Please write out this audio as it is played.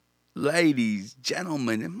Ladies,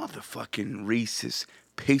 gentlemen, and motherfucking Reese's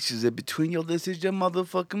Pieces in between. Yo, this is your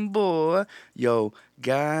motherfucking boy. Yo,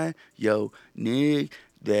 Guy. Yo, Nick.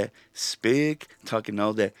 That Spick. Talking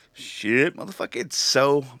all that shit. Motherfucking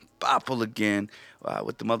Soap Opera again.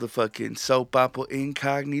 With the motherfucking Soap Opera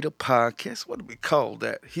Incognito podcast. What do we call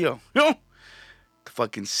that? Yo, the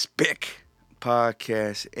fucking Spick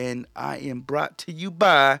podcast. And I am brought to you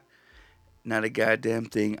by not a goddamn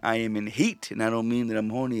thing. I am in heat, and I don't mean that I'm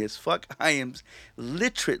horny as fuck. I am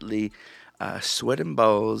literally sweating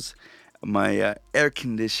balls. My air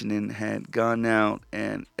conditioning had gone out,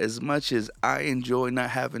 and as much as I enjoy not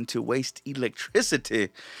having to waste electricity,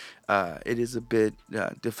 it is a bit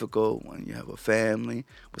difficult when you have a family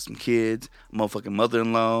with some kids, motherfucking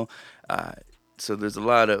mother-in-law. Uh, so there's a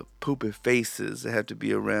lot of poopy faces that have to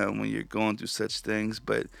be around when you're going through such things.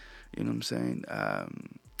 But you know what I'm saying?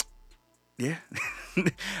 Yeah,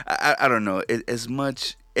 I don't know as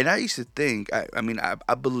much. And I used to think,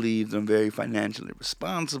 I believed I'm very financially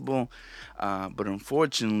responsible, but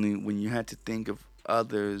unfortunately, when you had to think of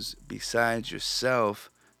others besides yourself,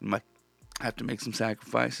 you might have to make some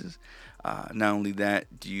sacrifices. Not only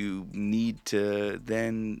that, do you need to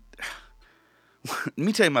then? Let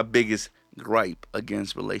me tell you my biggest gripe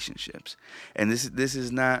against relationships, and this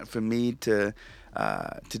is not for me to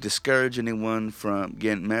discourage anyone from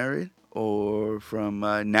getting married or from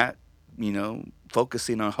not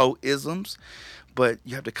focusing on hoe isms, but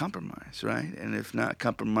you have to compromise, right? And if not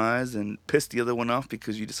compromise, and piss the other one off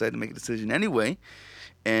because you decided to make a decision anyway.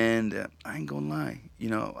 And I ain't gonna lie,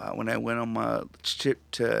 when I went on my trip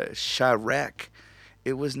to Chirac,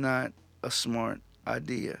 it was not a smart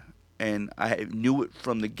idea, and I knew it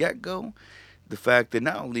from the get go. The fact that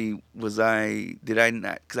not only did I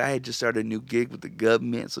not, because I had just started a new gig with the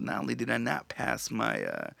government, so not only did I not pass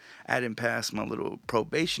I didn't pass my little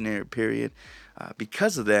probationary period.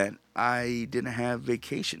 Because of that, I didn't have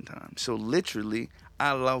vacation time. So literally,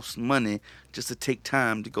 I lost money just to take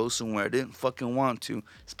time to go somewhere I didn't fucking want to,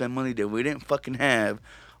 spend money that we didn't fucking have,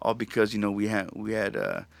 all because we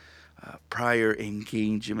had prior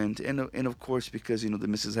engagement, and of course because the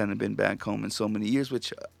missus hadn't been back home in so many years,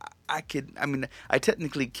 which I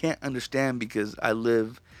technically can't understand because I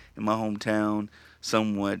live in my hometown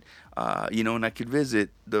somewhat, and I could visit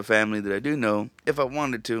the family that I do know if I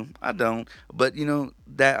wanted to. I don't, but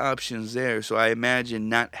that option's there. So I imagine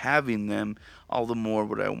not having them all the more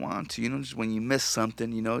what I want to. Just when you miss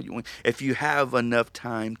something, if you have enough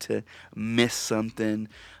time to miss something,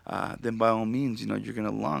 then by all means, you're gonna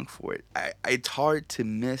long for it. It's hard to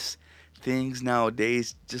miss things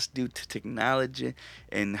nowadays just due to technology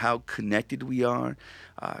and how connected we are.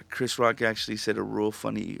 Chris Rock actually said had a real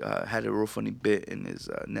funny bit in his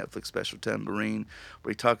Netflix special Tambourine,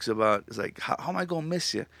 where he talks about, it's like, how am I gonna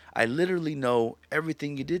miss you? I literally know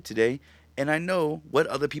everything you did today, and I know what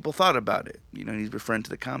other people thought about it. He's referring to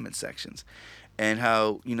the comment sections, and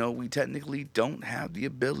how we technically don't have the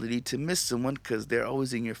ability to miss someone because they're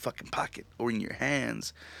always in your fucking pocket or in your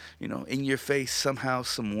hands, in your face somehow,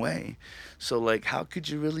 some way. So like, how could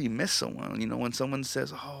you really miss someone? When someone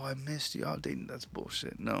says, "Oh, I missed you all day," that's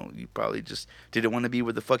bullshit. No, you probably just didn't want to be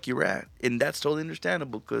where the fuck you're at, and that's totally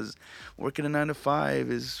understandable because working a 9 to 5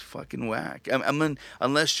 is fucking whack. I mean,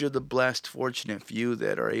 unless you're the blessed, fortunate few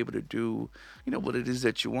that are able to do, what it is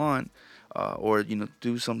that you want, or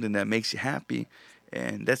do something that makes you happy,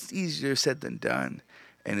 and that's easier said than done.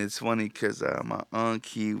 And it's funny because my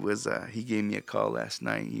uncle, he gave me a call last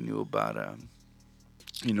night. He knew about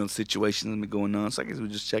situations that been going on, so I guess he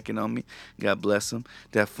was just checking on me. God bless him.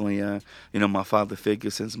 Definitely, my father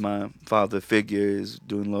figure, since my father figure is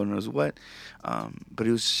doing Lord knows what. But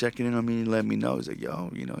he was checking in on me and letting me know. He's like,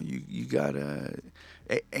 yo, you gotta,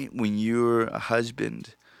 when you're a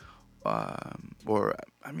husband, or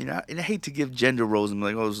and I hate to give gender roles and be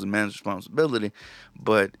like, oh, this is a man's responsibility,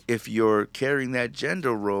 but if you're carrying that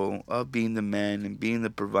gender role of being the man and being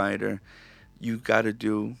the provider, you got to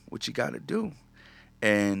do what you got to do.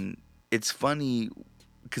 And it's funny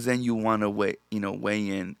because then you want to weigh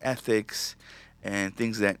in ethics and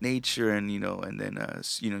things of that nature, and and then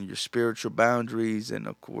your spiritual boundaries, and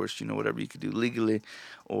of course whatever you could do legally,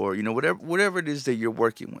 or whatever it is that you're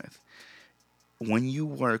working with. When you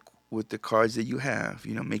work with the cards that you have,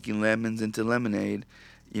 making lemons into lemonade,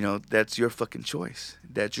 that's your fucking choice.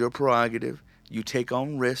 That's your prerogative. You take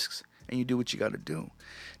on risks and you do what you got to do.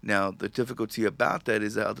 Now, the difficulty about that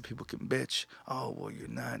is that other people can bitch. Oh, well, you're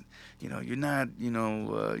not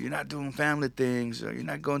doing family things, or you're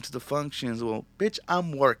not going to the functions. Well, bitch,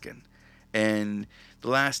 I'm working. And the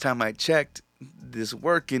last time I checked, this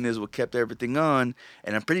working is what kept everything on,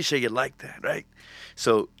 and I'm pretty sure you like that, right?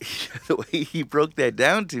 So the way he broke that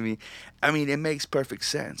down to me, I mean, it makes perfect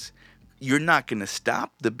sense. You're not gonna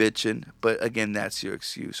stop the bitching, but again, that's your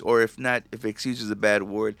excuse. Or if not, if excuse is a bad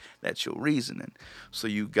word, that's your reasoning. So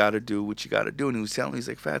you gotta do what you gotta do. And he was telling me, he's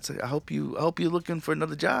like, Fats, I hope you're looking for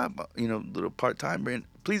another job, little part timer. And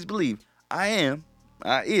please believe, I am,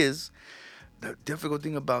 I is. The difficult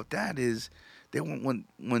thing about that is they want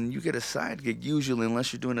when you get a side gig, usually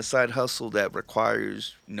unless you're doing a side hustle that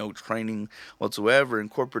requires no training whatsoever in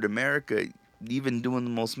corporate America, even doing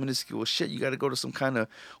the most minuscule shit, you got to go to some kind of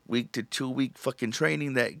week to 2 week fucking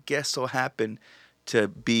training that guess so happen to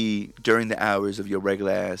be during the hours of your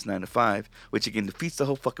regular ass 9 to 5, which again defeats the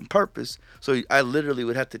whole fucking purpose. So I literally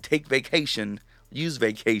would have to take vacation, use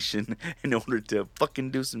vacation in order to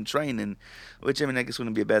fucking do some training, which I mean I guess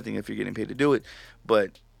wouldn't be a bad thing if you're getting paid to do it,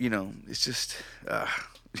 but it's just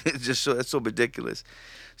it's just so that's so ridiculous.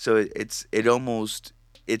 So it almost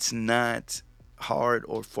it's not hard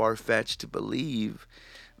or far fetched to believe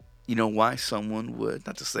why someone would,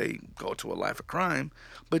 not to say go to a life of crime,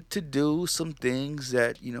 but to do some things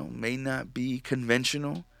that, may not be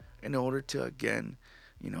conventional in order to, again,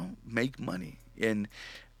 make money. And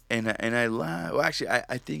I lie. Well, actually,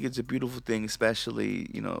 I think it's a beautiful thing, especially,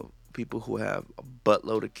 people who have a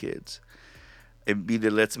buttload of kids. It either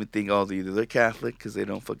lets me think, oh, either they're Catholic because they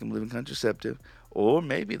don't fucking believe in contraceptive, or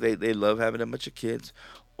maybe they love having a bunch of kids,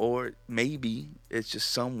 or maybe it's just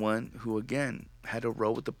someone who, again, had to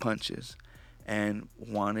roll with the punches and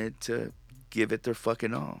wanted to give it their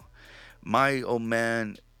fucking all. My old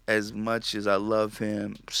man, as much as I love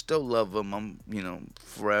him, still love him. I'm,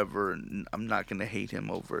 forever. And I'm not gonna hate him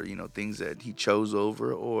over, things that he chose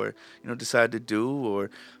over or, decided to do, or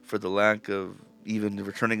for the lack of even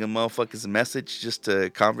returning a motherfucker's message just to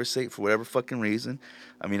conversate for whatever fucking reason.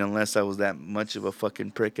 I mean, unless I was that much of a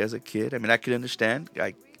fucking prick as a kid. I mean, I could understand.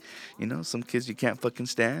 Some kids you can't fucking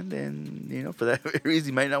stand, and for that reason,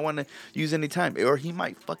 he might not want to use any time, or he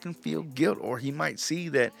might fucking feel guilt, or he might see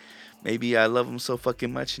that maybe I love him so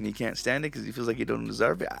fucking much and he can't stand it because he feels like he don't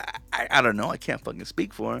deserve it. I don't know. I can't fucking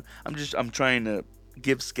speak for him. I'm trying to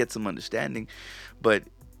get some understanding, but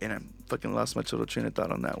and I fucking lost my total train of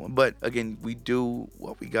thought on that one. But again, we do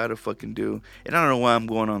what we gotta fucking do, and I don't know why I'm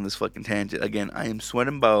going on this fucking tangent. Again, I am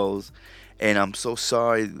sweating balls, and I'm so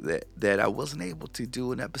sorry that I wasn't able to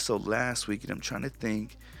do an episode last week, and I'm trying to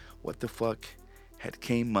think what the fuck had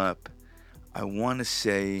came up. I want to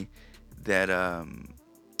say that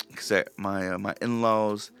because my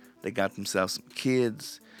in-laws, they got themselves some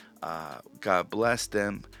kids. God bless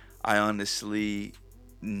them. I honestly,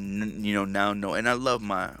 now know, and I love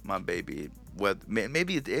my baby. Whether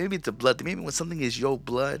maybe it's a blood thing. Maybe when something is your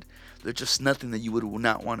blood, there's just nothing that you would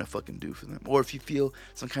not want to fucking do for them. Or if you feel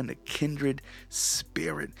some kind of kindred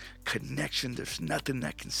spirit connection, there's nothing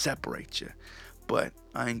that can separate you. But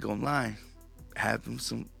I ain't gonna lie, having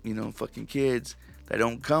some fucking kids that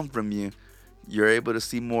don't come from you, you're able to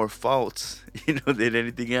see more faults, than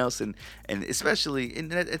anything else, and especially,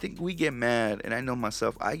 and I think we get mad, and I know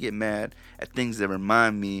myself, I get mad at things that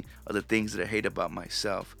remind me of the things that I hate about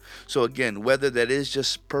myself. So again, whether that is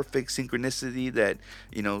just perfect synchronicity that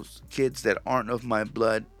kids that aren't of my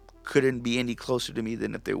blood couldn't be any closer to me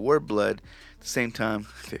than if they were blood. At the same time,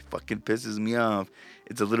 if it fucking pisses me off,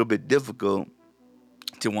 it's a little bit difficult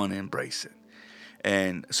to want to embrace it.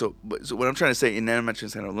 And so what I'm trying to say, and then I'm not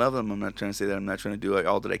trying to say I don't love them. I'm not trying to say that I'm not trying to do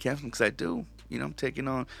all that I can for them, because I do. I'm taking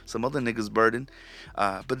on some other niggas' burden,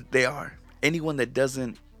 but they are. Anyone who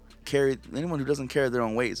doesn't carry their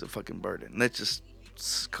own weight is a fucking burden. Let's just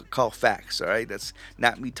call facts, all right? That's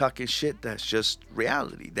not me talking shit. That's just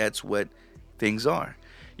reality. That's what things are.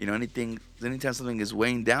 Anytime something is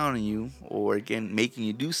weighing down on you, or again making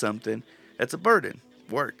you do something, that's a burden.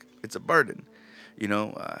 Work, it's a burden.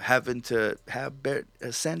 Having to have bare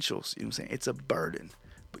essentials. You know what I'm saying? It's a burden.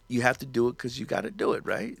 But you have to do it because you got to do it,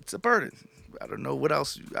 right? It's a burden. I don't know what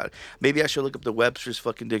else. Maybe I should look up the Webster's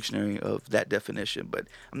fucking dictionary of that definition, but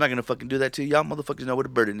I'm not going to fucking do that to you. Y'all motherfuckers know what a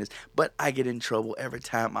burden is. But I get in trouble every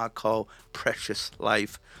time I call precious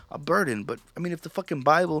life a burden. But, I mean, if the fucking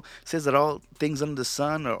Bible says that all things under the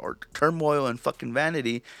sun are turmoil and fucking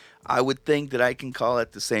vanity, I would think that I can call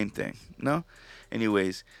it the same thing. No?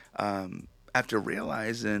 Anyways, after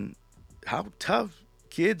realizing how tough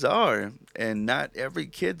kids are, and not every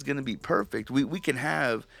kid's gonna be perfect. We can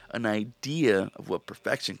have an idea of what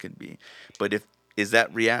perfection can be, but if is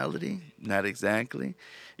that reality? Not exactly,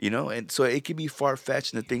 And so it can be far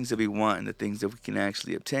fetched in the things that we want and the things that we can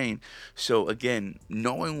actually obtain. So again,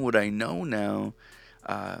 knowing what I know now,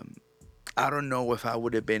 um, I don't know if I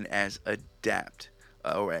would have been as adept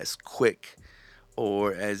or as quick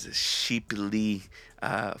or as sheepily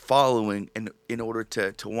following in order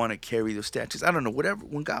to want to carry those statutes. I don't know, whatever.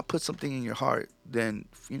 When God puts something in your heart, then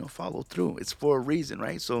follow through. It's for a reason,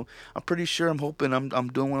 right? So I'm pretty sure, I'm hoping I'm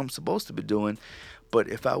doing what I'm supposed to be doing. But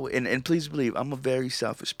if I w- and please believe, I'm a very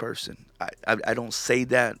selfish person. I don't say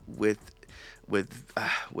that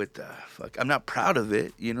fuck. I'm not proud of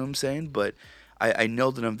it. You know what I'm saying? But I know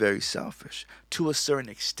that I'm very selfish to a certain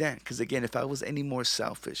extent. Because again, if I was any more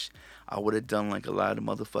selfish, I would have done like a lot of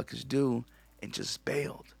motherfuckers do and just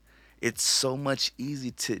bailed. It's so much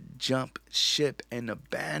easy to jump ship and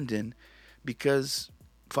abandon because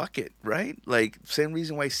fuck it, right? Like same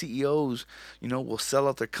reason why CEOs, will sell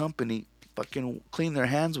out their company, fucking clean their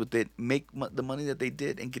hands with it, make the money that they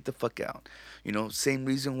did, and get the fuck out. Same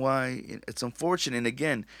reason why it's unfortunate. And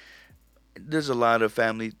again, there's a lot of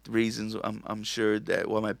family reasons. I'm sure that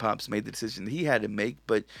why my pops made the decision that he had to make.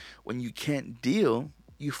 But when you can't deal,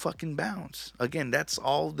 you fucking bounce. Again, that's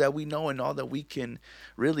all that we know and all that we can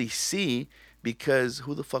really see. Because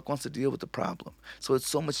who the fuck wants to deal with the problem? So it's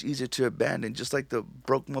so much easier to abandon, just like the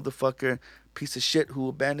broke motherfucker piece of shit who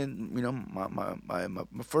abandoned,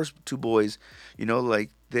 my first two boys.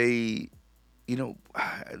 Like they,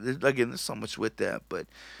 again, there's so much with that. But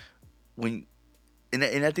when and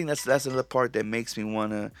I think that's another part that makes me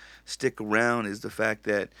want to stick around is the fact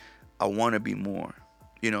that I want to be more.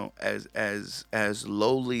 As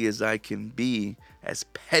lowly as I can be, as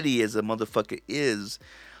petty as a motherfucker is,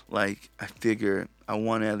 like I figure I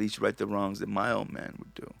want to at least right the wrongs that my old man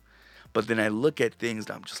would do. But then I look at things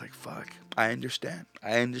and I'm just like, fuck. I understand.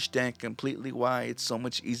 I understand completely why it's so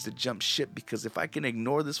much easier to jump ship, because if I can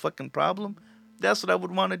ignore this fucking problem, that's what I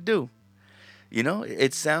would want to do.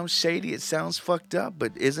 It sounds shady, it sounds fucked up,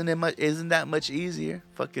 but isn't that much easier?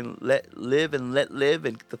 Fucking let live and let live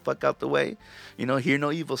and get the fuck out the way. Hear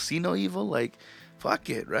no evil, see no evil. Like, fuck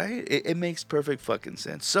it, right? It makes perfect fucking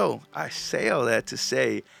sense. So I say all that to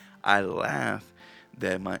say, I laugh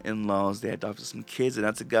that my in-laws, they adopted some kids, and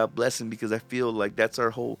that's a God blessing, because I feel like that's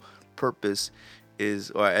our whole purpose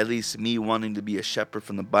is, or at least me wanting to be a shepherd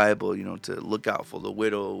from the Bible, to look out for the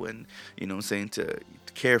widow and, saying to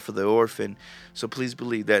care for the orphan. So please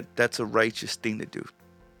believe that that's a righteous thing to do.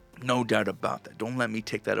 No doubt about that. Don't let me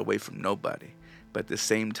take that away from nobody. But at the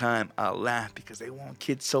same time, I laugh because they want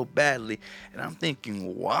kids so badly, and I'm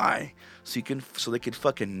thinking, why? So they can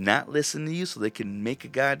fucking not listen to you, so they can make a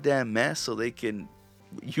goddamn mess, so they can.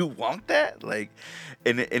 You want that? Like,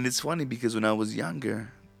 and it's funny because when I was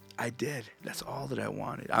younger, I did. That's all that I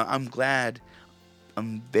wanted. I'm glad.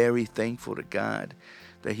 I'm very thankful to God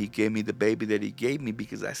that He gave me the baby that He gave me,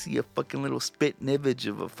 because I see a fucking little spit image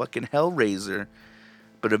of a fucking hellraiser,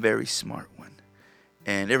 but a very smart one.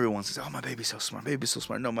 And everyone says, "Oh, my baby's so smart. My baby's so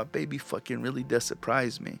smart." No, my baby fucking really does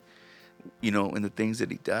surprise me, in the things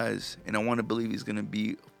that he does. And I want to believe he's gonna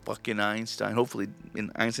be fucking Einstein. Hopefully,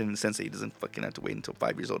 in Einstein, in the sense that he doesn't fucking have to wait until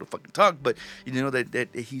 5 years old to fucking talk. But that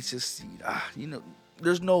he's just,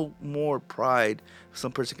 there's no more pride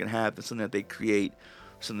some person can have than something that they create,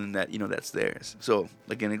 something that that's theirs. So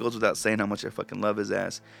again, it goes without saying how much I fucking love his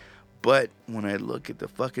ass. But when I look at the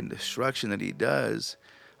fucking destruction that he does,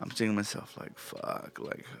 I'm thinking to myself, like, fuck,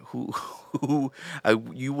 like,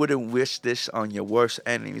 you wouldn't wish this on your worst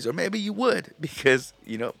enemies, or maybe you would, because,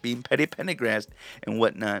 being petty pendergrass and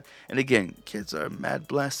whatnot. And again, kids are a mad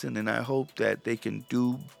blessing, and I hope that they can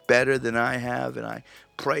do better than I have, and I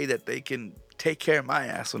pray that they can take care of my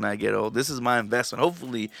ass when I get old. This is my investment.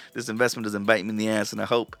 Hopefully, this investment doesn't bite me in the ass, and I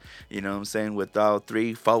hope, what I'm saying, with all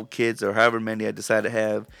 3, 4 kids, or however many I decide to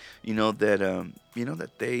have, that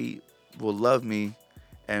they will love me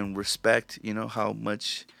and respect, how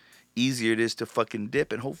much easier it is to fucking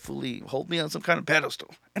dip, and hopefully hold me on some kind of pedestal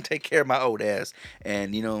and take care of my old ass.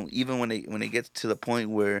 And even when it gets to the point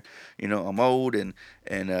where I'm old and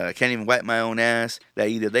can't even wipe my own ass, that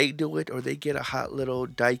either they do it or they get a hot little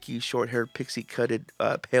dykey short haired pixie cutted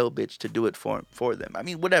pale bitch to do it for them. I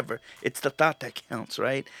mean, whatever. It's the thought that counts,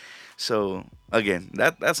 right? So again,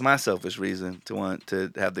 that's my selfish reason to want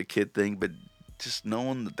to have the kid thing, but just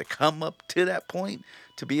knowing that to come up to that point,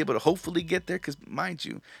 to be able to hopefully get there, because mind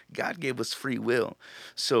you, God gave us free will.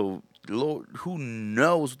 So Lord, who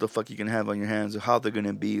knows what the fuck you can have on your hands, or how they're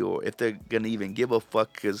gonna be, or if they're gonna even give a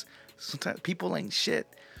fuck, because sometimes people ain't shit.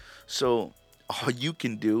 So all you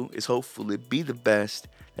can do is hopefully be the best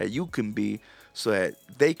that you can be, so that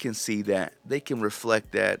they can see that, they can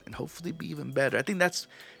reflect that, and hopefully be even better. I think that's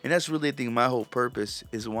really, I think, my whole purpose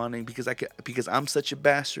is wanting, because I'm such a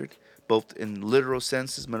bastard, both in literal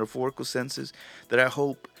senses, metaphorical senses, that I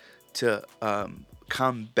hope to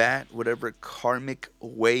combat whatever karmic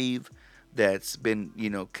wave that's been,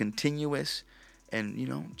 continuous,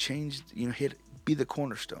 and change, hit be the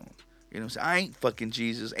cornerstone. You know what I'm saying? I ain't fucking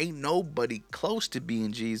Jesus. Ain't nobody close to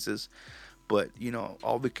being Jesus. But,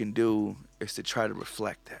 all we can do is to try to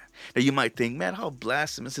reflect that. Now, you might think, man, how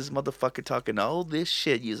blasphemous is this motherfucker talking all this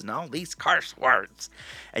shit, using all these curse words.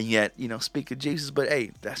 And yet, speak of Jesus. But,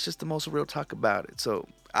 hey, that's just the most real talk about it. So,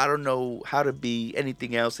 I don't know how to be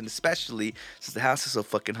anything else. And especially since the house is so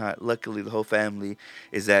fucking hot, luckily the whole family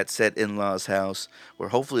is at said in-laws' house where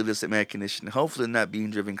hopefully there's some air conditioning. Hopefully not being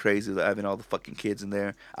driven crazy, having all the fucking kids in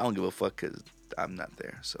there. I don't give a fuck because I'm not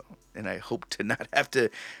there. So, and I hope to not have to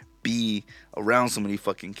be around so many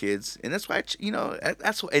fucking kids, and that's why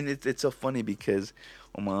that's what. And it's so funny because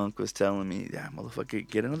when my uncle was telling me, yeah, motherfucker,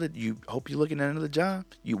 get another. You hope you're looking at another job.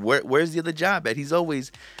 Where's the other job at? He's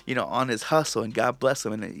always on his hustle, and God bless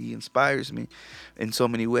him, and he inspires me in so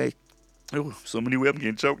many ways. Oh, so many ways. I'm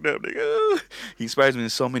getting choked up. Nigga. He inspires me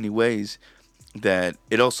in so many ways that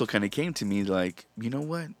it also kind of came to me like, you know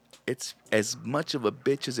what? It's as much of a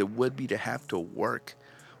bitch as it would be to have to work,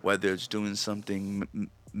 whether it's doing something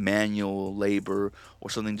manual labor or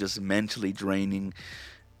something just mentally draining.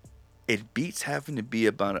 It beats having to be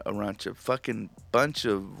about around a fucking bunch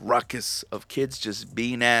of ruckus of kids just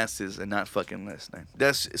being asses and not fucking listening.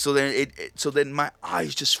 That's so then so then my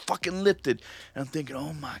eyes just fucking lifted and I'm thinking,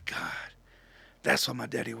 oh my god. That's why my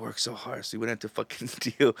daddy works so hard, so he wouldn't have to fucking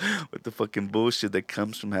deal with the fucking bullshit that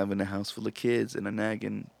comes from having a house full of kids and a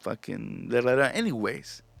nagging fucking da da da.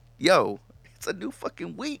 Anyways, yo, it's a new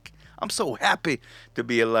fucking week. I'm so happy to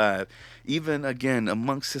be alive. Even again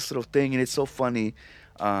amongst this little thing, and it's so funny.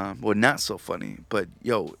 Well, not so funny, but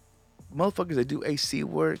yo, motherfuckers that do AC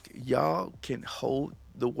work, y'all can hold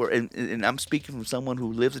the work. And I'm speaking from someone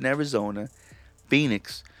who lives in Arizona,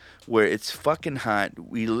 Phoenix, where it's fucking hot.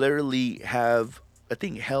 We literally have, I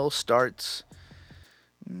think hell starts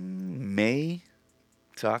May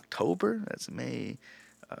to October. That's May.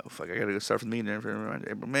 Fuck, I gotta go start from the beginning.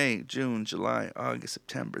 April, May, June, July, August,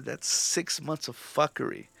 September. That's 6 months of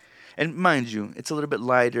fuckery. And mind you, it's a little bit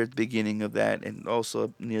lighter at the beginning of that and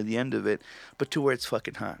also near the end of it, but to where it's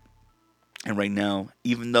fucking hot. And right now,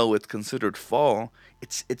 even though it's considered fall,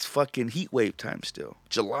 it's fucking heat wave time still.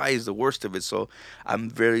 July is the worst of it, so I'm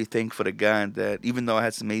very thankful to God that even though I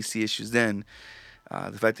had some AC issues then,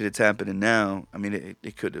 the fact that it's happening now, I mean,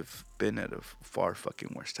 it could have been at a far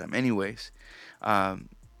fucking worse time. Anyways, y'all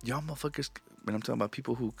motherfuckers, when I'm talking about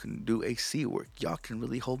people who can do AC work, y'all can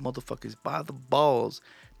really hold motherfuckers by the balls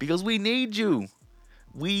because we need you.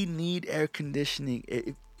 We need air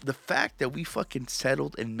conditioning. The fact that we fucking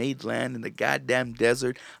settled and made land in the goddamn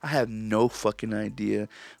desert, I have no fucking idea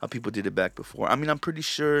how people did it back before. I mean, I'm pretty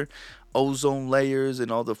sure ozone layers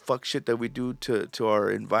and all the fuck shit that we do to our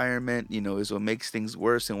environment, is what makes things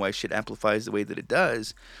worse and why shit amplifies the way that it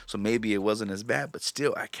does. So maybe it wasn't as bad, but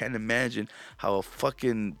still, I can't imagine how a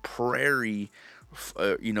fucking prairie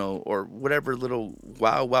or whatever little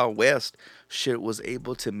wild, wild west shit was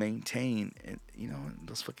able to maintain,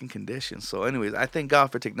 those fucking conditions. So, anyways, I thank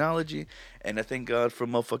God for technology, and I thank God for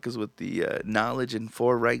motherfuckers with the knowledge and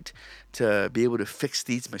foresight to be able to fix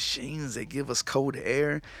these machines that give us cold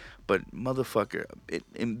air. But motherfucker,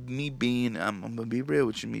 I'm gonna be real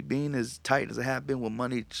with you. Me being as tight as I have been with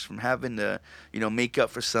money, just from having to, make up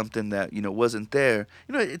for something that wasn't there.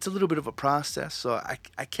 It's a little bit of a process. So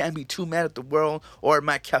I can't be too mad at the world or at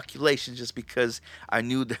my calculations just because I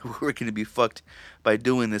knew that we were gonna be fucked by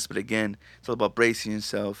doing this. But again, it's all about bracing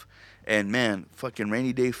yourself. And man, fucking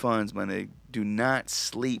rainy day funds, man, they do not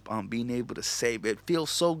sleep on being able to save. It feels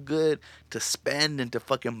so good to spend and to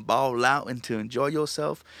fucking ball out and to enjoy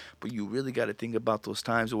yourself, but you really got to think about those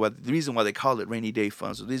times. Or the reason why they call it rainy day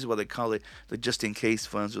funds, or the reason why they call it the just in case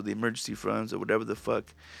funds or the emergency funds or whatever the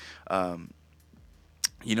fuck.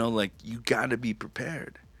 Like you got to be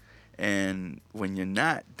prepared. And when you're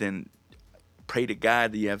not, then pray to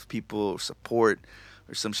God that you have people support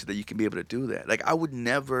or some shit that you can be able to do that. Like I would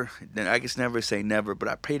never, I guess never say never, but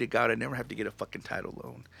I pray to God I never have to get a fucking title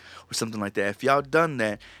loan or something like that. If y'all done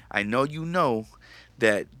that, I know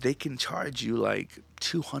that they can charge you like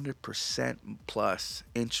 200% plus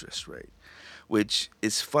interest rate, which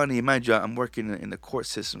is funny. In my job, I'm working in the court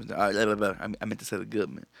system. I meant to say the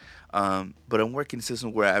government. But I'm working in a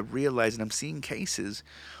system where I realize and I'm seeing cases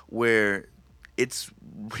where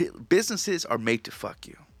businesses are made to fuck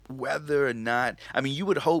you. Whether or not, I mean, you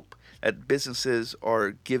would hope that businesses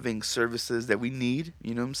are giving services that we need.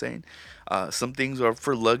 You know what I'm saying? Some things are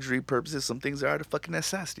for luxury purposes. Some things are a fucking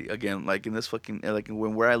necessity. Again, like in this fucking, like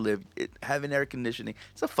where I live, having air conditioning,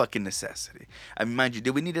 it's a fucking necessity. I mean, mind you,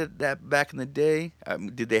 did we need that back in the day?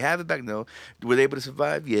 Did they have it back? No. Were they able to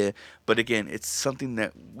survive? Yeah. But again, it's something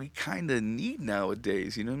that we kind of need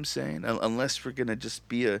nowadays. You know what I'm saying? Unless we're gonna just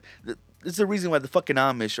be There's a reason why the fucking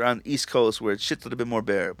Amish are on the East Coast where shit's a little bit more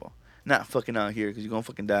bearable. Not fucking out here because you're gonna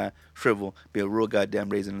fucking die, shrivel, be a real goddamn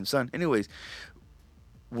raisin in the sun. Anyways,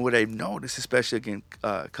 what I've noticed, especially again,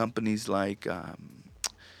 companies like what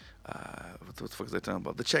the fuck is I talking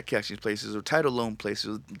about? The check cashing places or title loan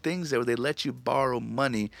places, things that where they let you borrow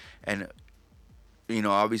money, and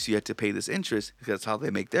obviously you have to pay this interest because that's how they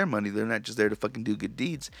make their money. They're not just there to fucking do good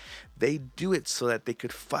deeds. They do it so that they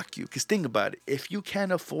could fuck you. Because think about it. If you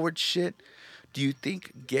can't afford shit, do you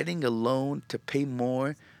think getting a loan to pay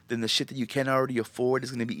more than the shit that you can already afford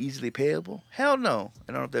is going to be easily payable? Hell no.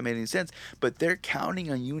 I don't know if that made any sense. But they're counting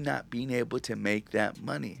on you not being able to make that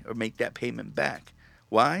money or make that payment back.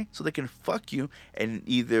 Why? So they can fuck you and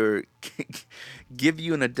either give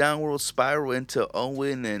you in a downward spiral into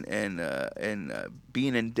owing and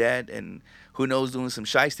being in debt and who knows doing some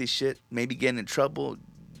shiesty shit, maybe getting in trouble,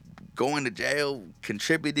 going to jail,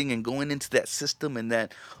 contributing and going into that system and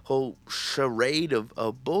that whole charade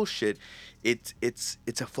of bullshit. It's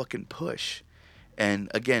a fucking push.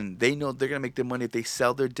 And again, they know they're gonna make their money if they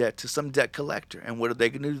sell their debt to some debt collector. And what are they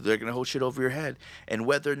gonna do? They're gonna hold shit over your head. And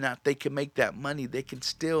whether or not they can make that money, they can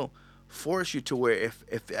still force you to where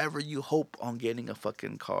if ever you hope on getting a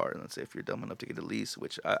fucking car, let's say if you're dumb enough to get a lease,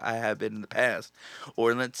 which I have been in the past,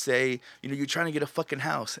 or let's say you're trying to get a fucking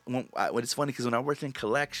house. When it's funny because when I worked in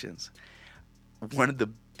collections, one of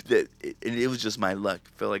it was just my luck. I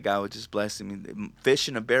feel like God was just blessing me. Fish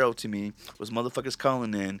in a barrel to me was motherfuckers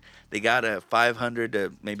calling in. They got a $500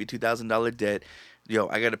 to maybe $2,000 debt. Yo,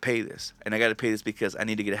 I gotta pay this, and I gotta pay this because I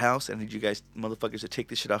need to get a house. I need you guys motherfuckers to take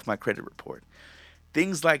this shit off my credit report.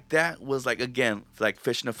 Things like that was like again like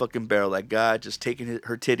fish in a fucking barrel. Like God just taking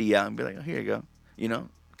her titty out and be like, oh, here you go.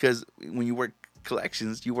 Because when you work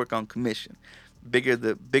collections, you work on commission. Bigger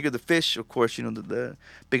the fish, of course. The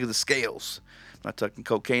bigger the scales. I'm not talking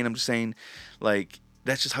cocaine. I'm just saying, like,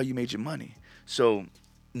 that's just how you made your money. So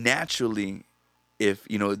naturally, if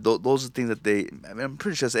those are things that I'm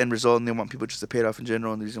pretty sure that's the end result, and they want people just to pay it off in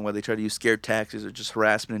general. And the reason why they try to use scare taxes or just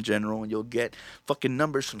harassment in general, and you'll get fucking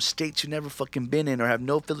numbers from states you never fucking been in or have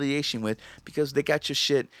no affiliation with because they got your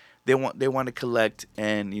shit. They want to collect,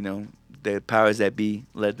 and the powers that be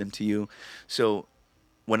led them to you. So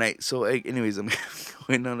anyways, I'm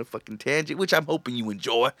going on a fucking tangent, which I'm hoping you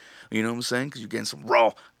enjoy. You know what I'm saying? Because you're getting some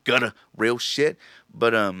raw, gutter, real shit.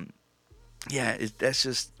 But yeah, that's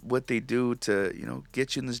just what they do to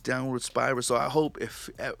get you in this downward spiral. So I hope if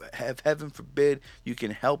heaven forbid you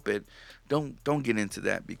can help it, don't get into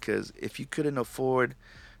that, because if you couldn't afford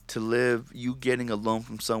to live, you getting a loan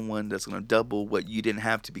from someone that's going to double what you didn't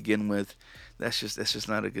have to begin with, that's just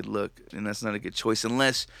not a good look, and that's not a good choice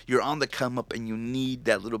unless you're on the come up and you need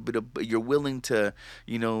that little bit of, you're willing to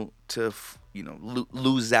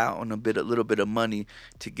lose out on a little bit of money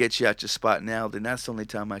to get you out your spot now. Then that's the only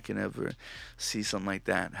time I can ever see something like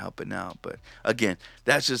that helping out. But again,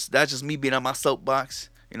 that's just me being on my soapbox.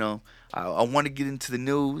 I want to get into the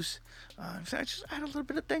news. So I just had a little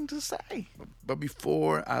bit of things to say. But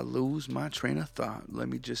before I lose my train of thought, let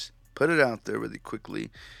me just put it out there really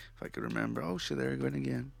quickly. If I could remember. Oh, shit, there we go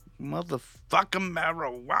again. Motherfucking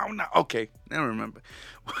marijuana. Okay, now I remember.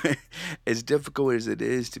 As difficult as it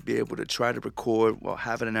is to be able to try to record while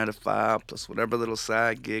having an 9 to 5 plus whatever little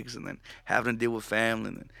side gigs, and then having to deal with family,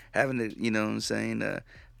 and then having to, what I'm saying,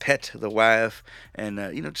 pet the wife, and,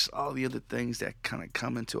 just all the other things that kind of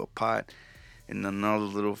come into a pot. And then all the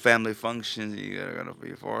little family functions you gotta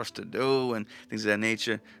be forced to do and things of that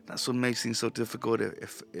nature. That's what makes things so difficult.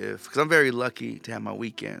 Because I'm very lucky to have my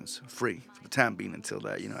weekends free for the time being until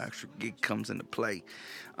that extra gig comes into play.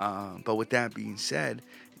 But with that being said,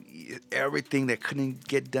 everything that couldn't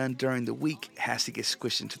get done during the week has to get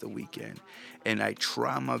squished into the weekend. And I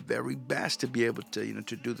try my very best to be able to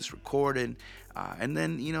to do this recording. And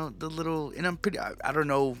then, the little, and I don't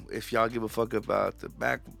know if y'all give a fuck about the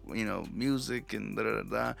back, music and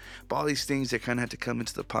da-da-da-da, but all these things that kind of have to come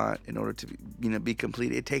into the pot in order to, be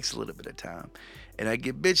completed. It takes a little bit of time. And I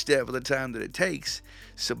get bitched at for the time that it takes.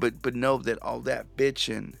 So, but know that all that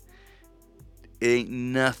bitching, it ain't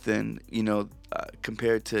nothing,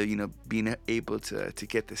 compared to, being able to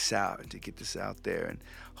get this out and to get this out there, and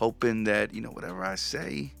hoping that, whatever I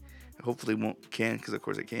say, hopefully because of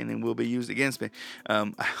course it can and will be used against me.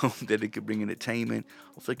 I hope that it could bring entertainment.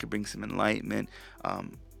 Hopefully it could bring some enlightenment.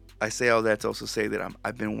 I say all that to also say that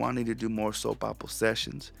I've been wanting to do more soap opera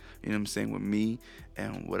sessions, with me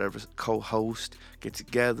and whatever co-host, get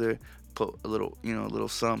together, put a little,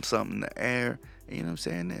 something in the air, you know what I'm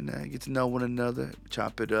saying, and get to know one another,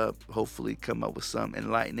 chop it up, hopefully come up with some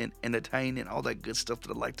enlightening, entertaining, all that good stuff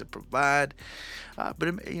that I like to provide. But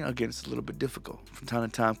again, it's a little bit difficult from time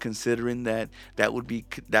to time, considering that would be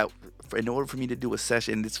that in order for me to do a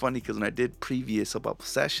session. And it's funny because when I did previous about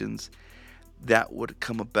sessions, that would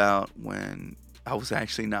come about when I was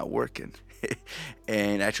actually not working.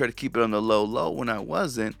 And I tried to keep it on the low when I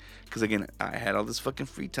wasn't, because again, I had all this fucking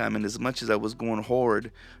free time. And as much as I was going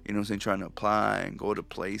hard, trying to apply and go to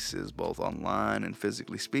places, both online and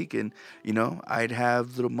physically speaking, I'd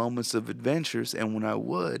have little moments of adventures. And when I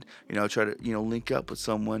would, I'd try to, link up with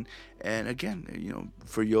someone. And again,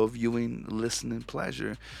 for your viewing, listening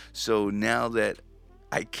pleasure. So now that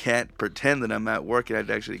I can't pretend that I'm at work and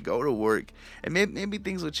I'd actually go to work. And maybe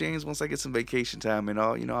things will change once I get some vacation time, and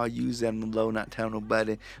I'll use that on the low, not tell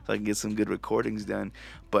nobody, so I can get some good recordings done.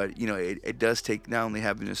 But it does take not only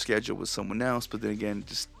having a schedule with someone else, but then again,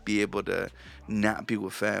 just be able to not be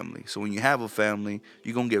with family. So when you have a family,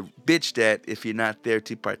 you're gonna get bitched at if you're not there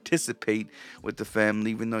to participate with the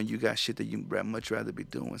family, even though you got shit that you much rather be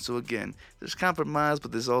doing. So again, there's compromise,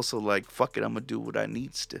 but there's also like, fuck it, I'm gonna do what I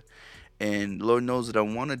needs to. And Lord knows that I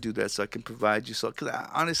want to do that so I can provide you. So, because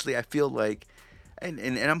honestly, I feel like, and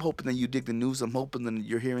I'm hoping that you dig the news. I'm hoping that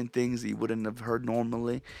you're hearing things that you wouldn't have heard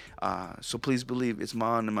normally. So please believe it's my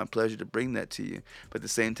honor and my pleasure to bring that to you. But at the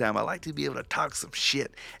same time, I like to be able to talk some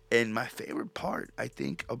shit. And my favorite part, I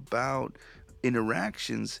think, about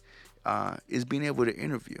interactions is being able to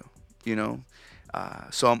interview,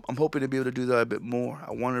 So I'm hoping to be able to do that a bit more.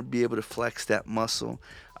 I want to be able to flex that muscle.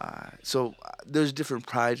 So there's different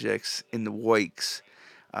projects in the works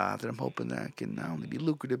that I'm hoping that can not only be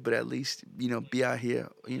lucrative, but at least, be out here,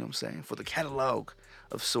 what I'm saying, for the catalog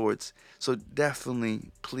of sorts. So definitely,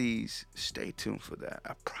 please stay tuned for that.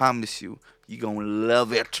 I promise you, you're going to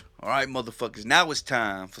love it. All right, motherfuckers, now it's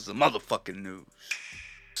time for some motherfucking news.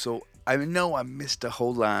 So I know I missed a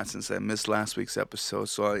whole lot since I missed last week's episode.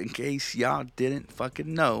 So in case y'all didn't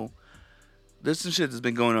fucking know, there's some shit that's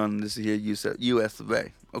been going on in this here U.S. of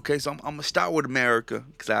A. Okay, so I'm going to start with America,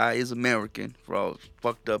 because I is American, for all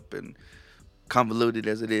fucked up and convoluted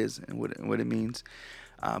as it is and what it means.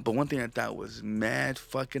 But one thing I thought was mad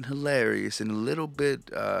fucking hilarious and a little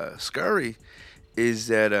bit scary is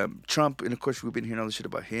that Trump, and of course we've been hearing all this shit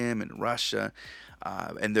about him and Russia,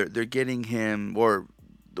 and they're getting him, or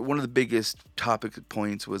one of the biggest topic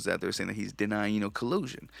points was that they're saying that he's denying,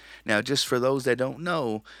 collusion. Now, just for those that don't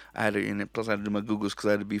know, plus I had to do my Googles because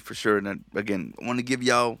I had to be for sure. And I want to give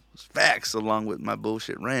y'all facts along with my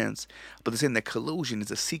bullshit rants. But they're saying that collusion is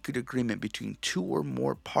a secret agreement between two or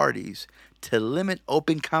more parties to limit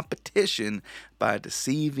open competition by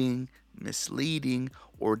deceiving, misleading,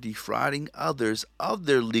 or defrauding others of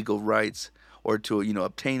their legal rights, or to,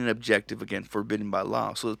 obtain an objective, again, forbidden by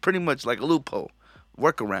law. So it's pretty much like a loophole,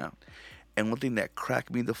 workaround. And one thing that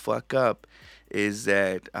cracked me the fuck up is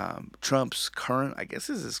that Trump's current, I guess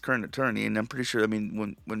this is his current attorney, and I'm pretty sure,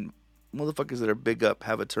 when motherfuckers that are big up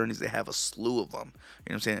have attorneys, they have a slew of them.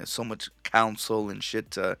 You know what I'm saying? There's so much counsel and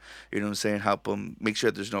shit to, help them make sure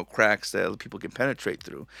there's no cracks that other people can penetrate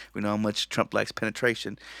through. We know how much Trump likes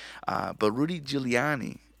penetration. But Rudy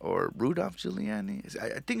Giuliani, or Rudolph Giuliani,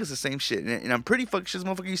 I think it's the same shit. And I'm pretty fucking sure this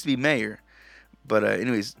motherfucker used to be mayor. But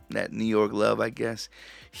anyways, that New York love, I guess,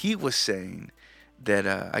 he was saying that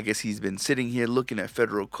I guess he's been sitting here looking at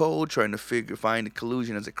federal code, trying to find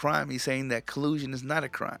collusion as a crime. He's saying that collusion is not a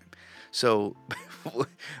crime. So,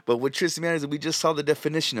 but what trips me out is that we just saw the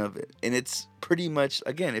definition of it, and it's pretty much,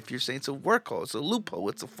 again, if you're saying it's a workhole, it's a loophole,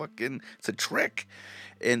 it's a trick.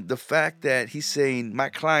 And the fact that he's saying my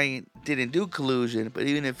client didn't do collusion, but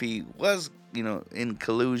even if he was, in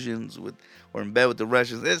collusions with or in bed with the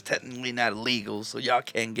Russians, it's technically not illegal, so y'all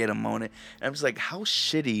can't get him on it. And I'm just like, how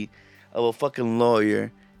shitty of a fucking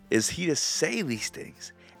lawyer is he to say these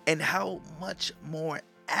things? And how much more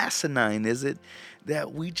asinine is it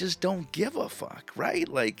that we just don't give a fuck, right?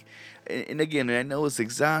 Like, and again, I know it's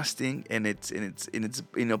exhausting and it's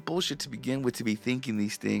bullshit to begin with, to be thinking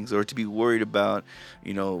these things, or to be worried about,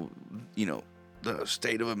 the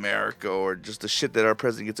state of America, or just the shit that our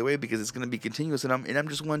president gets away, because it's going to be continuous. And I'm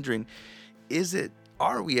just wondering,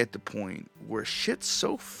 are we at the point where shit's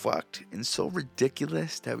so fucked and so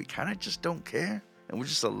ridiculous that we kind of just don't care, and we're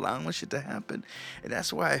just allowing shit to happen? And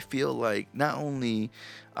that's why I feel like not only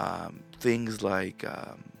things like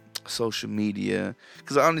social media,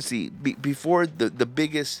 because honestly, before the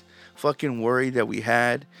biggest fucking worry that we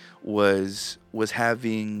had was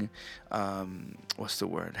having what's the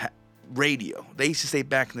word? radio. They used to say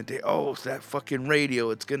back in the day, "Oh, it's that fucking radio.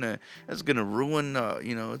 It's gonna ruin,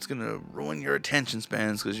 it's gonna ruin your attention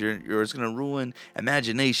spans because it's gonna ruin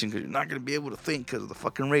imagination because you're not gonna be able to think because of the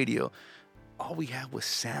fucking radio." All we had was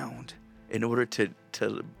sound in order to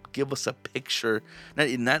give us a picture,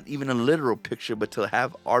 not even a literal picture, but to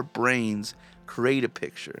have our brains create a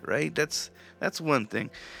picture. Right? That's one thing.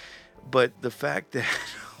 But the fact that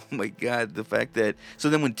oh my God, the fact that so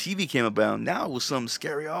then when TV came about, now it was something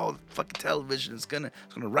scary. Oh, fucking television, it's gonna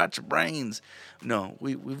rot your brains. No,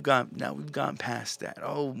 we've gone past that.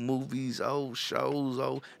 Oh, movies, oh, shows,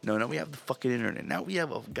 oh no, now we have the fucking internet. Now we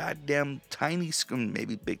have a goddamn tiny screen,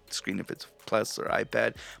 maybe big screen if it's Plus or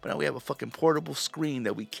iPad, but now we have a fucking portable screen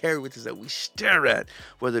that we carry with us that we stare at,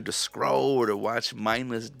 whether to scroll or to watch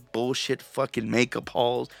mindless bullshit fucking makeup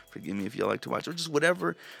hauls. Forgive me if you like to watch, or just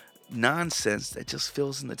whatever nonsense that just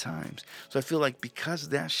fills in the times. So I feel like because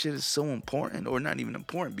that shit is so important, or not even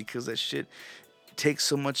important, because that shit takes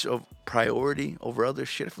so much of priority over other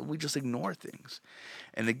shit, I feel we just ignore things.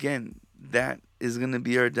 And again, that is going to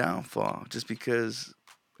be our downfall. Just because,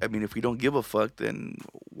 I mean, if we don't give a fuck, then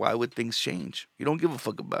why would things change? You don't give a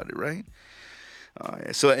fuck about it, right?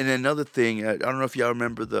 So, and another thing, I don't know if y'all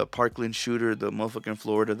remember the Parkland shooter, the motherfucker in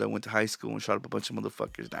Florida that went to high school and shot up a bunch of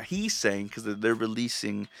motherfuckers. Now, he's saying, because they're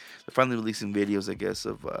finally releasing videos, I guess,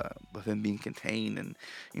 of him being contained.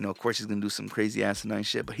 And, of course, he's going to do some crazy asinine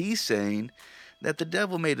shit. But he's saying that the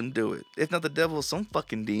devil made him do it. If not the devil, some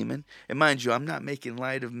fucking demon. And mind you, I'm not making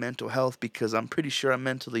light of mental health because I'm pretty sure I'm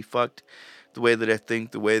mentally fucked the way that I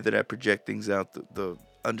think, the way that I project things out, the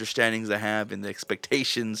understandings I have and the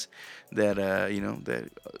expectations that that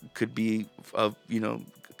could be of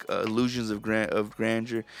illusions of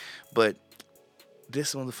grandeur. But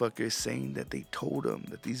this motherfucker is saying that they told him,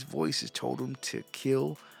 that these voices told him to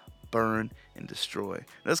kill, burn, and destroy.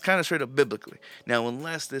 That's kind of straight up biblically. Now,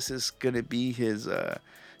 unless this is gonna be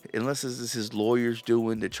unless this is his lawyers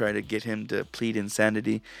doing to try to get him to plead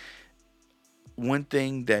insanity. One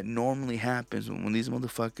thing that normally happens when these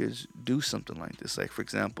motherfuckers do something like this, like for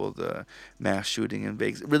example the mass shooting in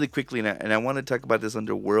Vegas, really quickly, and I want to talk about this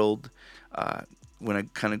under world when I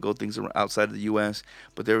kind of go things outside of the U.S.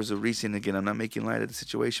 But there was a recent, again, I'm not making light of the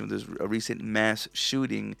situation, but there's a recent mass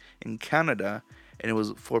shooting in Canada, and it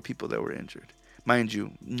was 4 people that were injured. Mind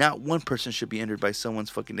you, not one person should be injured by someone's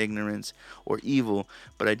fucking ignorance or evil,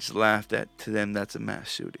 but I just laughed at, to them, that's a mass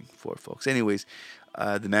shooting, 4 folks. Anyways,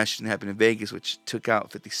 the mass shooting happened in Vegas, which took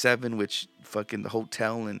out 57, which fucking the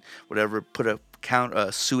hotel and whatever put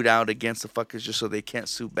a suit out against the fuckers just so they can't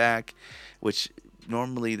sue back, which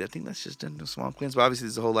normally I think that's just done in small claims, but obviously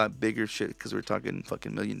there's a whole lot bigger shit because we're talking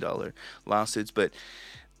fucking $1 million lawsuits. But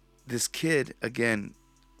this kid, again,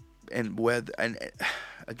 and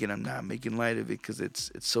again, I'm not making light of it because it's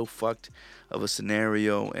so fucked of a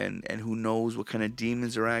scenario, and who knows what kind of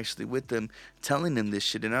demons are actually with them telling them this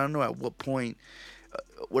shit. And I don't know at what point.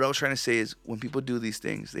 What I was trying to say is when people do these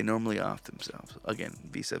things, they normally off themselves. Again,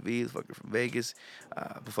 vis-a-vis, the fucker from Vegas,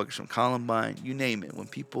 the fuckers from Columbine, you name it. When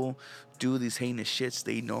people do these heinous shits,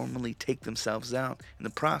 they normally take themselves out in the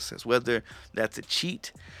process. Whether that's a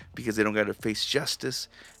cheat because they don't got to face justice,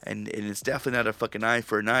 and it's definitely not a fucking eye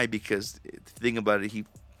for an eye because think about it, he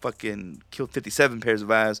fucking killed 57 pairs of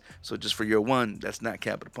eyes, so just for year 1, that's not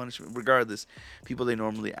capital punishment. Regardless, people, they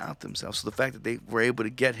normally out themselves. So the fact that they were able to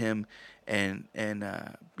get him and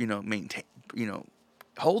maintain,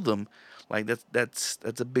 hold them, like that's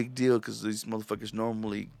a big deal because these motherfuckers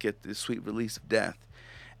normally get the sweet release of death.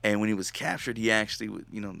 And when he was captured, he actually,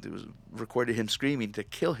 there was recorded him screaming to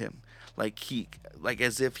kill him, like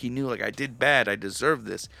as if he knew, like, I did bad, I deserve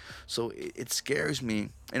this. So it scares me.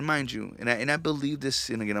 And mind you, and I believe this.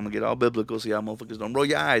 And again, I'm gonna get all biblical, so y'all motherfuckers don't roll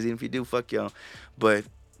your eyes, even if you do, fuck y'all. But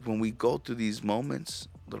when we go through these moments,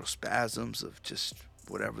 little spasms of just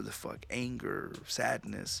whatever the fuck, anger,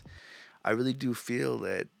 sadness, I really do feel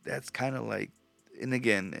that that's kind of like. And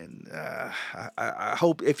again, I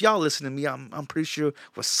hope if y'all listen to me, I'm pretty sure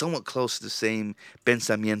we're somewhat close to the same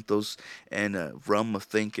pensamientos and realm of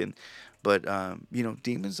thinking. But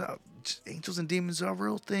demons are, angels and demons are a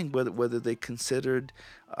real thing. Whether they considered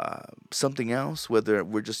something else, whether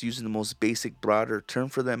we're just using the most basic, broader term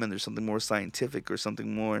for them, and there's something more scientific or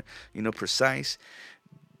something more precise.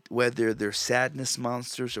 Whether they're sadness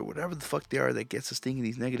monsters or whatever the fuck they are that gets us thinking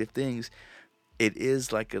these negative things. It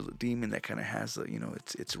is like a demon that kind of has,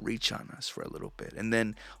 its reach on us for a little bit. And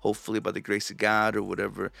then hopefully by the grace of God or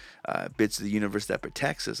whatever bits of the universe that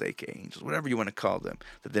protects us, aka angels, whatever you want to call them,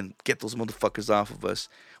 that then get those motherfuckers off of us.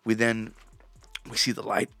 We see the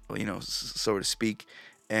light, so to speak.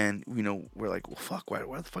 And, we're like, well, fuck, why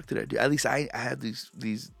the fuck did I do? At least I had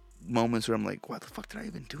these moments where I'm like, why the fuck did I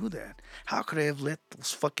even do that? How could I have let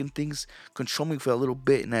those fucking things control me for a little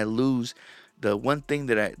bit and I lose the one thing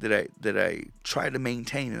that I try to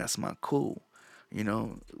maintain, and that's my cool. You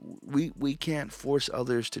know, we can't force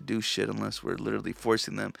others to do shit unless we're literally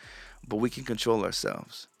forcing them, but we can control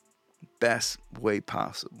ourselves best way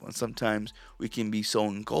possible. And sometimes we can be so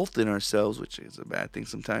engulfed in ourselves, which is a bad thing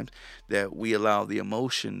sometimes, that we allow the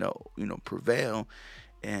emotion to, prevail.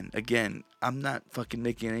 And again, I'm not fucking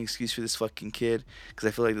making any excuse for this fucking kid because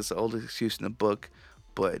I feel like that's the oldest excuse in the book,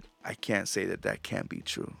 but I can't say that that can't be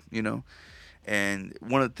true, you know? And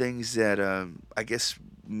one of the things that I guess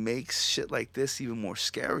makes shit like this even more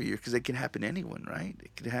scarier because it can happen to anyone, right?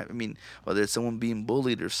 It could happen. I mean, whether it's someone being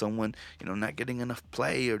bullied or someone not getting enough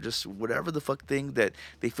play or just whatever the fuck thing that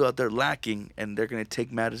they feel that they're lacking and they're gonna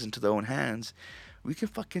take matters into their own hands. We can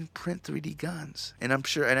fucking print 3D guns, and I'm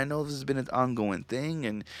sure, and I know this has been an ongoing thing,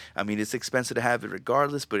 and I mean it's expensive to have it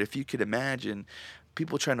regardless. But if you could imagine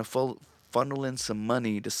people trying to funnel in some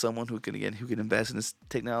money to someone who can invest in this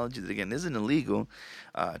technology that again isn't illegal,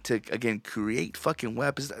 to again create fucking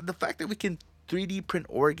weapons. The fact that we can 3D print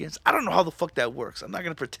organs, I don't know how the fuck that works. I'm not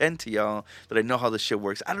gonna pretend to y'all that I know how this shit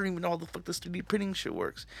works. I don't even know how the fuck this 3D printing shit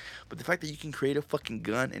works. But the fact that you can create a fucking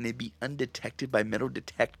gun and it be undetected by metal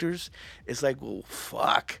detectors, it's like, well,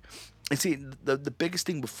 fuck. And see, the biggest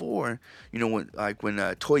thing before,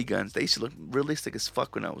 when toy guns, they used to look realistic as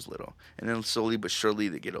fuck when I was little, and then slowly but surely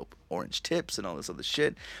they get orange tips and all this other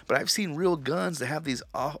shit. But I've seen real guns that have these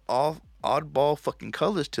off oddball fucking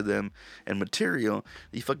colors to them and material.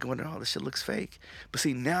 You fucking wonder, oh, this shit looks fake. But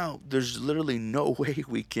see, now there's literally no way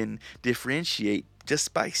we can differentiate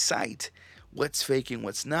just by sight what's fake and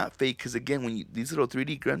what's not fake. Because again, these little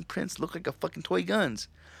 3D gun prints look like a fucking toy guns.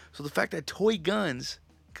 So the fact that toy guns,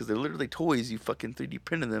 because they're literally toys, you fucking 3D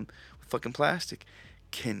printed them with fucking plastic,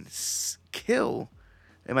 can kill.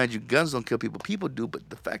 And mind you, guns don't kill people. People do,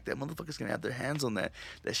 but the fact that motherfuckers can have their hands on that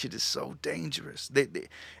shit is so dangerous.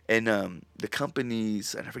 And the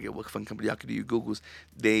companies, and I forget what fucking company, y'all could do your Googles,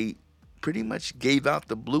 they pretty much gave out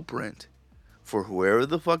the blueprint for whoever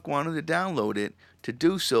the fuck wanted to download it to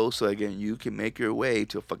do so. So again, you can make your way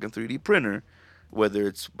to a fucking 3D printer, whether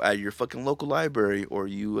it's at your fucking local library or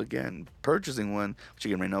you again purchasing one, which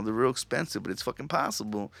again right now they're real expensive, but it's fucking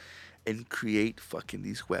possible, and create fucking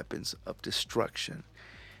these weapons of destruction.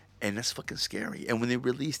 And that's fucking scary. And when they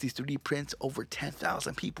release these 3D prints, over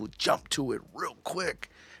 10,000 people jump to it real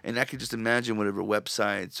quick. And I could just imagine whatever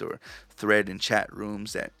websites or thread and chat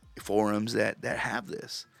rooms, that forums that have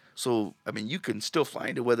this. So, I mean, you can still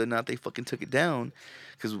find it whether or not they fucking took it down,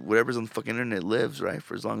 because whatever's on the fucking internet lives, right?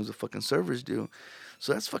 For as long as the fucking servers do.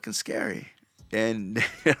 So that's fucking scary. And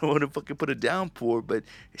I don't want to fucking put a downpour, but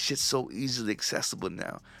shit's so easily accessible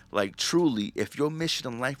now. Like, truly, if your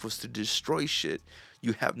mission in life was to destroy shit,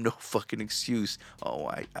 you have no fucking excuse. Oh,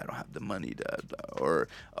 I don't have the money to, or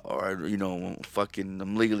fucking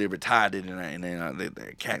I'm legally retarded and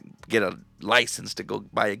I can't get a license to go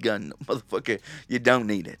buy a gun. Motherfucker, you don't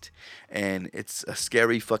need it. And it's a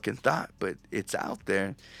scary fucking thought, but it's out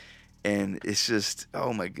there, and it's just,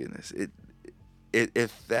 oh my goodness,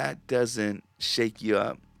 if that doesn't shake you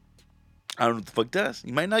up, I don't know what the fuck does.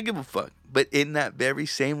 You might not give a fuck. But in that very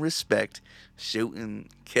same respect, shooting,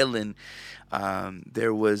 killing,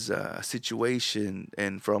 there was a situation,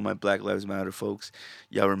 and for all my Black Lives Matter folks,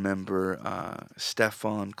 y'all remember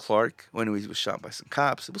Stephon Clark? Well, anyways, he was shot by some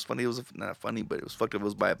cops. It was funny. It was not funny, but it was fucked up. It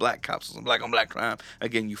was by a black cop. So it was black on black crime.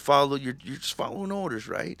 Again, you're just following orders,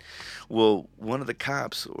 right? Well, one of the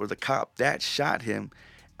cops, or the cop that shot him,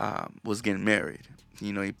 was getting married.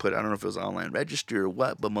 He put, I don't know if it was online registry or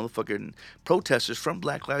what, but motherfucking protesters from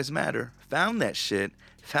Black Lives Matter found that shit,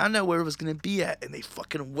 found out where it was going to be at, and they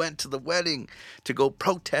fucking went to the wedding to go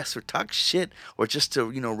protest or talk shit or just to,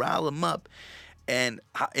 rile them up. And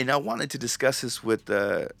I wanted to discuss this with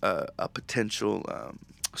a potential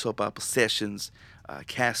Soap Opera Sessions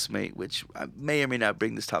castmate, which I may or may not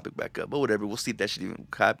bring this topic back up, but whatever, we'll see if that shit even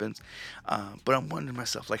happens. But I'm wondering to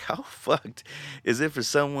myself, like, how fucked is it for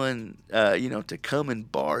someone, to come and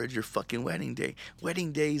barge your fucking wedding day?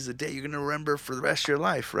 Wedding day is the day you're gonna remember for the rest of your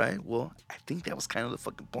life, right? Well, I think that was kind of the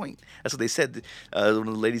fucking point. That's what they said. One of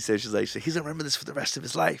the ladies said, she's like, he's gonna remember this for the rest of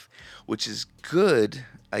his life, which is good,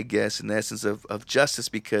 I guess, in the essence of justice,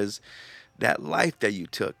 because that life that you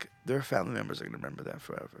took, their family members are gonna remember that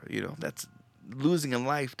forever. That's losing a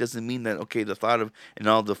life doesn't mean that, okay, the thought of and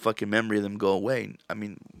all the fucking memory of them go away. I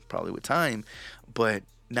mean, probably with time, but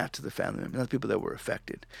not to the family members, not the people that were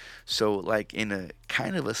affected. So, like, in a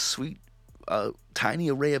kind of a sweet a tiny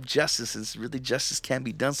array of justice. And really, justice can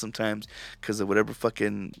be done sometimes because of whatever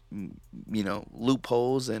fucking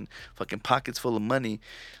loopholes and fucking pockets full of money.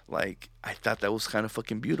 Like, I thought that was kind of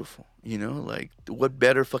fucking beautiful. Like, what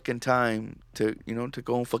better fucking time to to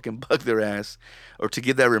go and fucking bug their ass, or to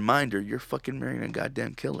give that reminder you're fucking marrying a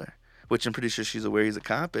goddamn killer. Which I'm pretty sure she's aware he's a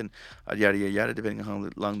cop, and yada yada yada, depending on how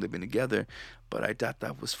long they've been together. But I thought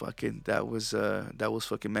that was fucking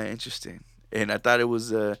mad interesting, and I thought it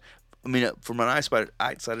was I mean, from an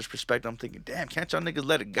outsider's perspective, I'm thinking, damn, can't y'all niggas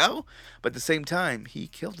let it go? But at the same time, he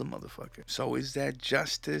killed the motherfucker. So is that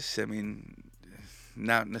justice? I mean,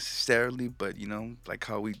 not necessarily, but like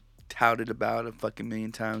how we touted about a fucking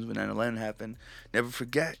million times when 9/11 happened. Never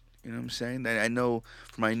forget. You know what I'm saying? I know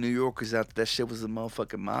for my New Yorkers out there, that shit was the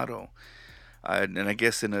motherfucking motto. And I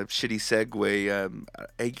guess in a shitty segue,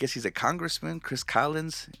 I guess he's a congressman, Chris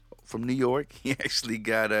Collins from New York. He actually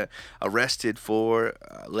got arrested for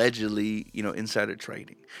allegedly, insider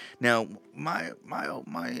trading. Now, my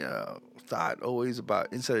thought always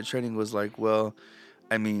about insider trading was like, well,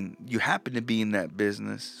 I mean, you happen to be in that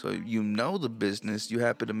business, so you know the business. You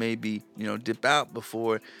happen to maybe, dip out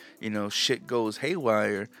before, shit goes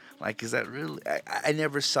haywire. Like, is that really? I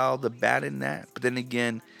never saw the bad in that. But then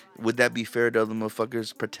again, would that be fair to other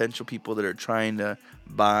motherfuckers, potential people that are trying to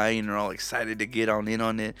buy and are all excited to get on in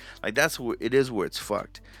on it? Like, that's where it is, where it's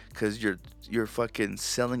fucked, because you're fucking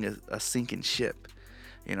selling a sinking ship.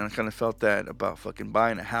 I kind of felt that about fucking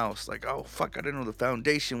buying a house. Like, oh, fuck, I didn't know the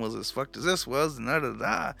foundation was as fucked as this was, and da da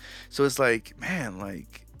da. So it's like, man,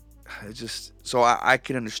 like, it just, so I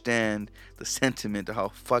can understand the sentiment of how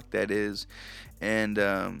fucked that is. And,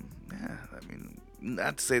 yeah, I mean,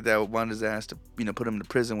 not to say that I would want his ass to, put him in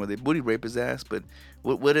prison where they booty rape his ass, but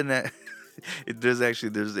what in that, it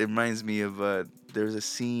reminds me of, there's a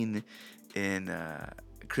scene in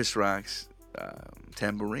Chris Rock's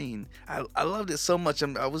Tambourine. I loved it so much.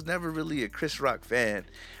 I was never really a Chris Rock fan.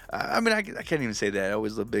 I mean, I can't even say that. I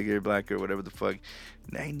always love bigger, blacker, whatever the fuck.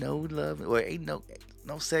 Ain't no love, or ain't no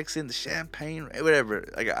sex in the champagne, whatever.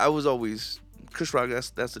 Like, I was always Chris Rock.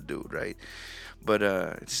 That's the dude, right? But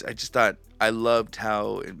I just thought I loved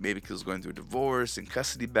how, maybe because I was going through a divorce and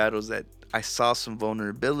custody battles, that I saw some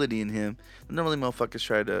vulnerability in him. Normally, motherfuckers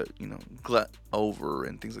try to glut over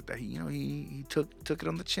and things like that. He took it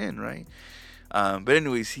on the chin, right? But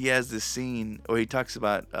anyways, he has this scene where he talks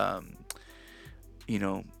about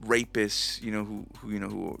rapists,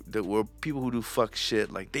 that were people who do fuck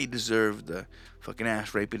shit, like they deserve the fucking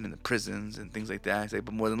ass raping in the prisons and things like that. I say,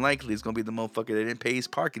 but more than likely, it's gonna be the motherfucker that didn't pay his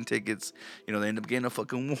parking tickets. They end up getting a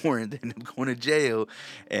fucking warrant, they end up going to jail,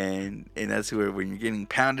 and that's where, when you're getting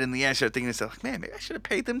pounded in the ass, you're thinking to yourself, like, man, maybe I should have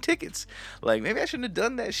paid them tickets. Like, maybe I shouldn't have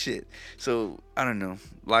done that shit. So I don't know.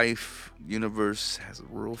 Life, universe has a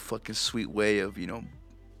real fucking sweet way of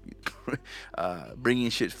bringing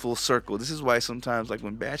shit full circle. This is why sometimes, like,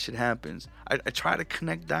 when bad shit happens, I try to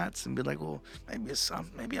connect dots and be like, well,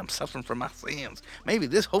 maybe I'm suffering from my sins.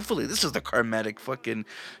 Hopefully this is the karmatic fucking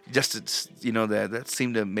justice, that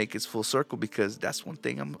seemed to make its full circle, because that's one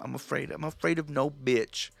thing I'm afraid of. I'm afraid of no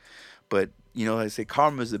bitch, but I say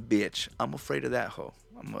karma's a bitch. I'm afraid of that hoe.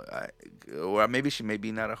 Or maybe she may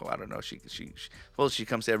be not a hoe. I don't know. She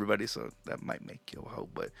comes to everybody, so that might make you a hoe.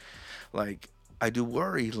 But like, I do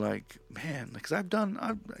worry, like, man, because I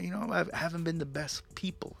haven't been the best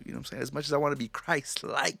people, what I'm saying? As much as I want to be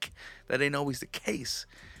Christ-like, that ain't always the case.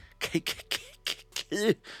 You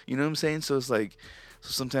know what I'm saying? So it's like,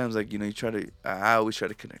 sometimes, like, I always try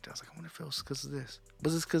to connect. I was like, I wonder if it was because of this.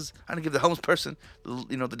 Was this because I didn't give the homeless person,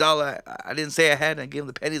 the dollar I didn't say I had, and I gave him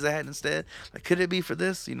the pennies I had instead? Like, could it be for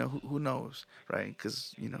this? Who knows, right?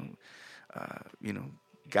 Because,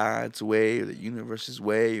 God's way, or the universe's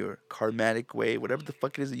way, or karmatic way, whatever the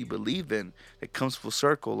fuck it is that you believe in, it comes full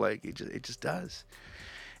circle. Like, it just does.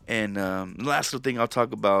 And the last little thing I'll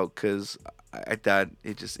talk about, because I thought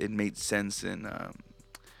it made sense, and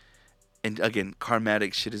again,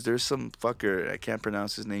 karmatic shit, is there's some fucker, I can't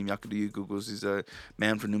pronounce his name, y'all can do your Googles, he's a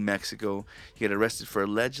man from New Mexico. He got arrested for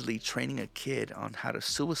allegedly training a kid on how to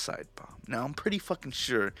suicide bomb. Now, I'm pretty fucking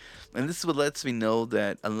sure, and this is what lets me know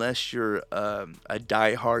that unless you're a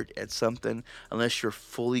diehard at something, unless you're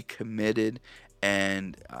fully committed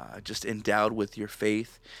and just endowed with your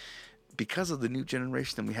faith, because of the new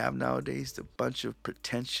generation that we have nowadays, the bunch of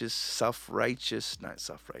pretentious, not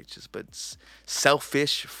self-righteous, but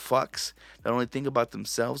selfish fucks that only think about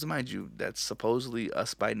themselves. And mind you, that's supposedly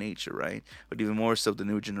us by nature, right? But even more so, the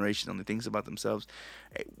new generation only thinks about themselves.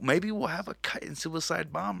 Maybe we'll have a cut in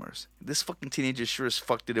suicide bombers. This fucking teenager sure as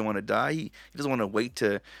fuck didn't want to die. He doesn't want to wait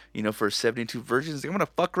for 72 virgins. I'm gonna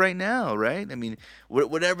fuck right now, right? I mean,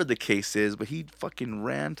 whatever the case is, but he fucking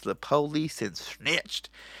ran to the police and snitched.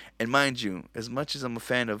 And mind you, as much as I'm a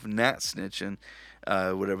fan of not snitching,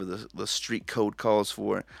 whatever the street code calls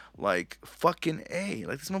for, like fucking A,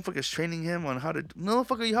 like this motherfucker's training him on how to,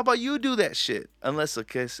 motherfucker, how about you do that shit? Unless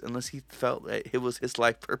he felt that it was his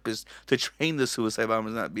life purpose to train the suicide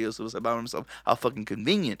bombers, not be a suicide bomber himself. How fucking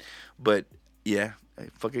convenient. But yeah, I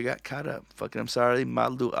fucking got caught up. Fucking, I'm sorry,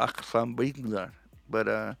 malu aklam.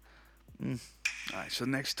 But Alright, so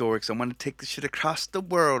next story, because I want to take this shit across the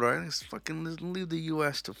world, alright? Let's leave the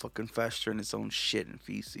U.S. to fucking fester in its own shit and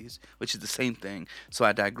feces, which is the same thing, so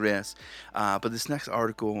I digress. But this next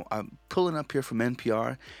article, I'm pulling up here from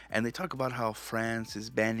NPR, and they talk about how France is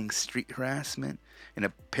banning street harassment, and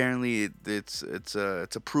apparently it's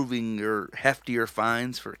approving heftier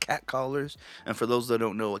fines for catcallers. And for those that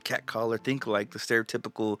don't know, a catcaller, think like the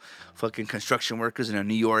stereotypical fucking construction workers in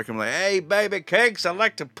New York. I'm like, hey, baby cakes, I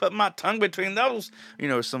like to put my tongue between those,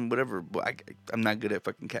 some whatever. I'm not good at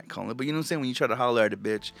fucking catcalling, but you know what I'm saying? When you try to holler at a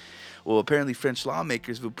bitch. Well, apparently French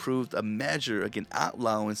lawmakers have approved a measure against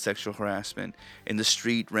outlawing sexual harassment in the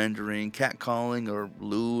street, rendering catcalling or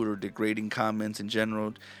lewd or degrading comments in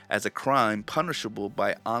general as a crime punishable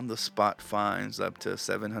by on-the-spot fines up to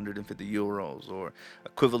 750 euros, or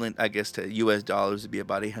equivalent, I guess, to US dollars would be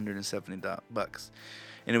about $870.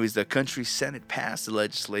 Anyways, the country's Senate passed the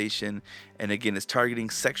legislation, and again, it's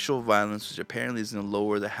targeting sexual violence, which apparently is going to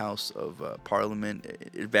lower the House of Parliament.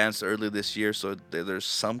 It advanced earlier this year, so there's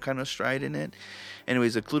some kind of stride in it.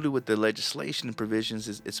 Anyways, included with the legislation and provisions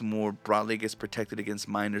is it's more broadly gets protected against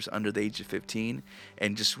minors under the age of 15.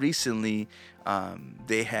 And just recently,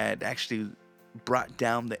 they had actually brought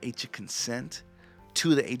down the age of consent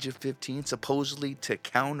to the age of 15, supposedly to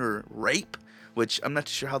counter rape, which I'm not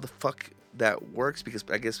sure how the fuck that works, because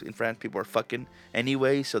I guess in France people are fucking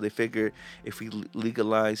anyway, so they figure if we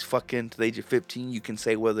legalize fucking to the age of 15, you can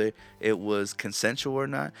say whether it was consensual or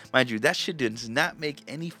not. Mind you, that shit does not make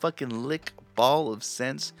any fucking lick ball of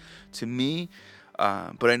sense to me.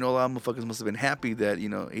 But I know a lot of motherfuckers must have been happy that,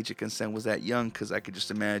 age of consent was that young, because I could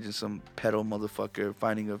just imagine some pedo motherfucker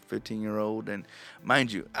finding a 15-year-old. And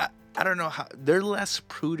mind you, I don't know how, they're less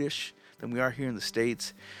prudish than we are here in the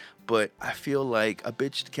States. But I feel like a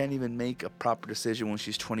bitch can't even make a proper decision when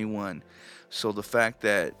she's 21. So the fact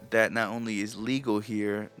that not only is legal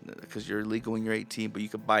here, because you're legal when you're 18, but you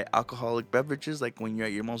could buy alcoholic beverages like when you're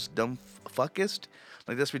at your most dumb fuckest,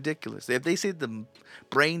 like that's ridiculous. If they say the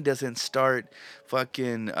brain doesn't start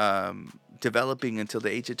fucking developing until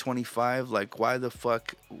the age of 25, like why the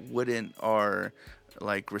fuck wouldn't our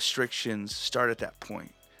like restrictions start at that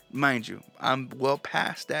point? Mind you, I'm well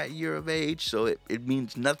past that year of age, so it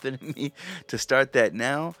means nothing to me to start that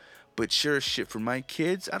now. But sure as shit, for my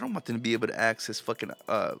kids, I don't want them to be able to access fucking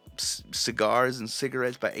cigars and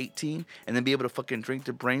cigarettes by 18 and then be able to fucking drink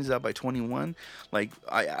their brains out by 21. Like,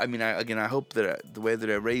 I mean, I hope that the way that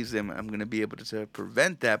I raise them, I'm going to be able to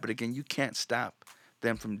prevent that. But again, you can't stop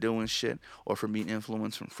them from doing shit or from being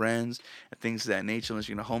influenced from friends and things of that nature unless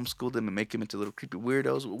you're going to homeschool them and make them into little creepy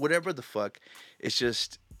weirdos. Whatever the fuck. It's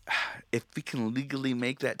just, if we can legally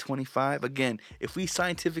make that 25, again, if we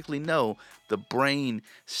scientifically know the brain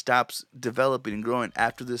stops developing and growing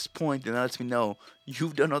after this point, then that lets me know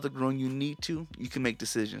you've done all the growing you need to. You can make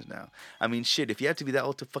decisions now. I mean, shit, if you have to be that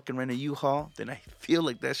old to fucking rent a U-Haul, then I feel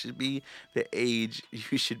like that should be the age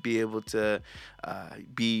you should be able to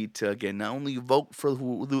again, not only vote for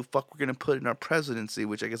who the fuck we're going to put in our presidency,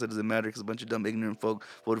 which I guess it doesn't matter because a bunch of dumb, ignorant folk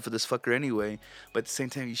voted for this fucker anyway, but at the same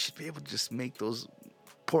time, you should be able to just make those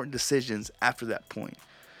important decisions after that point.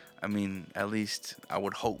 I mean, at least I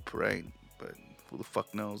would hope, right? But who the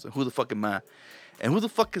fuck knows? And who the fuck am I? And who the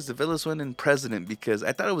fuck is the Venezuelan president? Because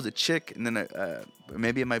I thought it was a chick, and then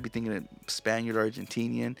maybe I might be thinking of Spaniard or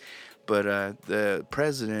Argentinian, but the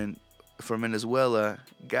president from Venezuela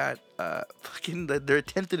got they're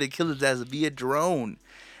attempting to kill his ass via drone.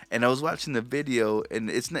 And I was watching the video, and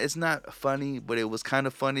it's not funny, but it was kind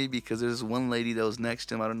of funny because there's one lady that was next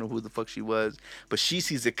to him. I don't know who the fuck she was, but she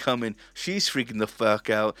sees it coming. She's freaking the fuck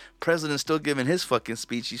out. President's still giving his fucking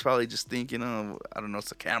speech. He's probably just thinking, oh, I don't know,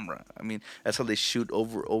 it's a camera. I mean, that's how they shoot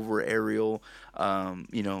over aerial,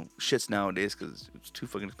 shits nowadays because it's too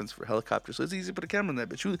fucking expensive for helicopters. So it's easy to put a camera in that.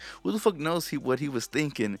 But who the fuck knows what he was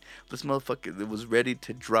thinking? This motherfucker that was ready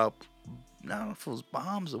to drop. I don't know if it was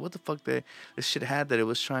bombs or what the fuck this shit had that it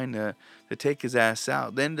was trying to take his ass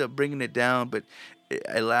out. They ended up bringing it down, but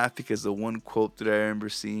I laughed because the one quote that I remember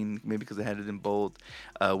seeing, maybe because I had it in bold,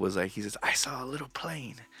 was like, he says, "I saw a little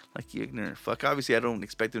plane." Like, you ignorant fuck. Obviously, I don't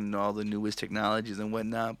expect him to know all the newest technologies and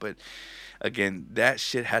whatnot, but again, that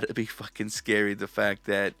shit had to be fucking scary. The fact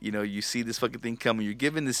that, you see this fucking thing coming, you're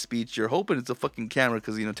giving this speech, you're hoping it's a fucking camera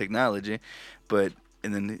because, technology, but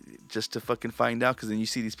and then just to fucking find out, because then you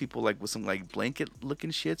see these people like with some like blanket looking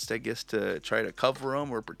shits, I guess, to try to cover them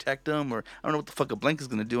or protect them, or I don't know what the fuck a blanket's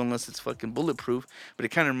gonna do unless it's fucking bulletproof. But it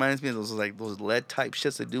kind of reminds me of those lead type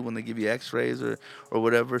shits they do when they give you X-rays or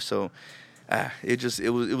whatever. So it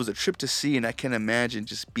was a trip to see, and I can imagine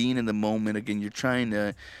just being in the moment. Again, you're trying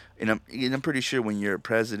to, and I'm pretty sure when you're a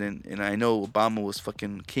president, and I know Obama was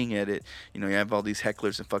fucking king at it. You have all these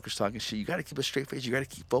hecklers and fuckers talking shit. You got to keep a straight face. You got to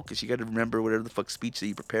keep focused. You got to remember whatever the fuck speech that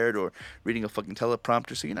you prepared or reading a fucking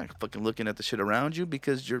teleprompter, so you're not fucking looking at the shit around you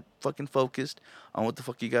because you're fucking focused on what the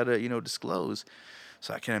fuck you gotta disclose.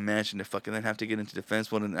 So I can imagine they fucking then have to get into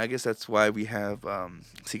defense mode, and I guess that's why we have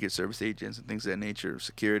Secret Service agents and things of that nature,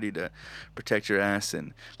 security to protect your ass.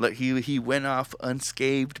 And look, he went off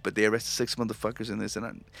unscathed, but they arrested 6 motherfuckers in this,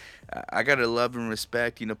 and I gotta love and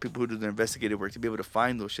respect people who do their investigative work to be able to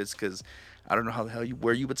find those shits, because I don't know how the hell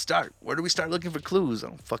where you would start. Where do we start looking for clues? I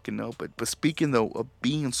don't fucking know. But speaking though of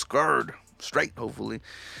being scarred. Straight, hopefully.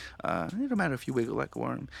 It don't matter if you wiggle like a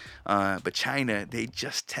worm. But China, they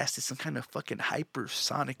just tested some kind of fucking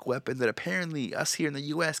hypersonic weapon that apparently us here in the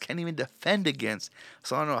U.S. can't even defend against.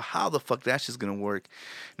 So I don't know how the fuck that shit's gonna work.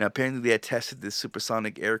 Now, apparently they had tested this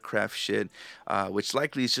supersonic aircraft shit, which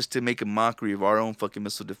likely is just to make a mockery of our own fucking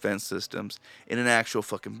missile defense systems in an actual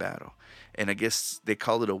fucking battle. And I guess they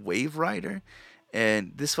call it a wave rider.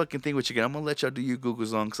 And this fucking thing, which again, I'm going to let y'all do your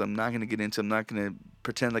Googles on because I'm not going to get into, I'm not going to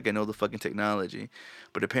pretend like I know the fucking technology.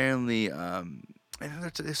 But apparently, and they're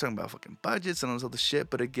talking about fucking budgets and all this other shit.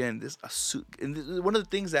 But again, one of the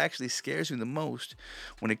things that actually scares me the most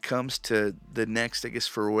when it comes to the next, I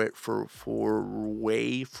guess, how the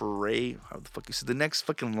fuck you say, the next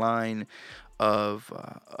fucking line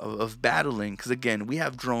of battling, because again, we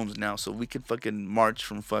have drones now, so we can fucking march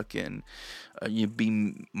from fucking you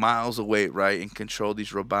be miles away, right, and control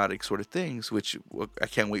these robotic sort of things, which I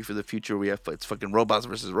can't wait for the future. It's fucking robots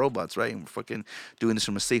versus robots, right, and we're fucking doing this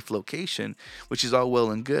from a safe location, which is all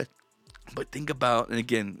well and good. But think about, and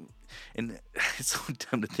again, and it's so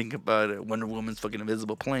dumb to think about Wonder Woman's fucking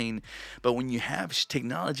invisible plane, but when you have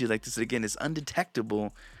technology like this, again, it's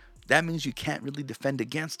undetectable. That means you can't really defend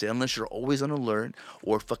against it unless you're always on alert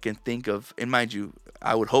or fucking think of, and mind you,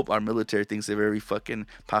 I would hope our military thinks of every fucking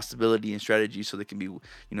possibility and strategy so they can be,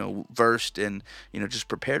 versed and, just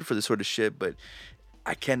prepared for this sort of shit. But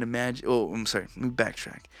I can't imagine. Oh, I'm sorry. Let me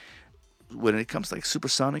backtrack. When it comes to like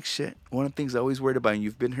supersonic shit, one of the things I always worried about, and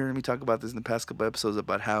you've been hearing me talk about this in the past couple episodes,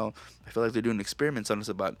 about how I feel like they're doing experiments on us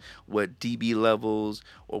about what dB levels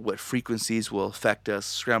or what frequencies will affect us,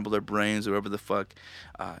 scramble our brains, or whatever the fuck.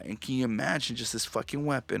 And can you imagine just this fucking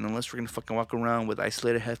weapon, unless we're gonna fucking walk around with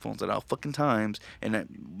isolated headphones at all fucking times, and that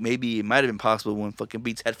maybe it might have been possible when fucking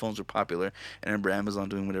Beats headphones were popular, and I remember Amazon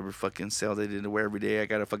doing whatever fucking sale they did to wear every day. I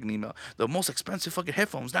got a fucking email. The most expensive fucking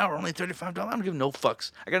headphones now are only $35. I don't give no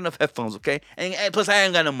fucks. I got enough headphones, okay? And plus, I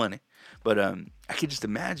ain't got no money. But I could just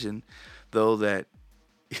imagine, though, that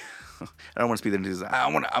I don't want to speak into this.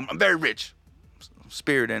 I'm very rich,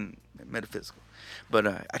 spirit and metaphysical. But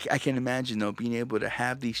I can imagine, though, being able to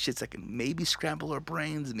have these shits that can maybe scramble our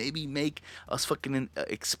brains, maybe make us fucking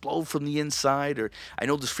explode from the inside. Or I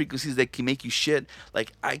know there's frequencies that can make you shit.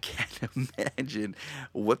 Like, I can't imagine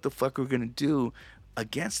what the fuck we're going to do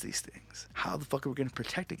against these things. How the fuck are we gonna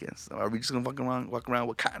protect against them? Are we just gonna walk around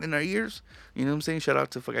with cotton in our ears? You know what I'm saying? Shout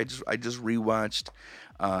out to fuck. I just rewatched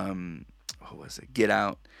what was it? Get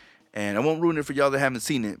Out, and I won't ruin it for y'all that haven't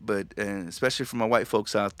seen it, but especially for my white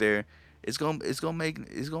folks out there, it's gonna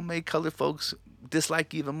make colored folks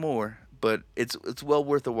dislike even more. But it's well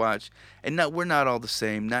worth a watch. And we're not all the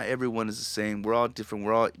same. Not everyone is the same. We're all different.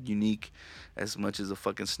 We're all unique as much as a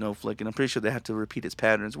fucking snowflake. And I'm pretty sure they have to repeat its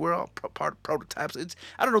patterns. We're all prototypes.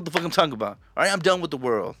 I don't know what the fuck I'm talking about. All right, I'm done with the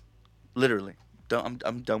world. Literally. I'm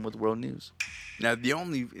done with world news. Now, the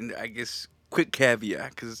only, I guess, quick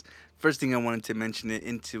caveat, because First thing I wanted to mention it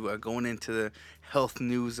into going into the health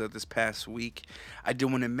news of this past week. I do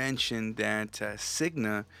want to mention that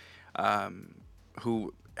Cigna, um,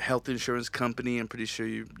 who health insurance company, I'm pretty sure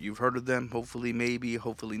you've heard of them. Hopefully, maybe,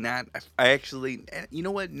 hopefully not. I actually, you know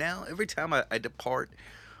what? Now every time I depart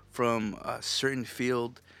from a certain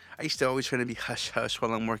field, I used to always try to be hush hush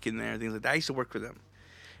while I'm working there, things like that. I used to work for them,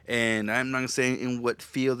 and I'm not gonna say in what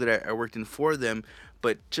field that I worked in for them,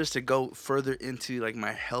 but just to go further into like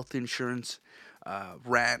my health insurance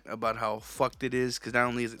rant about how fucked it is, because not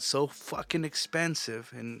only is it so fucking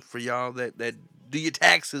expensive, and for y'all that do your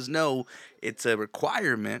taxes know it's a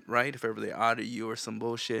requirement, right? If ever they audit you or some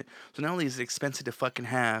bullshit. So not only is it expensive to fucking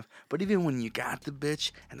have, but even when you got the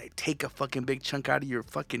bitch and they take a fucking big chunk out of your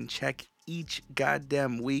fucking check each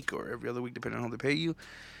goddamn week or every other week, depending on how they pay you,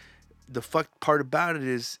 the fucked part about it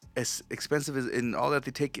is as expensive as and all that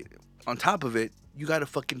they take it, on top of it, you gotta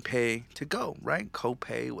fucking pay to go, right?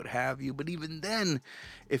 Copay, what have you. But even then,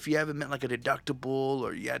 if you haven't met like a deductible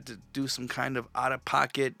or you had to do some kind of out of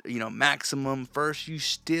pocket, maximum first, you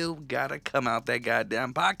still gotta come out that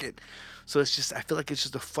goddamn pocket. So it's just, I feel like it's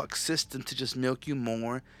just a fuck system to just milk you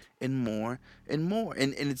more and more and more.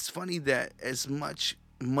 And it's funny that as much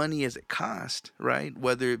money as it costs, right?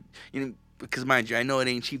 Whether, because mind you, I know it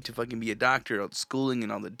ain't cheap to fucking be a doctor, all the schooling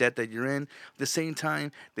and all the debt that you're in. At the same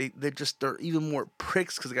time, they're even more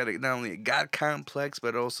pricks because they got not only a God complex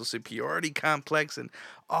but also superiority complex and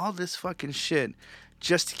all this fucking shit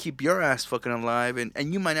just to keep your ass fucking alive,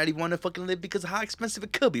 and you might not even want to fucking live because of how expensive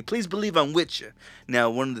it could be. Please believe I'm with you. Now,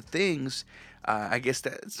 one of the things, I guess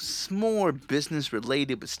that's more business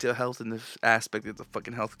related, but still health in the aspect of the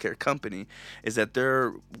fucking healthcare company, is that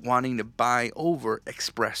they're wanting to buy over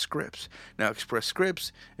Express Scripts. Now, Express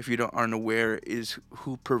Scripts, if you aren't aware, is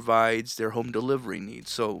who provides their home delivery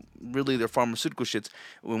needs. So really, their pharmaceutical shits.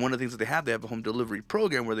 One of the things that they have a home delivery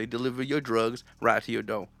program where they deliver your drugs right to your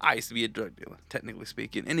door. I used to be a drug dealer, technically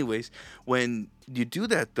speaking. Anyways, when you do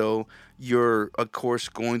that though, you're of course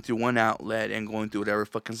going through one outlet and going through whatever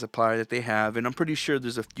fucking supplier that they have. And I'm pretty sure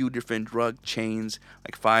there's a few different drug chains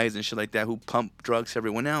like Pfizer and shit like that who pump drugs to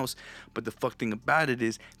everyone else. But the fuck thing about it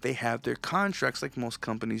is they have their contracts like most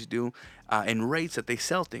companies do, and rates that they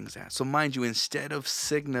sell things at. So mind you, instead of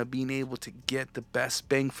Cigna being able to get the best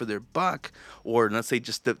bang for their buck, or let's say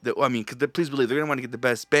just because please believe they're gonna want to get the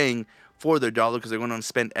best bang for their dollar because they're going to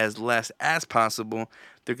spend as less as possible.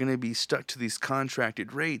 They're going to be stuck to these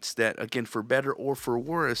contracted rates that, again, for better or for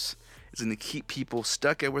worse, is going to keep people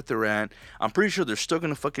stuck at where they're at. I'm pretty sure they're still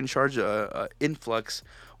going to fucking charge a influx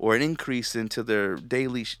or an increase into their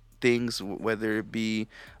daily things, whether it be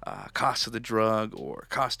cost of the drug or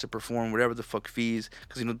cost to perform, whatever the fuck fees,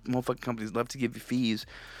 because motherfucking companies love to give you fees.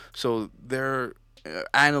 So they're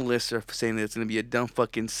analysts are saying that it's going to be a dumb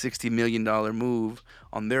fucking $60 million move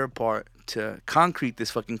on their part to concrete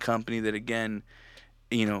this fucking company that, again,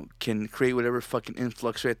 can create whatever fucking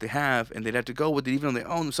influx rate they have, and they'd have to go with it even on their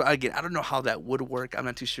own. So again, I don't know how that would work. I'm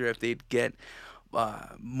not too sure if they'd get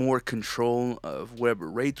more control of whatever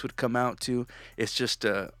rates would come out to. It's just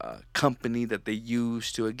a company that they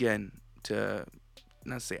use to, again, to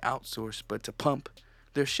not say outsource, but to pump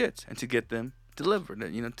their shits and to get them delivered.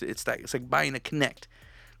 It's like buying a Connect.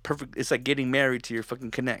 Perfect. It's like getting married to your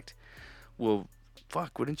fucking Connect. Well,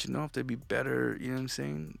 fuck, wouldn't you know if there'd be better, you know what I'm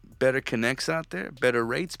saying? Better connects out there, better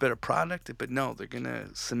rates, better product. But no, they're going to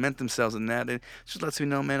cement themselves in that. And it just lets me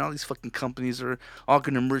know, man, all these fucking companies are all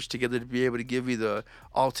going to merge together to be able to give you the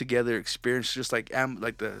all-together experience, just like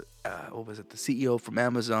the, the CEO from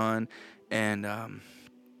Amazon and,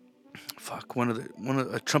 one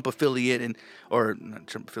of a Trump affiliate or not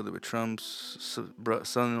Trump affiliate, but Trump's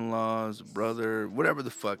son-in-law's brother, whatever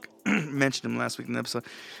the fuck, mentioned him last week in the episode.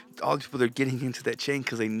 All these people are getting into that chain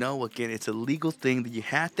because they know, again, it's a legal thing that you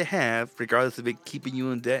have to have, regardless of it keeping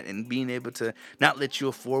you in debt and being able to not let you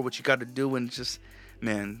afford what you got to do. And just,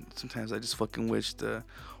 man, sometimes I just fucking wish the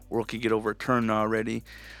world could get overturned already.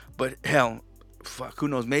 But hell, fuck, who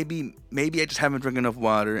knows? Maybe I just haven't drank enough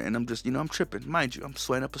water, and I'm just, I'm tripping. Mind you, I'm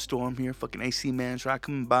sweating up a storm here. Fucking AC man try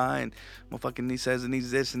coming by, and my fucking he says he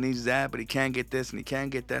needs this and needs that, but he can't get this and he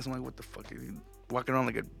can't get that. So I'm like, what the fuck? Is he walking around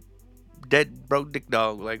like a dead broke dick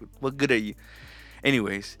dog? Like, what good are you?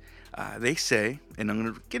 Anyways, they say, and I'm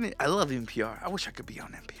gonna get it. I love NPR. I wish I could be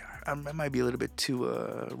on NPR. I might be a little bit too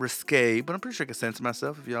risque, but I'm pretty sure I can censor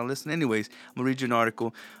myself if y'all listen. Anyways, I'm going to read you an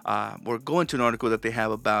article, or go into an article that they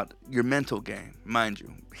have about your mental game. Mind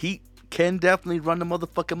you, heat can definitely run the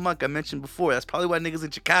motherfucking muck. I mentioned before. That's probably why niggas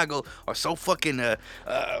in Chicago are so fucking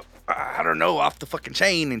I don't know, off the fucking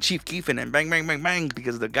chain and Chief Keefing and bang bang bang bang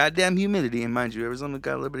because of the goddamn humidity. And mind you, Arizona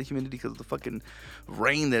got a little bit of humidity because of the fucking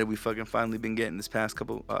rain that we fucking finally been getting this past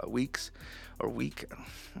couple weeks or week.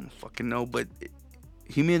 I don't fucking know, but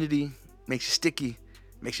humidity makes you sticky,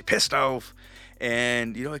 makes you pissed off,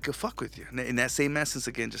 and you know it could fuck with you. In that same essence,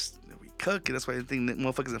 again, just we cook, and that's why I think that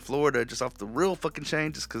motherfuckers in Florida are just off the real fucking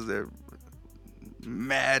chain, just because they're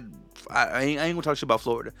mad. I ain't gonna talk shit about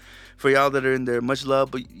Florida. For y'all that are in there, much love,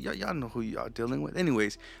 but y'all know who y'all dealing with.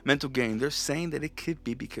 Anyways, mental game. They're saying that it could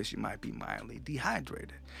be because you might be mildly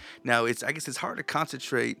dehydrated. Now, I guess it's hard to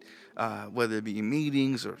concentrate, whether it be in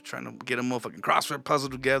meetings or trying to get a motherfucking crossword puzzle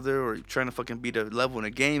together or trying to fucking beat a level in a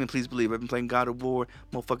game. And please believe, I've been playing God of War.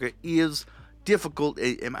 Motherfucker is difficult.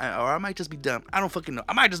 Or I might just be dumb. I don't fucking know.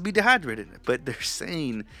 I might just be dehydrated. But they're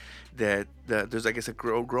saying that there's, I guess, a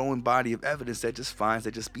growing body of evidence that just finds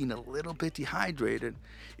that just being a little bit dehydrated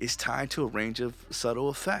is tied to a range of subtle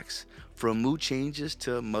effects, from mood changes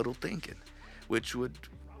to muddled thinking, which would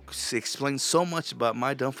explain so much about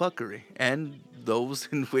my dumb fuckery and those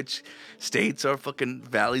in which states are fucking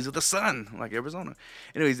valleys of the sun, like Arizona.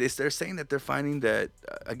 Anyways, they're saying that they're finding that,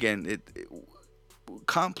 again,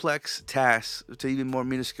 complex tasks to even more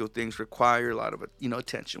minuscule things require a lot of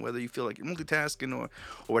attention, whether you feel like you're multitasking or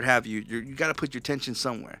what have you. You got to put your attention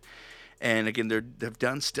somewhere. And again, they've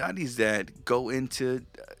done studies that go into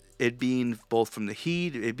it being both from the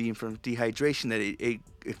heat, it being from dehydration, that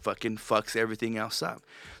it fucking fucks everything else up.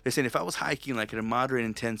 They're saying if I was hiking like at a moderate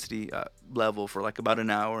intensity level for like about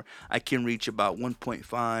an hour, I can reach about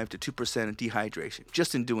 1.5 to 2% of dehydration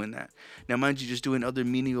just in doing that. Now, mind you, just doing other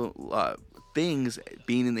menial things,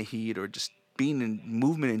 being in the heat or just being in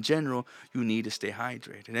movement in general, you need to stay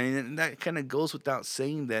hydrated. And that kind of goes without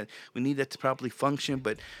saying that we need that to properly function,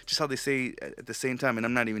 but just how they say at the same time, and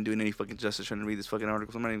I'm not even doing any fucking justice trying to read this fucking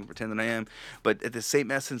article, so I'm not even pretending I am, but at the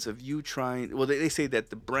same essence of you trying, well, they say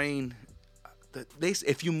that the brain,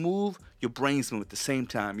 if you move, your brain's move at the same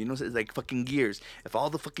time. You know, it's like fucking gears. If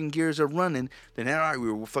all the fucking gears are running, then all right,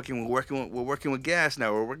 we're working with gas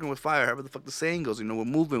now. We're working with fire. However the fuck the saying goes. You know, we're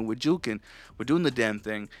moving, we're juking, we're doing the damn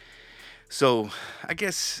thing. So I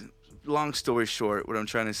guess, long story short, what I'm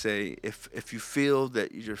trying to say, if you feel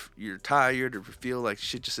that you're tired or you feel like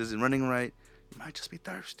shit just isn't running right, you might just be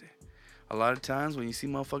thirsty. A lot of times when you see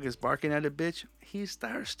motherfuckers barking at a bitch, he's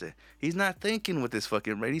thirsty. He's not thinking with his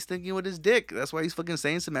fucking brain. He's thinking with his dick. That's why he's fucking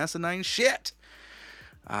saying some asinine shit.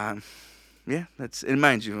 Yeah, and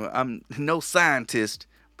mind you, I'm no scientist,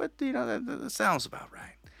 but you know that sounds about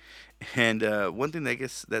right. And one thing that I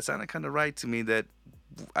guess that sounded kind of right to me that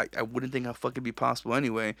I wouldn't think how fucking be possible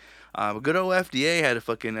anyway. Good old FDA had to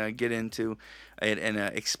fucking get into and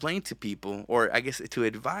explain to people, or I guess to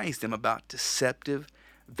advise them about deceptive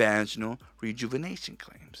vaginal rejuvenation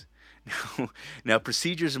claims. Now,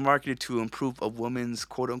 procedures are marketed to improve a woman's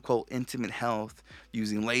quote-unquote intimate health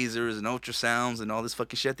using lasers and ultrasounds and all this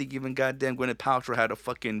fucking shit. I think even goddamn Gwyneth Paltrow had a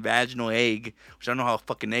fucking vaginal egg, which I don't know how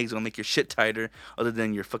fucking eggs gonna make your shit tighter other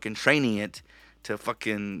than you're fucking training it to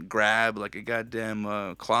fucking grab like a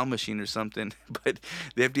goddamn claw machine or something. But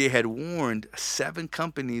the FDA had warned 7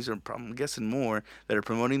 companies, or I'm guessing more, that are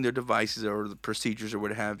promoting their devices or the procedures or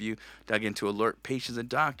what have you, again, to alert patients and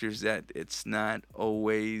doctors that it's not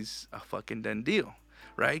always a fucking done deal.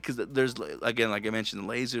 Right? Because there's, again, like I mentioned,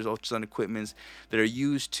 the lasers, ultrasound equipments that are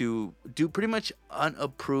used to do pretty much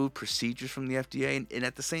unapproved procedures from the FDA. And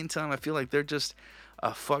at the same time, I feel like they're just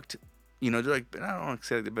fucked. You know, they're like, I don't want to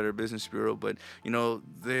say like the Better Business Bureau, but, you know,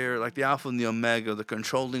 they're like the alpha and the omega. They're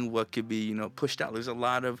controlling what could be, you know, pushed out. There's a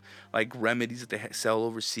lot of, like, remedies that they sell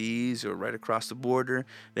overseas or right across the border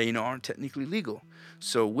that, you know, aren't technically legal.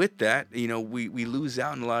 So with that, you know, we lose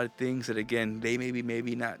out on a lot of things that, again, they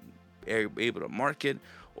maybe not able to market.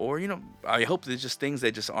 Or, you know, I hope there's just things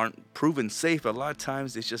that just aren't proven safe. But a lot of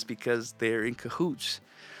times it's just because they're in cahoots,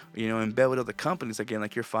 you know, in bed with other companies, again,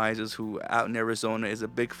 like your Pfizer's, who out in Arizona is a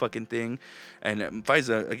big fucking thing. And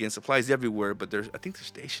Pfizer, again, supplies everywhere, but I think they're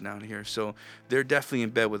stationed out here. So they're definitely in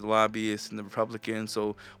bed with lobbyists and the Republicans.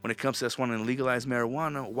 So when it comes to us wanting to legalize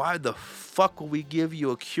marijuana, why the fuck will we give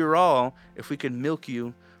you a cure-all if we can milk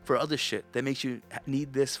you for other shit that makes you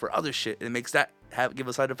need this for other shit? It makes that give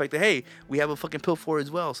a side effect that, hey, we have a fucking pill for it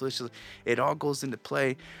as well. So it's just, it all goes into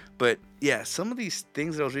play. But yeah, some of these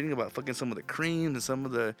things that I was reading about fucking some of the creams and some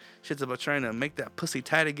of the shits about trying to make that pussy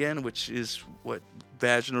tight again, which is what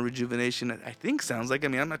vaginal rejuvenation I think sounds like. I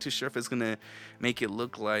mean, I'm not too sure if it's gonna make it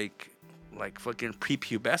look like fucking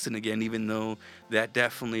prepubescent again, even though that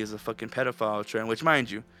definitely is a fucking pedophile trend, which,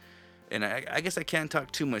 mind you, And I guess I can't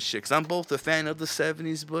talk too much shit because I'm both a fan of the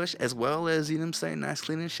 70s bush as well as, you know what I'm saying, nice,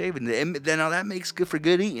 clean, and shaven. And then now that makes good for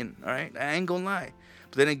good eating, all right? I ain't gonna lie.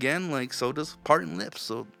 But then again, like, so does parting lips.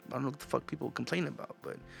 So I don't know what the fuck people complain about.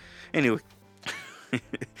 But anyway,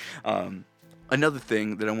 um, another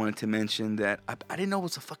thing that I wanted to mention that I didn't know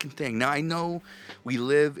was a fucking thing. Now, I know we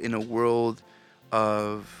live in a world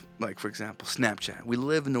of, like, for example, Snapchat. We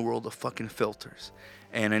live in a world of fucking filters.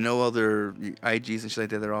 And I know other IGs and shit like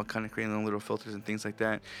that, they're all kind of creating their own little filters and things like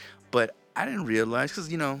that. But I didn't realize, because,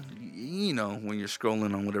 when you're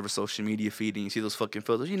scrolling on whatever social media feed and you see those fucking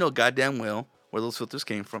filters, you know goddamn well where those filters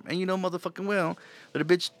came from. And you know motherfucking well that a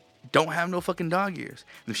bitch don't have no fucking dog ears.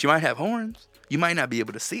 And if she might have horns, you might not be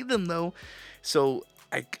able to see them, though. So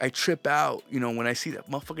I trip out, when I see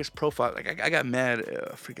that motherfucker's profile. Like, I got mad.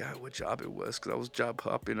 I forgot what job it was because I was job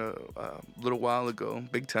hopping a little while ago,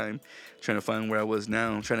 big time, trying to find where I was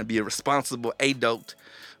now. I'm trying to be a responsible adult.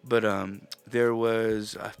 But there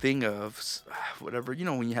was a thing of whatever,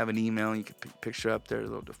 when you have an email, you can picture up there,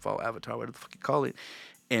 the default avatar, whatever the fuck you call it.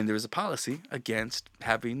 And there was a policy against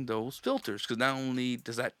having those filters because not only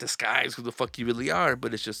does that disguise who the fuck you really are,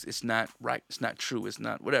 but it's not right. It's not true. It's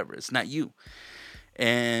not whatever. It's not you.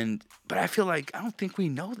 But I feel like I don't think we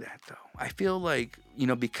know that though. I feel like,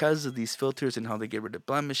 because of these filters and how they get rid of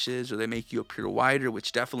blemishes or they make you appear whiter,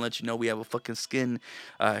 which definitely lets you know we have a fucking skin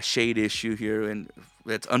shade issue here, and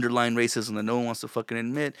that's underlying racism that no one wants to fucking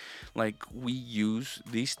admit. Like, we use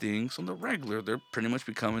these things on the regular. They're pretty much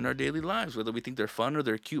becoming our daily lives, whether we think they're fun or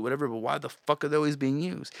they're cute, whatever. But why the fuck are they always being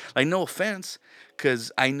used? Like, no offense,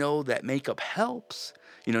 because I know that makeup helps.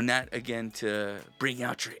 Not again to bring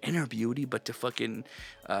out your inner beauty, but to fucking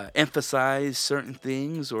emphasize certain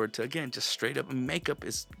things, or to, again, just straight up makeup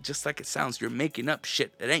is just like it sounds. You're making up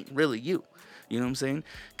shit. It ain't really you. You know what I'm saying?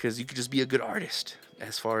 Because you could just be a good artist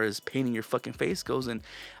as far as painting your fucking face goes. And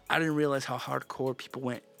I didn't realize how hardcore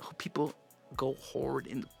people go hard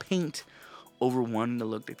in the paint over wanting to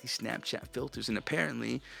look like these Snapchat filters. And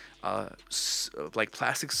apparently, like,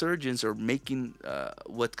 plastic surgeons are making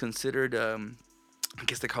what's considered... I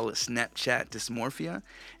guess they call it Snapchat dysmorphia,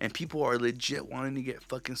 and people are legit wanting to get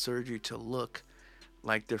fucking surgery to look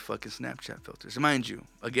like their fucking Snapchat filters. And mind you,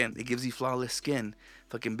 again, it gives you flawless skin,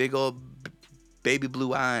 fucking big old baby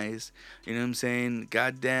blue eyes, you know what I'm saying?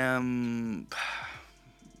 Goddamn,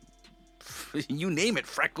 you name it,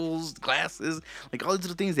 freckles, glasses, like all these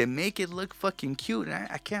little things that make it look fucking cute. And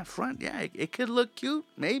I can't front, yeah, it could look cute,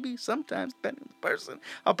 maybe, sometimes, depending on the person,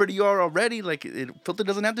 how pretty you are already. Like, filter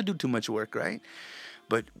doesn't have to do too much work, right?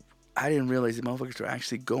 But I didn't realize the motherfuckers were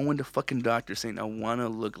actually going to fucking doctors saying, I want to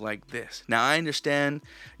look like this. Now, I understand,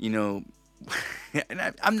 and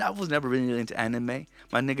I was never really into anime.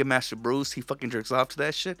 My nigga Master Bruce, he fucking jerks off to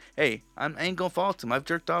that shit. Hey, I ain't gonna fault him. I've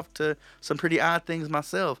jerked off to some pretty odd things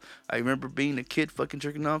myself. I remember being a kid fucking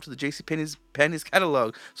jerking off to the JCPenney's panties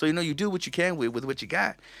catalog. So, you do what you can with what you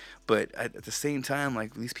got. But at the same time,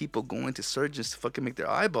 like, these people going to surgeons to fucking make their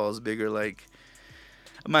eyeballs bigger, like...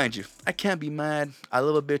 Mind you, I can't be mad. I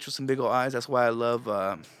love a bitch with some big old eyes. That's why I love,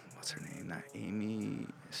 what's her name? Not Amy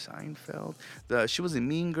Seinfeld. She was in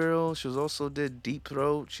Mean Girl. She was also did Deep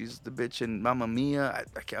Throat. She's the bitch in Mamma Mia.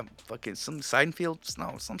 I can't fucking, some Seinfeld?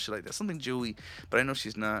 No, some shit like that. Something Jewy. But I know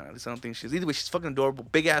she's not. At least I don't think she's. Either way, she's fucking adorable.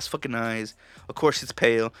 Big ass fucking eyes. Of course, she's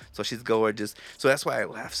pale. So she's gorgeous. So that's why I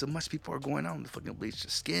laugh so much. People are going out and fucking bleach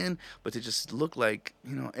their skin. But they just look like,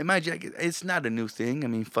 imagine, it's not a new thing. I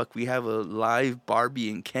mean, fuck, we have a live Barbie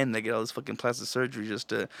and Ken that get all this fucking plastic surgery just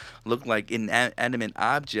to look like inanimate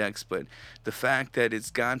objects. But the fact that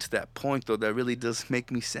it's gotten to that point, though, that really does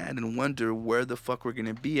make me sad and wonder where the fuck we're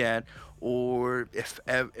gonna be at, or if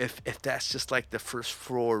that's just like the first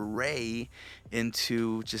foray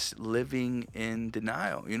into just living in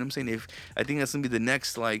denial. You know what I'm saying? If I think that's gonna be the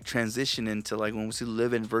next like transition into like when we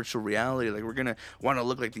live in virtual reality, like we're gonna want to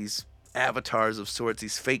look like these avatars of sorts,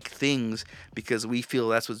 these fake things, because we feel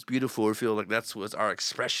that's what's beautiful, or feel like that's what our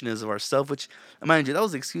expression is of ourselves. Which, mind you, that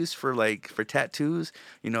was an excuse for tattoos.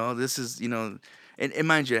 This is and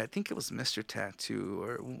mind you, I think it was Mr. Tattoo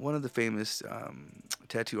or one of the famous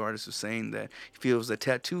tattoo artists was saying that he feels that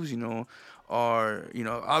tattoos, are,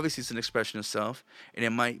 obviously it's an expression of self, and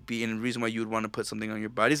it might be, and the reason why you would want to put something on your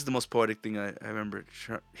body, this is the most poetic thing I remember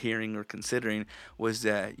hearing or considering, was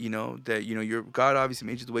that, your God obviously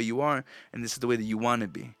made you the way you are, and this is the way that you want to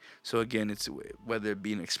be. So again, it's whether it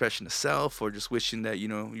be an expression of self or just wishing that,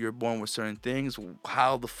 you're born with certain things.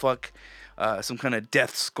 How the fuck some kind of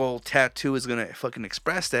death skull tattoo is gonna fucking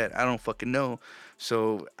express that, I don't fucking know.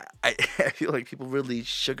 So I feel like people really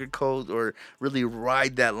sugarcoat or really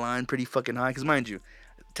ride that line pretty fucking high. Because mind you,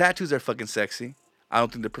 tattoos are fucking sexy. I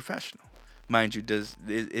don't think they're professional. mind you,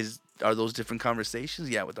 are those different conversations?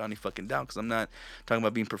 Yeah, without any fucking doubt. Because I'm not talking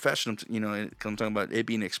about being professional. I'm talking about it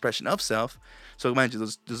being an expression of self. So mind you,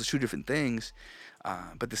 those are two different things.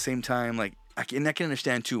 But at the same time, like I can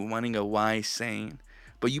understand too wanting a why saying.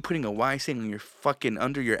 But you putting a Y saying on your fucking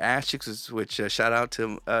under your ass cheeks, which shout out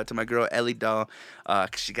to my girl Ellie Doll,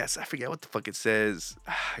 'cause she got, I forget what the fuck it says.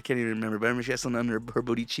 I can't even remember, but I remember she had something under her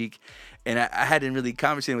booty cheek, and I hadn't really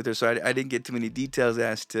conversated with her, so I didn't get too many details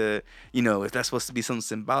as to if that's supposed to be something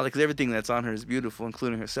symbolic, because everything that's on her is beautiful,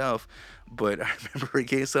 including herself. But I remember her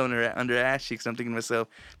getting something under her ass cheeks, and I'm thinking to myself,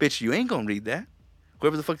 bitch, you ain't gonna read that.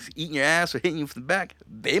 Whoever the fuck's eating your ass or hitting you from the back,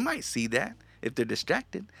 they might see that if they're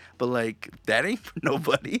distracted. But like that ain't for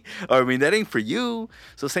nobody. Or I mean that ain't for you.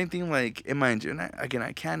 So same thing like and mind you, and again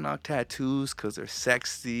I can't knock tattoos because they're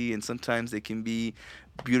sexy and sometimes they can be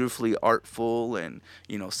beautifully artful and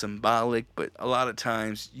symbolic, but a lot of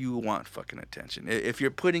times you want fucking attention. If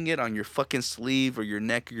you're putting it on your fucking sleeve or your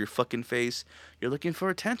neck or your fucking face, you're looking for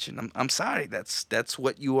attention. I'm sorry, that's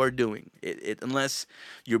what you are doing. Unless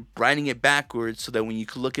you're writing it backwards so that when you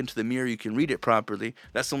can look into the mirror you can read it properly.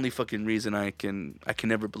 That's the only fucking reason I can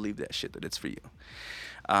never believe that shit that it's for you.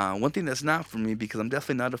 One thing that's not for me, because I'm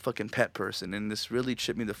definitely not a fucking pet person, and this really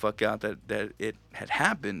tripped me the fuck out that it had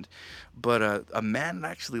happened, but a man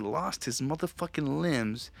actually lost his motherfucking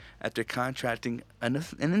limbs after contracting an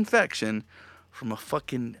infection from a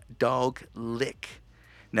fucking dog lick.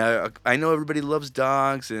 Now, I know everybody loves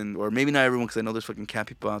dogs, or maybe not everyone, because I know there's fucking cat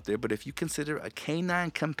people out there. But if you consider a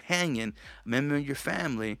canine companion a member of your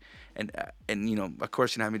family, and of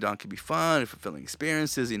course, having a dog can be fun and fulfilling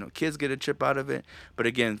experiences. Kids get a trip out of it. But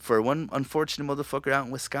again, for one unfortunate motherfucker out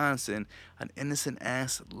in Wisconsin, an innocent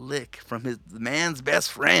ass lick from the man's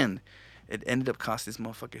best friend, it ended up costing this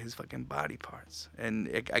motherfucker his fucking body parts.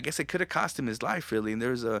 And I guess it could have cost him his life, really. And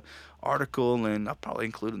there's a article, and I'll probably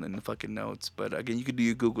include it in the fucking notes. But again, you could do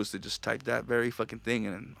your Googles to just type that very fucking thing,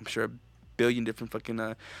 and I'm sure a billion different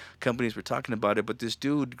fucking companies were talking about it. But this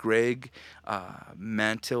dude, Greg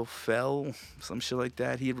Mantelfell, some shit like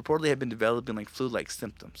that, he reportedly had been developing like flu-like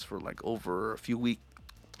symptoms for like over a few weeks.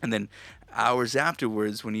 And then hours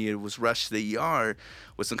afterwards, when he was rushed to the ER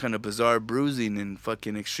with some kind of bizarre bruising and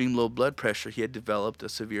fucking extreme low blood pressure, he had developed a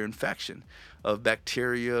severe infection of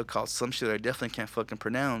bacteria called some shit I definitely can't fucking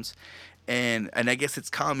pronounce. And I guess it's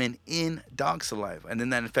common in dog saliva. And then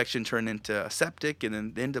that infection turned into septic, and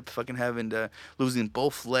then they end up fucking having to losing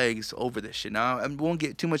both legs over this shit. Now, I won't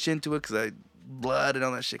get too much into it because blood and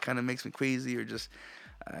all that shit kind of makes me crazy, or just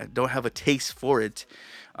I don't have a taste for it.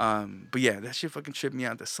 But yeah, that shit fucking tripped me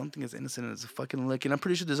out. That something as innocent as a fucking lick. And I'm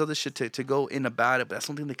pretty sure there's other shit to go in about it, but that's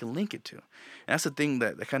something they can link it to. And that's the thing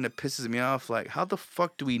that kind of pisses me off. Like, how the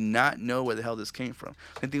fuck do we not know where the hell this came from?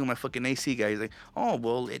 Same thing with my fucking AC guy. He's like, oh,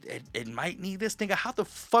 well, it might need this thing. How the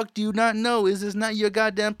fuck do you not know? Is this not your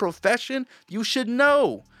goddamn profession? You should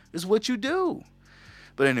know. It's what you do.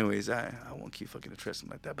 But anyways, I won't keep fucking addressing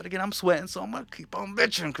like that. But again, I'm sweating, so I'm going to keep on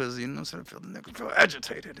bitching because, so I feel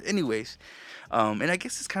agitated. Anyways, and I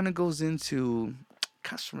guess this kind of goes into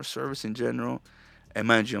customer service in general. And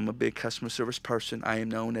mind you, I'm a big customer service person. I am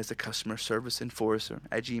known as a customer service enforcer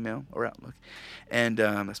at Gmail or Outlook. And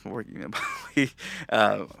that's my work email, by the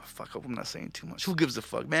way. Fuck, hope I'm not saying too much. Who gives a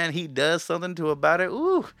fuck? Man, he does something to about it.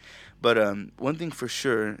 Ooh. But one thing for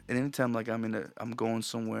sure, and anytime like I'm going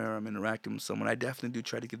somewhere, I'm interacting with someone, I definitely do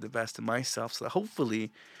try to give the best of myself. So that hopefully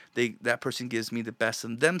that person gives me the best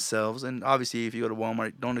of themselves. And obviously, if you go to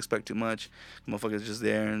Walmart, don't expect too much. Motherfuckers just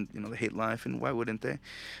there, and they hate life, and why wouldn't they?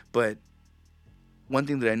 But one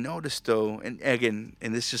thing that I noticed though, and again,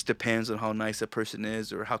 and this just depends on how nice a person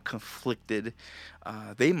is or how conflicted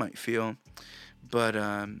they might feel, but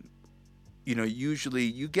usually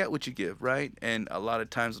you get what you give, right? And a lot of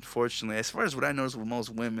times, unfortunately, as far as what I notice with most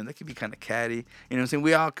women, they can be kind of catty. You know what I'm saying?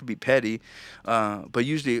 We all could be petty, but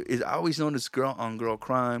usually it's always known as girl on girl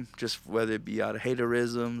crime, just whether it be out of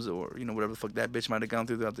haterisms or whatever the fuck that bitch might have gone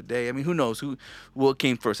through throughout the day. I mean, who knows what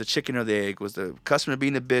came first, the chicken or the egg? Was the customer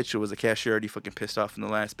being a bitch, or was the cashier already fucking pissed off from the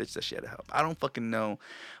last bitch that she had to help? I don't fucking know,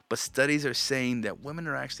 but studies are saying that women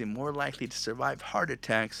are actually more likely to survive heart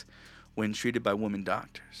attacks when treated by women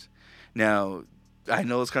doctors. Now, I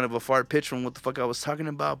know it's kind of a far pitch from what the fuck I was talking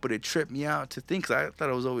about, but it tripped me out to think, because I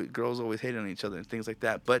thought girls always hated on each other and things like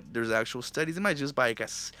that. But there's actual studies. It might just by, I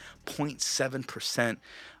guess, 0.7%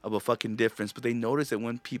 of a fucking difference. But they notice that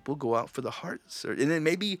when people go out for the heart surgery, and then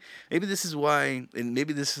maybe this is why, and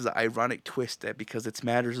maybe this is an ironic twist, that because it's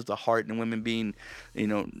matters of the heart and women being,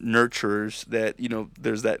 nurturers, that,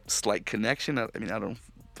 there's that slight connection. I mean, I don't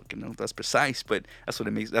fucking know if that's precise, but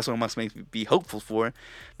that's what must make me be hopeful for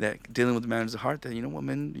that dealing with the matters of the heart. That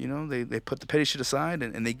women, they put the petty shit aside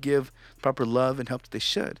and they give proper love and help that they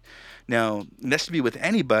should. Now that should be with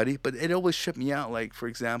anybody, but it always tripped me out. Like for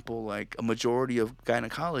example, like a majority of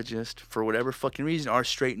gynecologists, for whatever fucking reason, are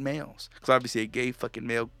straight males. Because obviously a gay fucking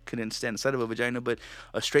male couldn't stand the sight of a vagina, but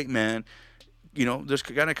a straight man, there's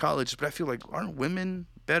gynecologists, but I feel like aren't women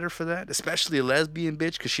better for that? Especially a lesbian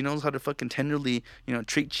bitch, because she knows how to fucking tenderly,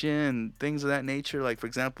 treat you and things of that nature. Like, for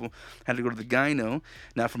example, I had to go to the gyno,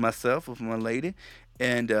 not for myself, but for my lady.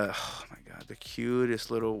 And, oh my God, the cutest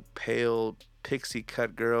little pale pixie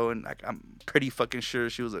cut girl. And like, I'm pretty fucking sure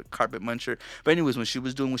she was a carpet muncher. But anyways, when she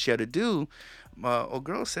was doing what she had to do, old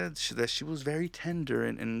girl said that she was very tender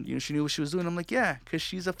and she knew what she was doing. I'm like, yeah, because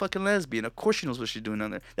she's a fucking lesbian. Of course she knows what she's doing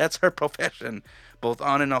on there. That's her profession, both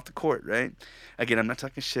on and off the court, right? Again, I'm not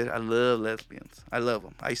talking shit. I love lesbians. I love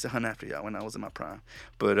them. I used to hunt after y'all when I was in my prime.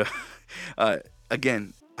 But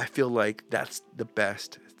again, I feel like that's the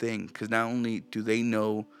best thing, because not only do they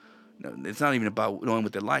know, it's not even about knowing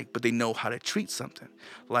what they like, but they know how to treat something.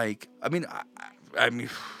 Like, I guess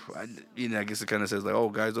it kind of says like, oh,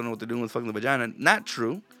 guys don't know what they're doing with fucking the vagina. Not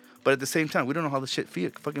true, but at the same time, we don't know how the shit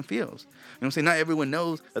fucking feels. You know what I'm saying? Not everyone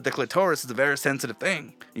knows that the clitoris is a very sensitive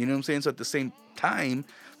thing. You know what I'm saying? So at the same time,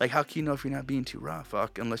 like, how can you know if you're not being too rough?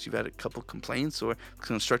 Unless you've had a couple complaints or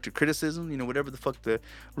constructive criticism, whatever the fuck the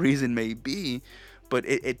reason may be. But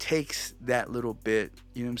it takes that little bit,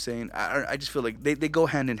 you know what I'm saying? I just feel like they go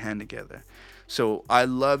hand in hand together. So I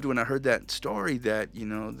loved when I heard that story that,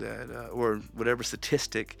 or whatever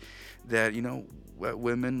statistic that,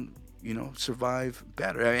 women, survive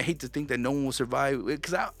better. I hate to think that no one will survive,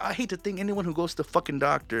 because I hate to think anyone who goes to the fucking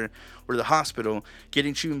doctor or the hospital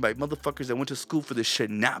getting treated by motherfuckers that went to school for this shit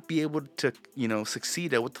not be able to,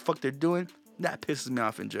 succeed at what the fuck they're doing. That pisses me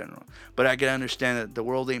off in general. But I can understand that the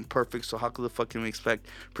world ain't perfect, so how could the fuck can we expect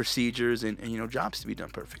procedures and jobs to be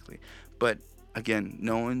done perfectly? But again,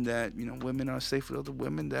 knowing that women are safe with other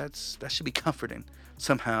women, that should be comforting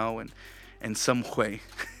somehow and in some way.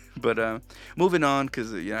 But moving on,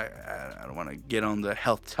 because I don't want to get on the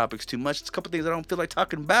health topics too much. It's a couple things I don't feel like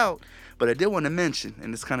talking about, but I did want to mention,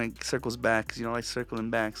 and this kind of circles back, because I like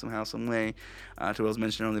circling back somehow, some way, to what I was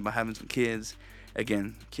mentioning earlier about having some kids.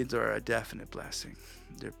 Again, kids are a definite blessing.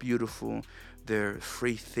 They're beautiful. They're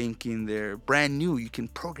free thinking. They're brand new. You can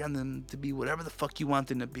program them to be whatever the fuck you want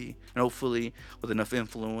them to be. And hopefully, with enough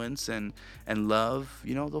influence and love,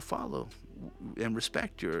 they'll follow and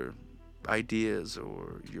respect your ideas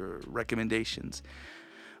or your recommendations.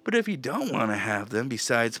 But if you don't want to have them,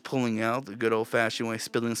 besides pulling out the good old-fashioned way,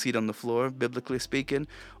 spilling seed on the floor, biblically speaking,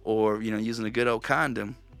 or using a good old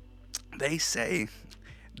condom, they say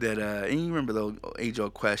that, and you remember the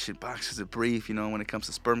age-old question, boxes of brief, when it comes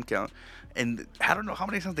to sperm count. And I don't know how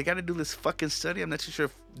many times they got to do this fucking study. I'm not too sure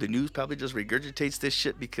if the news probably just regurgitates this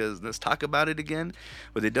shit because let's talk about it again.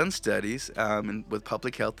 But they've done studies and with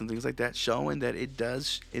public health and things like that showing that it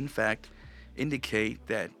does, in fact, indicate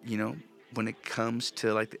that, when it comes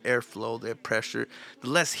to like the airflow, the air pressure, the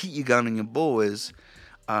less heat you got on your boys,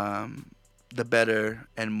 the better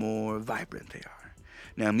and more vibrant they are.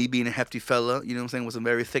 Now, me being a hefty fella, with some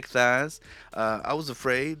very thick thighs, I was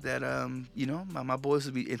afraid that, my boys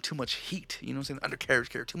would be in too much heat, undercarriage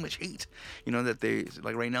care, too much heat, that they,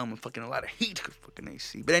 like right now I'm in fucking a lot of heat, fucking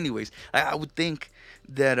AC. But anyways, I would think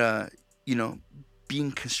that,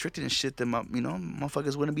 being constricted and shit, that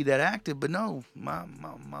motherfuckers wouldn't be that active, but no, my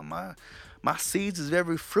seeds is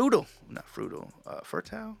very fertile,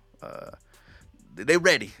 they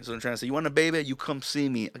ready. That's what I'm trying to say. You want a baby? You come see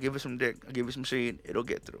me. I'll give you some dick. I'll give you some shit. It'll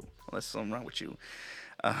get through. Unless something wrong with you.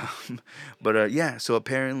 Yeah. So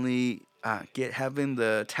apparently, having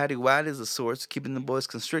the tatty white as a source, keeping the boys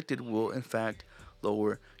constricted, will in fact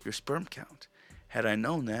lower your sperm count. Had I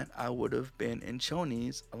known that, I would have been in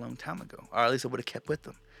chonies a long time ago, or at least I would have kept with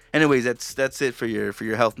them. Anyways, that's it for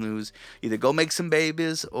your health news. Either go make some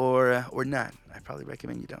babies or not. I probably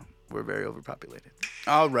recommend you don't. We're very overpopulated.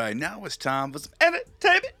 All right, now it's time for some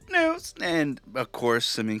entertainment news. And, of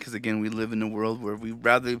course, because, again, we live in a world where we'd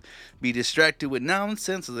rather be distracted with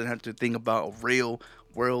nonsense than have to think about real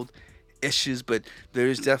world issues. But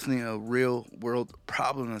there's definitely a real world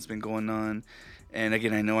problem that's been going on. And,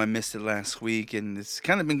 again, I know I missed it last week, and it's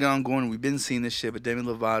kind of been ongoing. We've been seeing this shit, but Demi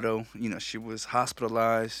Lovato, she was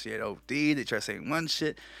hospitalized. She had OD. They tried saying one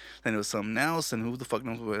shit. Then it was something else, and who the fuck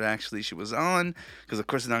knows what actually she was on. Because, of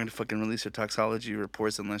course, they're not going to fucking release her toxicology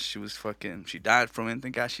reports unless she died from it.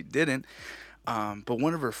 Thank God she didn't. But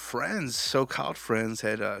one of her friends, so-called friends,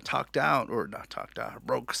 had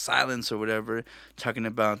broke silence or whatever, talking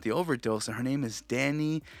about the overdose. And her name is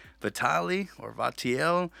Danny Vitali or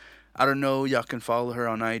Vatiel. I don't know. Y'all can follow her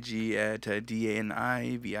on IG at DANIVITALE.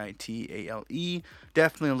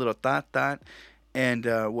 Definitely a little thought. And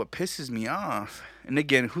what pisses me off, and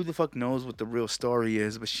again, who the fuck knows what the real story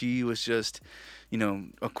is, but she was just,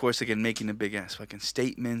 of course, again, making a big ass fucking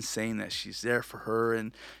statement saying that she's there for her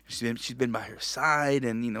and she's been by her side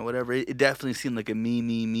and, whatever. It definitely seemed like a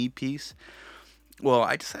me piece. Well,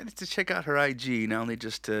 I decided to check out her IG, not only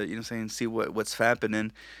just to, see what's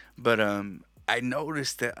happening, but I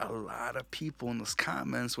noticed that a lot of people in those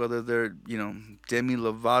comments, whether they're, Demi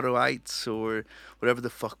Lovatoites or whatever the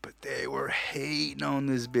fuck, but they were hating on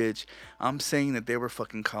this bitch. I'm saying that they were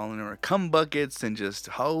fucking calling her cum buckets and just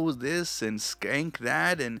hoes this and skank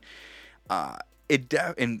that and uh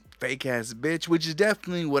and fake ass bitch, which is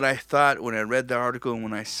definitely what I thought when I read the article and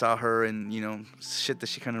when I saw her and shit that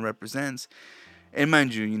she kind of represents. And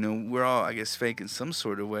mind you, we're all, I guess, fake in some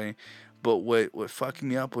sort of way. But what fucked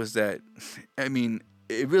me up was that, I mean,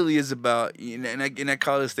 it really is about, and I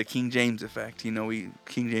call this the King James effect. King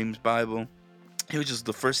James Bible. He was just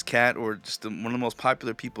the first cat or just one of the most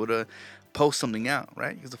popular people to post something out,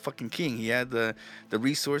 right? He was the fucking king. He had the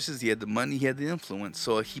resources, he had the money, he had the influence.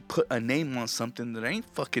 So he put a name on something that ain't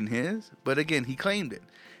fucking his. But again, he claimed it.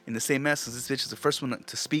 In the same essence, this bitch is the first one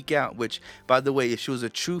to speak out. Which, by the way, if she was a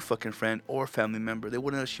true fucking friend or family member,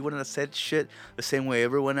 she wouldn't have said shit the same way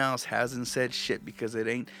everyone else hasn't said shit because it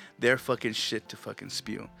ain't their fucking shit to fucking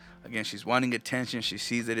spew. Again, she's wanting attention. She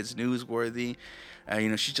sees that it's newsworthy.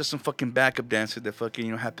 She's just some fucking backup dancer that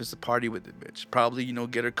fucking, happens to party with the bitch. Probably,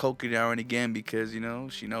 get her coke now and again because, she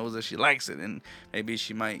knows that she likes it. And maybe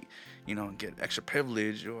she might, get extra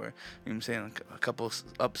privilege or, what I'm saying, a couple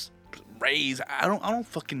ups, raise. I don't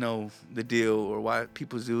fucking know the deal or why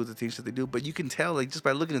people do the things that they do. But you can tell, like, just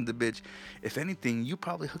by looking at the bitch, if anything, you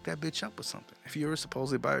probably hooked that bitch up with something. If you were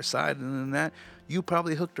supposedly by her side and then that, you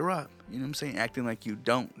probably hooked her up. You know what I'm saying? Acting like you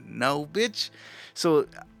don't know, bitch. So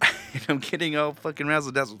I'm getting all fucking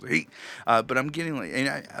razzle dazzle. But I'm getting like,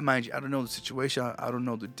 and I mind you, I don't know the situation. I don't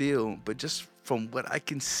know the deal. But just from what I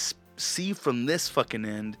can see from this fucking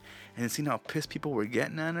end and seeing how pissed people were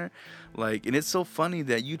getting at her, like, and it's so funny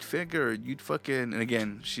that you'd fucking, and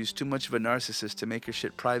again, she's too much of a narcissist to make her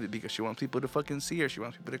shit private because she wants people to fucking see her. She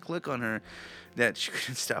wants people to click on her, that she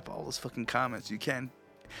couldn't stop all those fucking comments. You can't.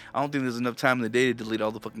 I don't think there's enough time in the day to delete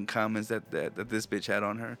all the fucking comments that this bitch had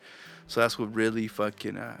on her. So that's what really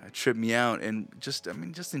fucking tripped me out. And just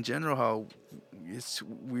in general, how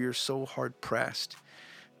we're so hard pressed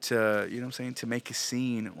to, to make a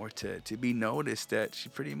scene or to be noticed, that she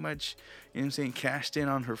pretty much, cashed in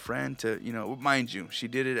on her friend to, mind you, she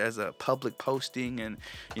did it as a public posting and,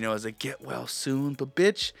 as a get well soon. But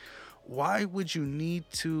bitch, why would you need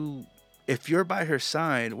to, if you're by her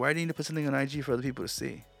side, why do you need to put something on IG for other people to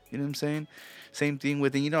see? You know what I'm saying? Same thing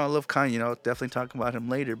with, and I love Kanye, I'll definitely talk about him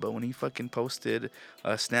later, but when he fucking posted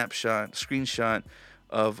a screenshot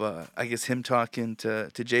of, I guess, him talking to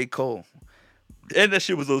J. Cole, and that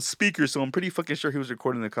shit was those speakers, so I'm pretty fucking sure he was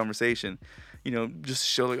recording the conversation. Just to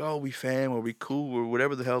show like, oh, we fam or we cool or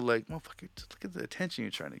whatever the hell. Like, motherfucker, just look at the attention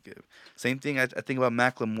you're trying to give. Same thing I think about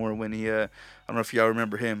Macklemore when he, I don't know if y'all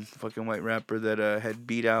remember him, fucking white rapper that had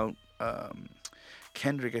beat out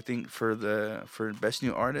Kendrick, I think, for Best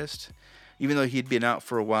New Artist. Even though he'd been out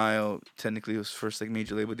for a while, technically it was first like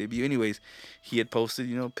major label debut. Anyways, he had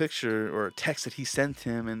posted, a picture or a text that he sent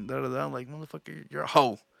him and like, motherfucker, you're a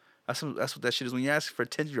hoe. That's what that shit is. When you ask for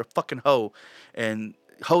attention, you're a fucking hoe. And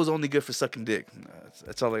hoe's only good for sucking dick.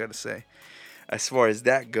 That's all I got to say as far as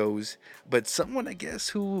that goes. But someone, I guess,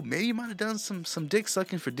 who maybe might have done some dick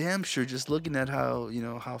sucking for damn sure, just looking at how,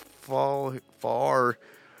 how far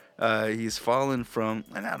he's fallen from,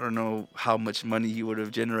 and I don't know how much money he would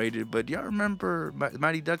have generated, but y'all remember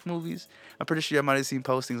Mighty Duck movies? I'm pretty sure y'all might have seen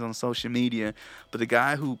postings on social media. But the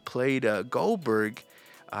guy who played Goldberg,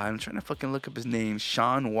 I'm trying to fucking look up his name,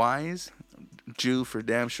 Sean Wise, Jew for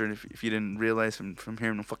damn sure, if you didn't realize from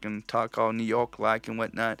hearing him fucking talk all New York like and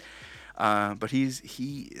whatnot. But he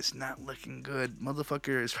is not looking good.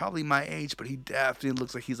 Motherfucker is probably my age, but he definitely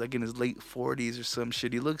looks like he's like in his late 40s or some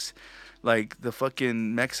shit. He looks like the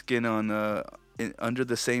fucking Mexican on Under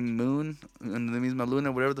the Same Moon, Under the Misma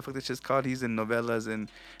Luna, whatever the fuck that shit's called. He's in novellas, and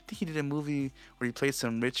I think he did a movie where he played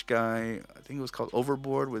some rich guy. I think it was called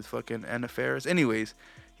Overboard with fucking Anna Faris. Anyways,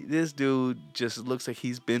 this dude just looks like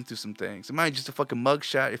he's been through some things. It might just a fucking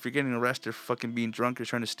mugshot. If you're getting arrested for fucking being drunk or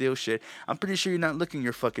trying to steal shit, I'm pretty sure you're not looking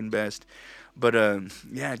your fucking best. But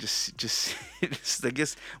yeah, just I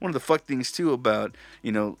guess one of the fuck things too about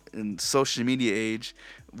in social media age,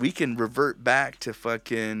 we can revert back to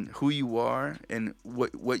fucking who you are and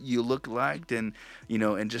what you look like, and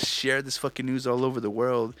and just share this fucking news all over the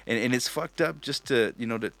world. And it's fucked up just to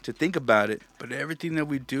to think about it. But everything that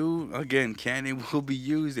we do, again, can and will be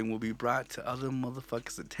used and will be brought to other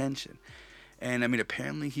motherfuckers' attention. And I mean,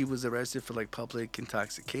 apparently he was arrested for like public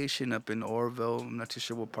intoxication up in Orville. I'm not too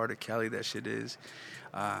sure what part of Cali that shit is,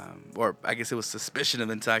 or I guess it was suspicion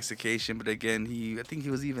of intoxication. But again, I think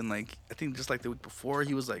he was even like, I think just like the week before,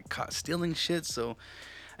 he was like caught stealing shit. So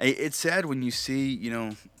it's sad when you see,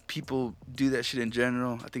 people do that shit in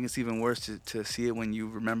general. I think it's even worse to see it when you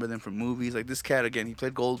remember them from movies. Like this cat, again, he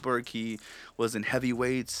played Goldberg. He was in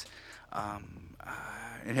Heavyweights. Um, uh,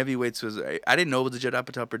 and Heavyweights was, I didn't know it was a Judd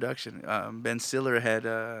Apatow production. Ben Stiller had,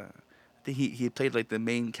 I think he played like the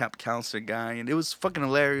main camp counselor guy, and it was fucking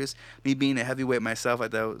hilarious. Me being a heavyweight myself, I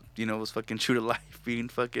thought it was fucking true to life. Being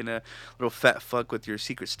fucking a little fat fuck with your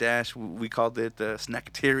secret stash. We called it the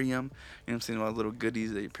snackatarium. You know what I'm saying? All the little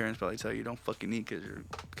goodies that your parents probably tell you don't fucking eat because you're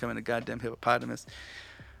becoming a goddamn hippopotamus.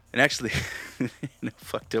 And actually, in a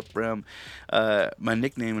fucked up realm, my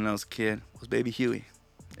nickname when I was a kid was Baby Huey.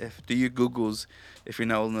 If do your Googles, if you're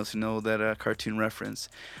not old enough to know that cartoon reference.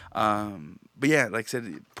 But yeah, like I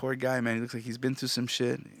said, poor guy, man. He looks like he's been through some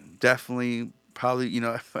shit. Definitely, probably,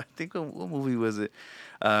 I think what movie was it?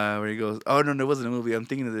 Where he goes, oh no, it wasn't a movie. I'm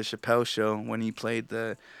thinking of the Chappelle Show when he played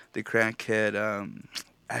the crackhead,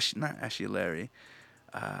 not Ashley Larry.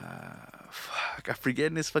 Fuck, I'm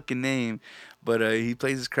forgetting his fucking name, but he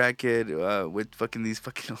plays this crackhead with fucking these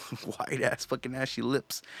fucking white ass fucking ashy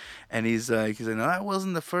lips, and he's like, no, that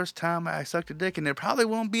wasn't the first time I sucked a dick, and it probably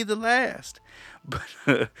won't be the last.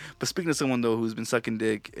 But but speaking of someone though who's been sucking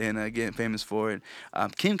dick and getting famous for it,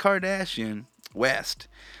 Kim Kardashian West,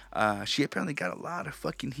 she apparently got a lot of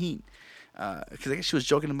fucking heat. Because I guess she was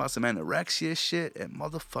joking about some anorexia shit, and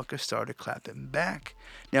motherfuckers started clapping back.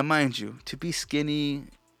 Now, mind you, to be skinny,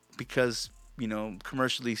 because,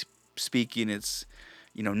 commercially speaking, it's,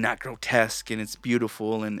 not grotesque and it's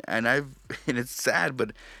beautiful, and and it's sad,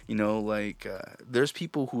 but, there's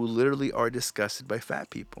people who literally are disgusted by fat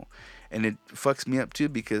people. And it fucks me up too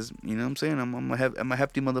because, you know what I'm saying? I'm a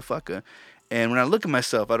hefty motherfucker. And when I look at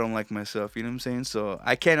myself, I don't like myself, you know what I'm saying? So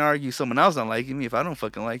I can't argue someone else not liking me if I don't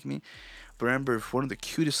fucking like me. But remember, one of the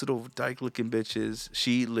cutest little dyke looking bitches,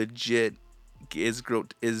 she legit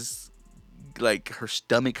is like her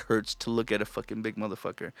stomach hurts to look at a fucking big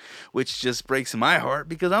motherfucker, which just breaks my heart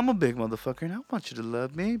because I'm a big motherfucker and I want you to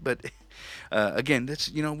love me. But again,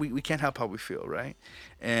 that's we can't help how we feel, right?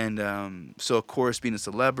 And so of course, being a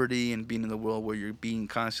celebrity and being in the world where you're being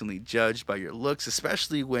constantly judged by your looks,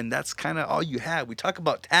 especially when that's kind of all you have. We talk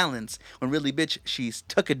about talents when really, bitch, she's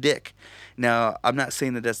took a dick. Now, I'm not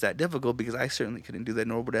saying that that's that difficult because I certainly couldn't do that,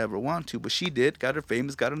 nor would I ever want to. But she did, got her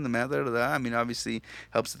famous, got her in the mouth. I mean, obviously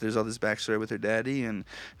helps that there's all this backstory with her daddy and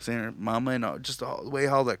saying her mama and just all the way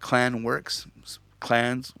how that clan works.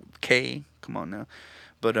 Clans, K, come on now.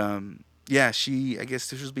 But yeah, I guess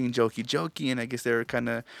she was being jokey, and I guess they were kind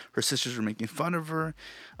of, her sisters were making fun of her,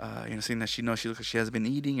 saying that she looks like she hasn't been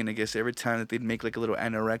eating, and I guess every time that they'd make like a little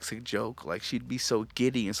anorexic joke, like she'd be so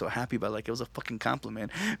giddy and so happy about, like it was a fucking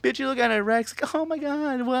compliment. Bitch, you look anorexic. Oh my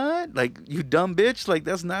god, what? Like, you dumb bitch. Like,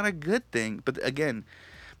 that's not a good thing. But again,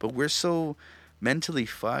 we're so mentally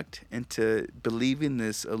fucked into believing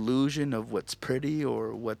this illusion of what's pretty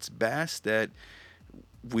or what's best that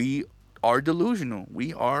we are delusional.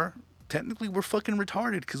 We are technically, we're fucking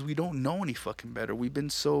retarded because we don't know any fucking better. We've been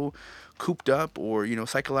so cooped up or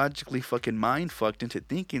psychologically fucking mind fucked into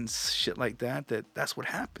thinking shit like that that's what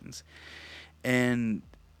happens. And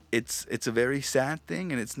it's a very sad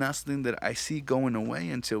thing, and it's not something that I see going away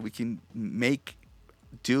until we can make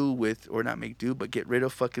do with, or not make do, but get rid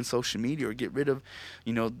of fucking social media, or get rid of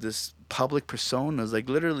this public personas, like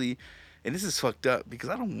literally. And this is fucked up because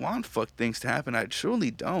I don't want fucked things to happen. I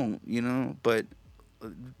truly don't, but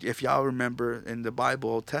if y'all remember in the Bible,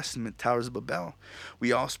 Old Testament, Towers of Babel,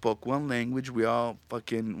 we all spoke one language. We all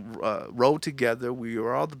fucking rode together. We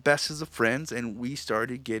were all the best as of friends, and we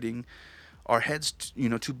started getting our heads,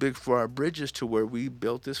 too big for our bridges, to where we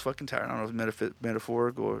built this fucking tower. I don't know if it's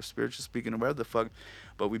metaphorical or spiritual speaking or whatever the fuck,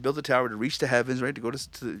 but we built a tower to reach the heavens, right? To go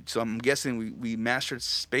so I'm guessing we mastered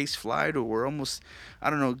space flight, or we're almost, I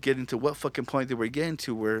don't know, getting to what fucking point that we're getting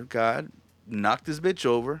to, where God knocked this bitch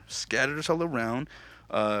over, scattered us all around.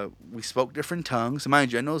 We spoke different tongues.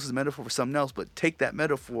 Mind you, I know this is a metaphor for something else, but take that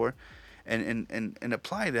metaphor and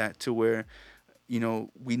apply that to where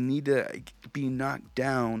we need to be knocked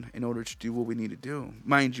down in order to do what we need to do.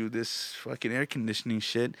 Mind you, this fucking air conditioning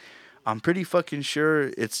shit, I'm pretty fucking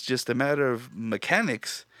sure it's just a matter of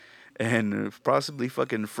mechanics. and possibly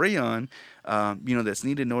fucking Freon, that's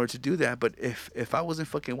needed in order to do that. But if I wasn't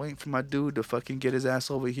fucking waiting for my dude to fucking get his ass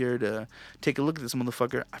over here to take a look at this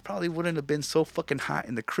motherfucker, I probably wouldn't have been so fucking hot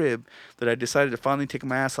in the crib that I decided to finally take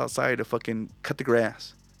my ass outside to fucking cut the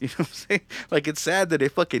grass. You know what I'm saying? Like, it's sad that they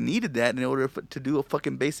fucking needed that in order to do a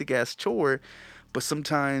fucking basic ass chore, but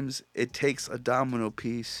sometimes it takes a domino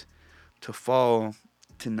piece to fall,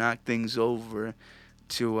 to knock things over,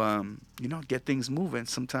 to get things moving.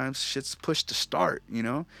 Sometimes shit's pushed to start,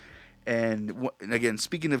 and again,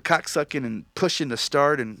 speaking of cocksucking and pushing to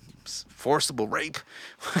start and forcible rape,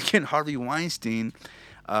 fucking Harvey Weinstein,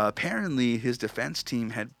 apparently his defense team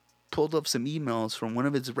had pulled up some emails from one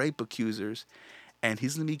of his rape accusers, and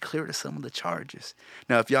he's gonna be cleared of some of the charges.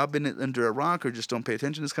 Now, if y'all been under a rock or just don't pay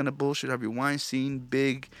attention to this kind of bullshit, Harvey Weinstein,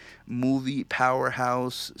 big movie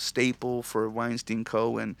powerhouse staple for Weinstein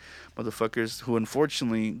Co. and motherfuckers who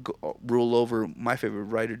unfortunately rule over my favorite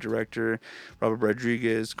writer director, Robert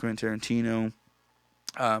Rodriguez, Quentin Tarantino.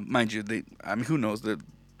 Mind you, who knows?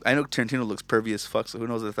 I know Tarantino looks pervy as fuck, so who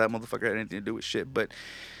knows if that motherfucker had anything to do with shit. But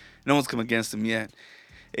no one's come against him yet.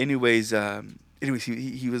 Anyways,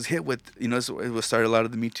 he was hit with, so it was started a lot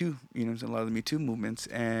of the Me Too, a lot of the Me Too movements,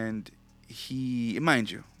 and mind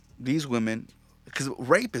you, these women, because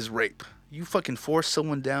rape is rape. You fucking force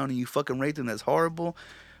someone down and you fucking rape them, that's horrible.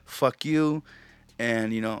 Fuck you,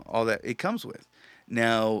 and all that it comes with.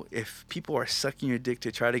 Now, if people are sucking your dick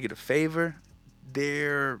to try to get a favor,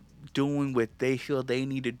 they're doing what they feel they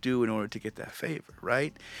need to do in order to get that favor,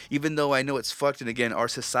 right? Even though I know it's fucked, and again, our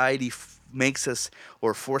society makes us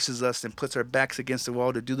or forces us and puts our backs against the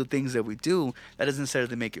wall to do the things that we do, that doesn't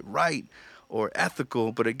necessarily make it right or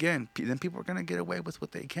ethical. But again, then people are going to get away with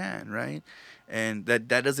what they can, right? And that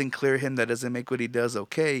doesn't clear him, that doesn't make what he does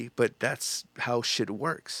okay, but that's how shit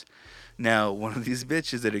works. Now, one of these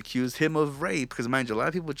bitches that accused him of rape, because mind you, a lot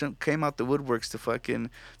of people came out the woodworks to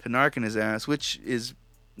narc his ass, which is,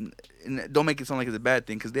 don't make it sound like it's a bad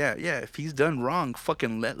thing, because yeah, if he's done wrong,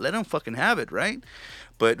 fucking let him fucking have it, right?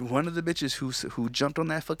 But one of the bitches who jumped on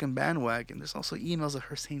that fucking bandwagon, there's also emails of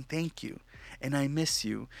her saying thank you, and I miss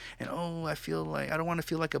you, and I feel like I don't want to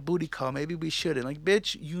feel like a booty call. Maybe we shouldn't. Like,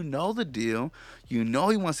 bitch, you know the deal. You know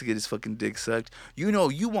he wants to get his fucking dick sucked. You know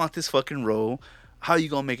you want this fucking role. How you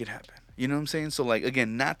gonna make it happen? You know what I'm saying? So, like,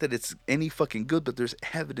 again, not that it's any fucking good, but there's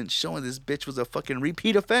evidence showing this bitch was a fucking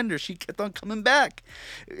repeat offender. She kept on coming back.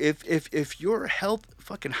 If you're held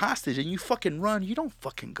fucking hostage and you fucking run, you don't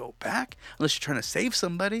fucking go back. Unless you're trying to save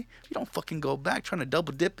somebody. You don't fucking go back trying to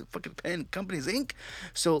double dip at fucking pen company's ink.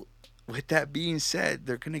 So, with that being said,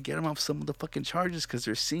 they're going to get him off some of the fucking charges because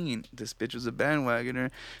they're seeing this bitch was a bandwagoner.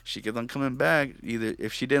 She kept on coming back. Either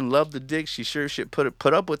if she didn't love the dick, she sure shit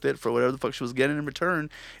put up with it for whatever the fuck she was getting in return.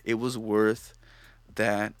 It was worth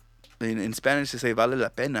that. In Spanish, they say vale la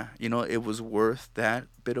pena. It was worth that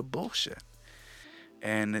bit of bullshit.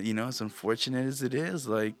 And, as unfortunate as it is,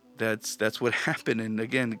 like, that's what happened. And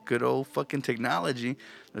again, good old fucking technology,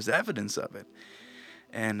 there's evidence of it.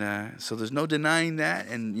 And so there's no denying that.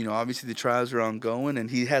 And, obviously the trials are ongoing. And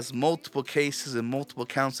he has multiple cases and multiple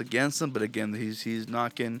counts against him. But again, he's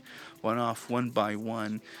knocking one off one by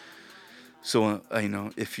one. So,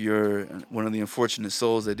 if you're one of the unfortunate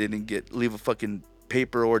souls that didn't leave a fucking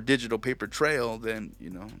paper or digital paper trail, then,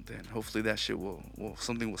 then hopefully that shit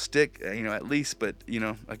something will stick, at least. But,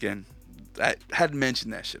 again, I had to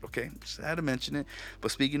mention that shit, okay? Just had to mention it.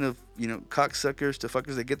 But speaking of, cocksuckers to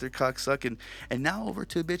fuckers that get their cock sucking, and now over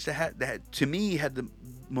to a bitch that to me had the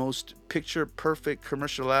most picture perfect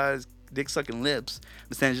commercialized dick sucking lips,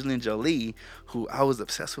 Miss Angelina Jolie, who I was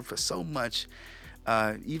obsessed with for so much.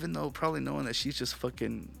 Even though probably knowing that she's just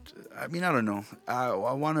fucking, I don't know. I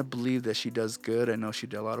want to believe that she does good. I know she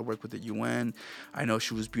did a lot of work with the UN. I know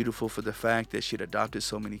she was beautiful for the fact that she'd adopted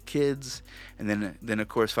so many kids. And then of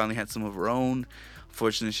course, finally had some of her own.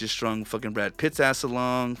 Fortunately, she strung fucking Brad Pitt's ass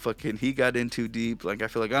along. Fucking he got in too deep. Like, I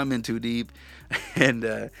feel like I'm in too deep. And,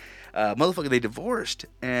 motherfucker, they divorced.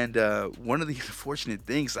 And one of the unfortunate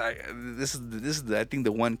things, this is I think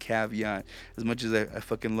the one caveat. As much as I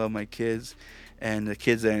fucking love my kids and the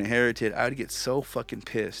kids that I inherited, I would get so fucking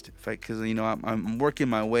pissed because I'm working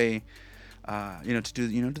my way, to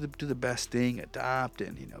do the best thing, adopt,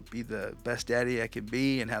 and be the best daddy I can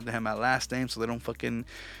be, and have them have my last name so they don't fucking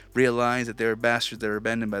realize that they're bastards that are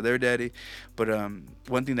abandoned by their daddy. But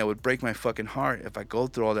one thing that would break my fucking heart, if I go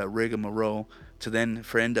through all that rigmarole to then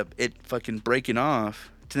end up it fucking breaking off,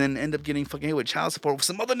 to then end up getting fucking hit with child support with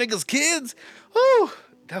some other niggas' kids. Whew,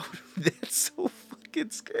 that's so fucking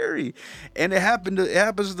scary. And it happens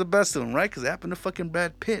to the best of them, right? Because it happened to fucking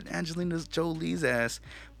Brad Pitt. Angelina Jolie's ass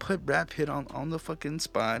put Brad Pitt on the fucking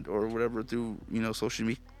spot or whatever through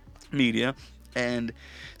social media, and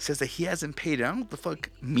says that he hasn't paid it. I don't know what the fuck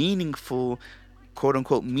meaningful, quote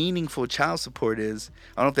unquote, meaningful child support is.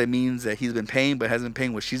 I don't know if that means that he's been paying but hasn't been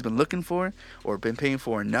paying what she's been looking for, or been paying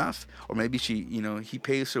for enough, or maybe he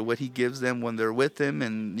pays for what he gives them when they're with him,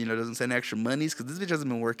 and doesn't send extra monies because this bitch hasn't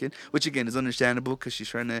been working, which again is understandable because she's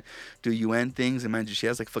trying to do UN things, and mind you, she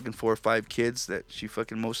has like fucking 4 or 5 kids that she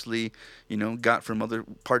fucking mostly got from other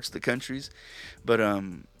parts of the countries, but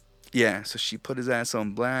yeah, so she put his ass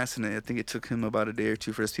on blast, and I think it took him about a day or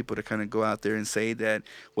two for his people to kind of go out there and say that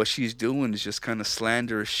what she's doing is just kind of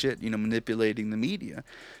slanderous shit, manipulating the media.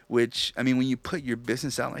 Which, I mean, when you put your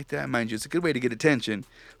business out like that, mind you, it's a good way to get attention,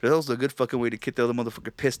 but it's also a good fucking way to get the other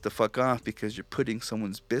motherfucker pissed the fuck off because you're putting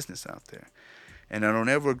someone's business out there. And I don't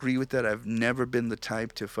ever agree with that. I've never been the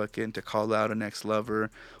type to call out an ex-lover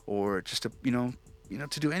or just to,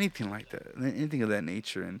 to do anything like that, anything of that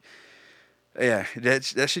nature. And yeah, that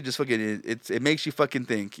shit just fucking it makes you fucking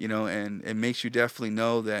think, and it makes you definitely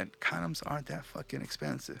know that condoms aren't that fucking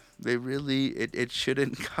expensive. They really it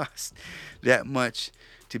shouldn't cost that much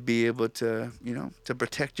to be able to to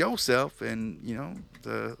protect yourself and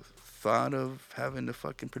the thought of having to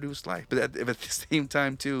fucking produce life. But at the same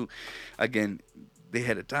time too, again, they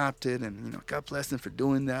had adopted, and God bless them for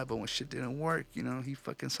doing that. But when shit didn't work, he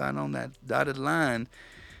fucking signed on that dotted line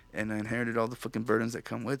and inherited all the fucking burdens that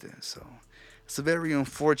come with it. So it's a very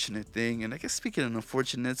unfortunate thing. And I guess speaking of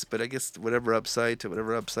unfortunates, but I guess whatever upside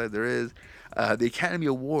there is, the Academy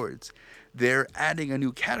Awards, they're adding a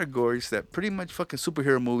new category so that pretty much fucking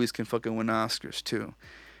superhero movies can fucking win Oscars too.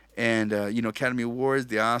 And Academy Awards,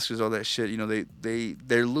 the Oscars, all that shit.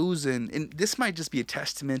 They're losing, and this might just be a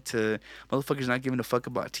testament to motherfuckers not giving a fuck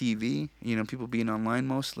about TV. People being online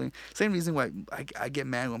mostly. Same reason why I get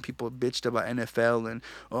mad when people bitched about NFL and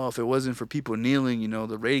if it wasn't for people kneeling,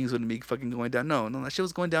 the ratings wouldn't be fucking going down. No, that shit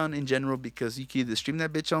was going down in general because you can either stream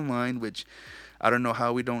that bitch online, which I don't know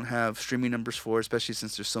how we don't have streaming numbers for, especially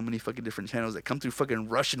since there's so many fucking different channels that come through fucking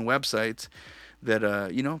Russian websites that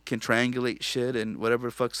can triangulate shit and whatever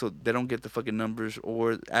the fuck, so they don't get the fucking numbers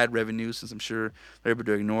or ad revenue, since I'm sure they're able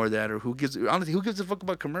to ignore that. Or honestly, who gives a fuck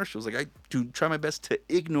about commercials? Like, I do try my best to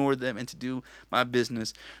ignore them and to do my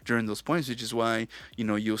business during those points, which is why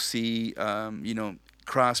you'll see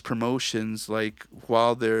cross promotions like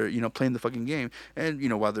while they're playing the fucking game,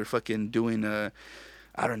 and while they're fucking doing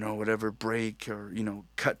I don't know, whatever break, or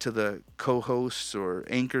cut to the co-hosts or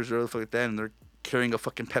anchors or other fuck like that, and they're carrying a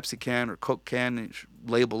fucking Pepsi can or Coke can and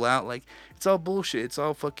label out. Like, it's all bullshit. It's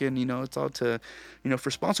all fucking, it's all to,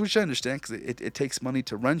 for sponsors, which I understand because it takes money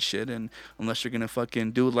to run shit. And unless you're going to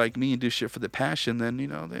fucking do it like me and do shit for the passion, then, you're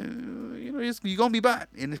going to be bought.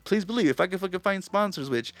 And please believe, if I can fucking find sponsors,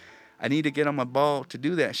 which I need to get on my ball to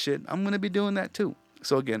do that shit, I'm going to be doing that too.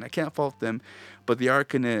 So again, I can't fault them, but they are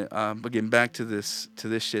gonna again, back to this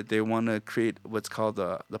shit. They want to create what's called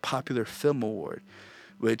the Popular Film Award,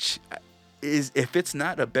 which is, if it's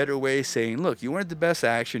not a better way of saying, look, you weren't the best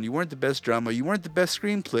action, you weren't the best drama, you weren't the best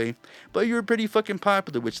screenplay, but you were pretty fucking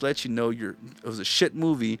popular, which lets you know it was a shit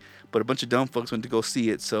movie, but a bunch of dumb fucks went to go see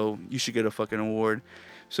it, so you should get a fucking award.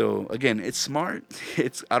 So again, it's smart.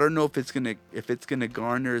 I don't know if it's gonna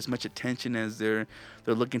garner as much attention as they're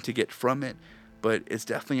looking to get from it, but it's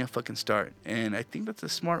definitely a fucking start, and I think that's a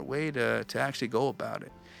smart way to actually go about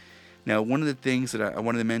it. Now, one of the things that I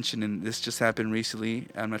wanted to mention, and this just happened recently,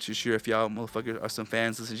 I'm not too sure if y'all motherfuckers are some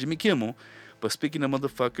fans of Jimmy Kimmel, but speaking of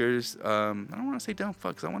motherfuckers, I don't want to say dumb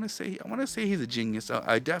fucks. I want to say he's a genius.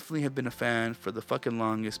 I definitely have been a fan for the fucking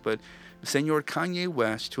longest, but Senor Kanye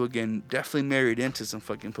West, who again definitely married into some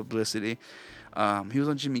fucking publicity, he was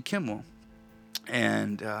on Jimmy Kimmel.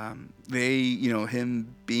 And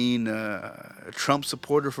him being a Trump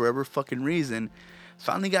supporter for whatever fucking reason,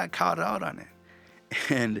 finally got caught out on it.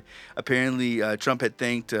 And apparently Trump had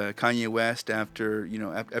thanked Kanye West after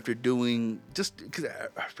doing, just because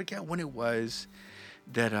I forget when it was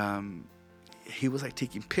that he was like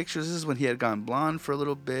taking pictures. This is when he had gone blonde for a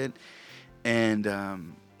little bit, and I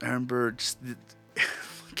remember just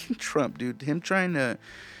fucking Trump, dude, him trying to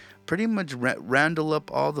pretty much roundle up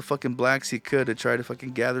all the fucking blacks he could to try to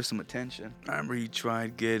fucking gather some attention. I remember he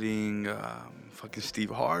tried getting fucking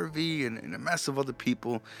Steve Harvey and a mess of other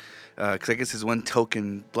people, because I guess his one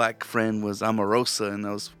token black friend was Omarosa, and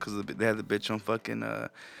that was because they had the bitch on fucking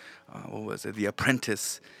what was it, The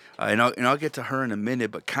Apprentice, and I'll get to her in a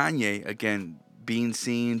minute. But Kanye, again, being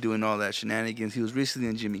seen doing all that shenanigans. He was recently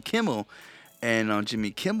on Jimmy Kimmel, and on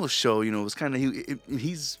Jimmy Kimmel's show, it was kind of,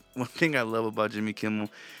 he's one thing I love about Jimmy Kimmel.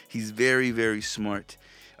 He's very, very smart.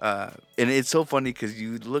 And it's so funny because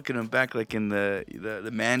you look at him back like in the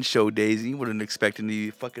man show days, and you wouldn't expect him to be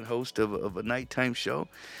fucking host of a nighttime show.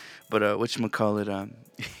 But whatchamacallit,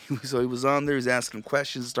 so he was on there, he was asking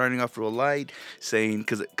questions, starting off real light, saying,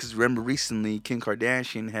 because remember recently Kim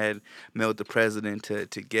Kardashian had met with the president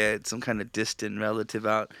to get some kind of distant relative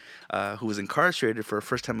out who was incarcerated for a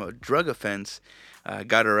first time a drug offense.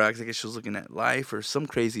 Got her out, 'cause I guess she was looking at life or some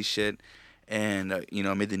crazy shit. And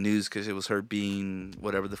made the news because it was her being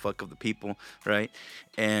whatever the fuck of the people, right?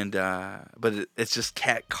 And but it's just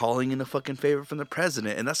cat calling in a fucking favor from the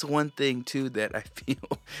president, and that's the one thing too that I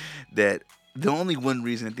feel that the only one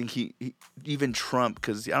reason I think he even Trump,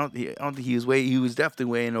 because I don't think he was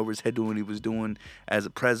definitely weighing over his head doing what he was doing as a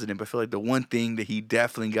president, but I feel like the one thing that he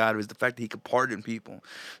definitely got was the fact that he could pardon people.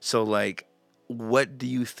 So like, what do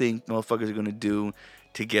you think motherfuckers are gonna do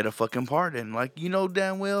to get a fucking pardon? Like,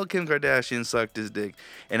 damn well Kim Kardashian sucked his dick.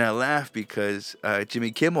 And I laughed because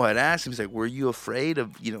Jimmy Kimmel had asked him, he's like, were you afraid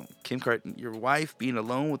of, your wife being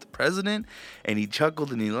alone with the president? And he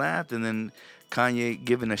chuckled and he laughed. And then Kanye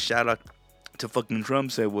giving a shout out to fucking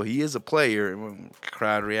Trump said, well, he is a player.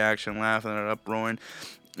 Crowd reaction, laughing and uproaring.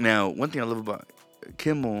 Now, one thing I love about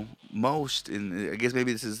Kimmel most, and I guess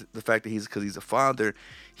maybe this is the fact that because he's a father,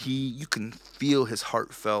 you can feel his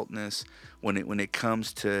heartfeltness when it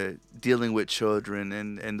comes to dealing with children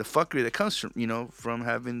and the fuckery that comes from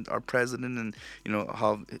having our president, and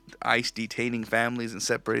how ICE detaining families and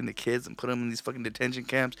separating the kids and putting them in these fucking detention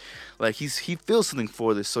camps. Like he feels something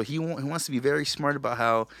for this, so he wants to be very smart about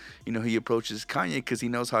how he approaches Kanye, because he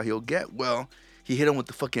knows how he'll get. Well, he hit him with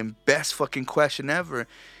the fucking best fucking question ever.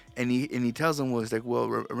 And he tells him, well, he's like, well,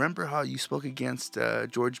 remember how you spoke against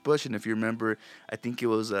George Bush? And if you remember, I think it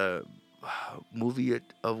was a movie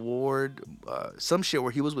award, some shit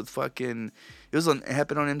where he was with fucking, it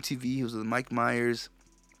happened on MTV. He was with Mike Myers.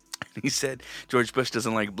 He said George Bush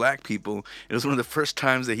doesn't like black people. It was one of the first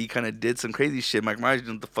times that he kind of did some crazy shit. Mike Myers didn't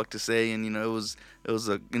know what the fuck to say, and it was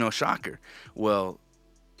a shocker. Well,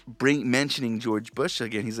 mentioning George Bush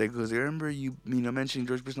again, he's like, because I remember you mentioning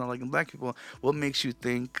George Bush not liking black people. What makes you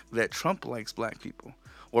think that Trump likes black people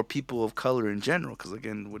or people of color in general? Because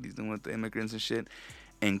again, what he's doing with the immigrants and shit.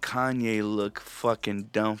 And Kanye looked fucking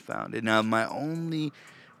dumbfounded. Now, the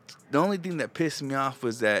only thing that pissed me off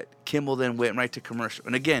was that Kimmel then went right to commercial.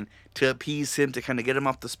 And again, to appease him, to kind of get him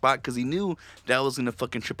off the spot, because he knew that was gonna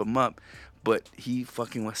fucking trip him up. But he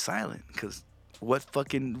fucking was silent, because what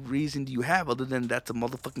fucking reason do you have other than that's a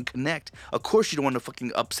motherfucking connect? Of course you don't want to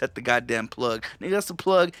fucking upset the goddamn plug. Nigga, that's the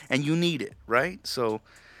plug and you need it, right? So,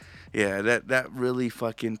 yeah, that really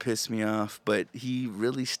fucking pissed me off. But he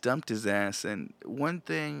really stumped his ass. And one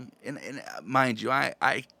thing, and mind you,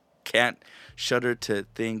 I can't shudder to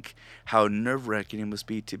think how nerve-wracking it must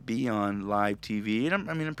be to be on live TV. And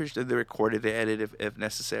I'm pretty sure they recorded, they edited if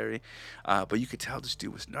necessary. But you could tell this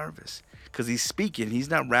dude was nervous. Because he's speaking. He's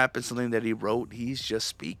not rapping something that he wrote. He's just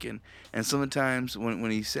speaking. And sometimes when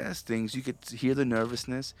he says things, you could hear the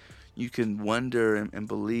nervousness. You can wonder and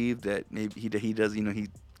believe that maybe he does,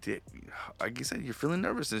 like you said, you're feeling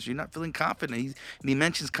nervousness. You're not feeling confident. And he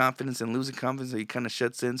mentions confidence and losing confidence, so he kind of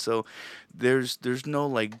shuts in. So there's no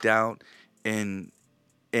like doubt in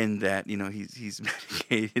that, he's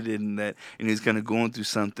medicated in that, and he's kind of going through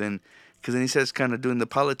something. Because then he says kind of doing the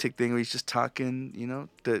politic thing where he's just talking,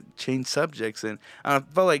 to change subjects. And I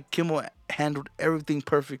felt like Kimmel handled everything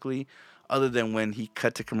perfectly other than when he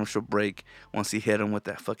cut to commercial break once he hit him with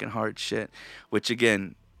that fucking hard shit. Which,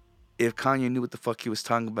 again, if Kanye knew what the fuck he was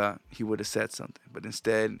talking about, he would have said something. But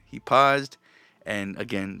instead, he paused and,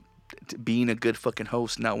 again, being a good fucking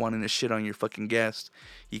host, not wanting to shit on your fucking guest,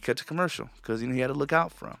 he cut to commercial because he had to look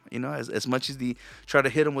out for him. As much as he tried to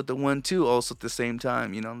hit him with the 1-2, also at the same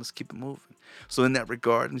time. Let's keep it moving. So in that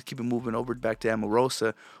regard, let's keep it moving over back to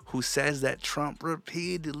Omarosa, who says that Trump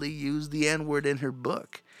repeatedly used the N-word in her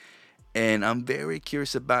book, and I'm very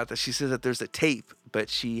curious about that. She says that there's a tape, but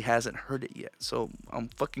she hasn't heard it yet. So I'm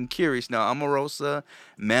fucking curious now. Omarosa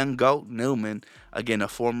Mangoat Newman, again, a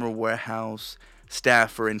former warehouse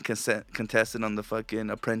staffer and contestant on the fucking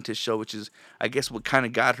Apprentice show, which is, I guess, what kind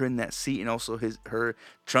of got her in that seat, and also her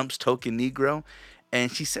Trump's token Negro.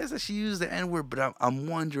 And she says that she used the N-word, but I'm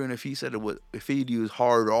wondering if he said if he'd use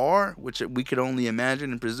hard R, which we could only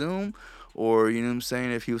imagine and presume, or,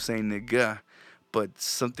 if he was saying nigga. But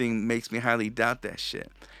something makes me highly doubt that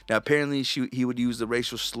shit. Now, apparently, he would use the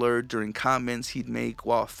racial slur during comments he'd make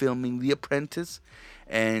while filming The Apprentice,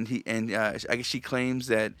 and I guess she claims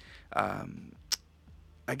that,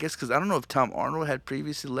 I guess because I don't know if Tom Arnold had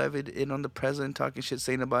previously levied in on the president talking shit,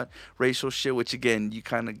 saying about racial shit, which again you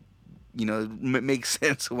kind of makes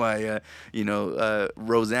sense why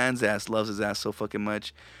Roseanne's ass loves his ass so fucking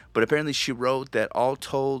much. But apparently she wrote that all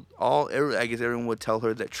told, I guess everyone would tell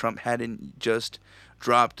her that Trump hadn't just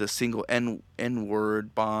dropped a single N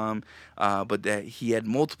word bomb, but that he had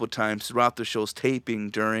multiple times throughout the show's taping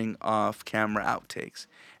during off camera outtakes,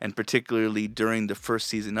 and particularly during the first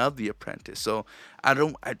season of The Apprentice. So I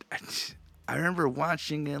don't I remember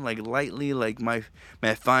watching it like lightly, like my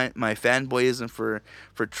fanboyism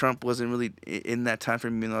for Trump wasn't really in that time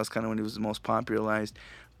frame, even though that's kind of when he was the most popularized.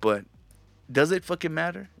 But does it fucking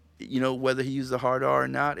matter? Whether he used the hard R or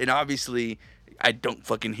not? And obviously, I don't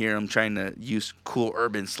fucking hear him trying to use cool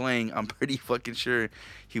urban slang. I'm pretty fucking sure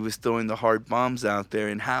he was throwing the hard bombs out there.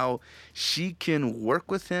 And how she can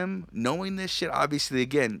work with him, knowing this shit. Obviously,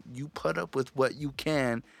 again, you put up with what you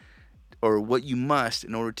can or what you must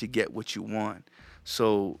in order to get what you want.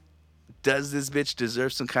 So does this bitch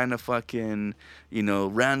deserve some kind of fucking,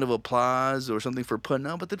 round of applause or something for putting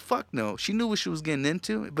up with it? Fuck no. She knew what she was getting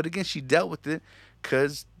into, but again, she dealt with it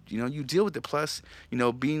because, you deal with it. Plus,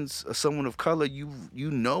 being someone of color, you've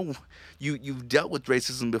dealt with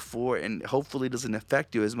racism before, and hopefully it doesn't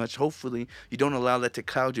affect you as much. Hopefully you don't allow that to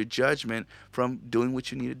cloud your judgment from doing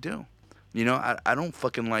what you need to do. I don't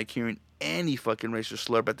fucking like hearing any fucking racial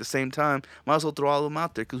slur, but at the same time, might as well throw all of them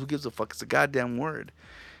out there because who gives a fuck? It's a goddamn word.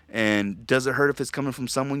 And does it hurt if it's coming from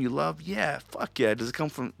someone you love? Yeah, fuck yeah. Does it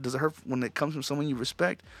hurt when it comes from someone you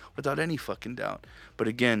respect? Without any fucking doubt. But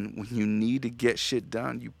again, when you need to get shit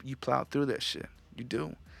done, you plow through that shit. You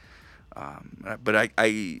do. But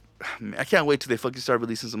I can't wait till they fucking start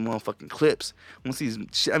releasing some motherfucking clips. Once these,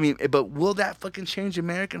 but will that fucking change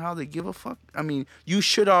America and how they give a fuck? You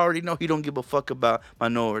should already know he don't give a fuck about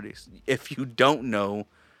minorities. If you don't know,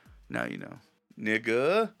 now you know,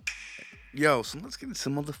 nigga. Yo, so let's get into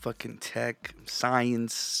some motherfucking tech,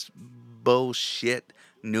 science, bullshit,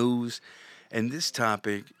 news. And this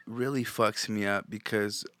topic really fucks me up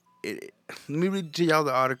because let me read to y'all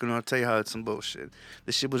the article and I'll tell you how it's some bullshit.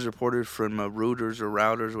 This shit was reported from Reuters or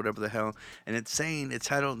Routers, whatever the hell. And it's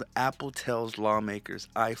titled, Apple tells lawmakers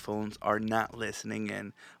iPhones are not listening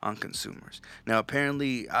in on consumers. Now,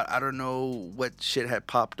 apparently, I don't know what shit had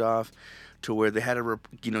popped off to where they had to,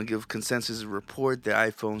 give consensus report that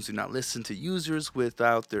iPhones do not listen to users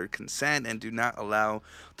without their consent and do not allow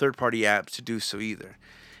third-party apps to do so either.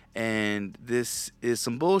 And this is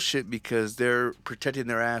some bullshit because they're protecting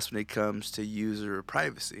their ass when it comes to user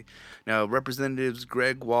privacy. Now, Representatives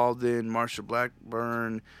Greg Walden, Marsha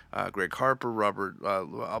Blackburn, Greg Harper, Robert,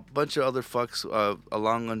 a bunch of other fucks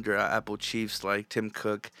along under Apple chiefs like Tim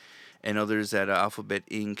Cook and others at Alphabet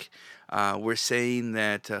Inc. Were saying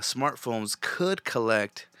that smartphones could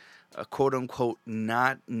collect quote-unquote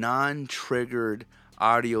non-triggered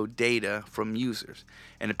audio data from users.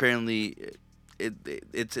 And apparently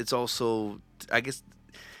it's also, I guess,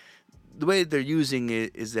 the way they're using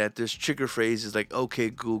it is that there's trigger phrases like "Okay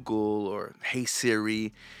Google" or "Hey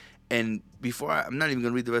Siri," and I'm not even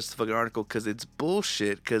gonna read the rest of the fucking article because it's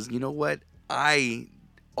bullshit. Because you know what, I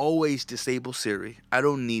always disable Siri. I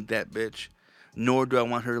don't need that bitch. Nor do I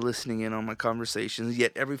want her listening in on my conversations.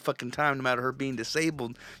 Yet every fucking time, no matter her being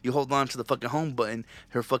disabled, you hold on to the fucking home button,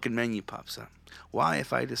 her fucking menu pops up. Why,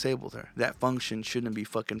 if I disabled her? That function shouldn't be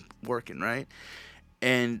fucking working, right?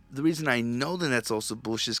 And the reason I know that that's also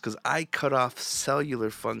bullshit is because I cut off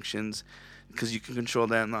cellular functions because you can control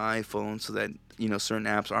that on the iPhone so that, certain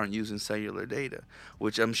apps aren't using cellular data,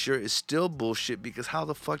 which I'm sure is still bullshit because how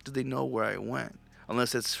the fuck do they know where I went?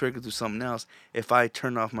 Unless it's triggered through something else, if I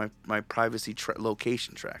turn off my privacy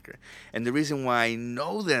location tracker. And the reason why I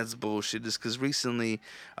know that's bullshit is because recently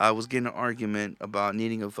I was getting an argument about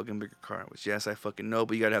needing a fucking bigger car, which yes, I fucking know,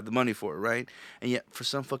 but you gotta have the money for it, right? And yet, for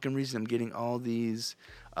some fucking reason, I'm getting all these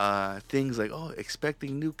things like, oh,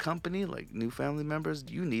 expecting new company, like new family members,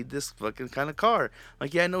 you need this fucking kind of car.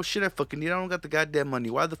 Like, yeah, no shit, I fucking need it. I don't got the goddamn money.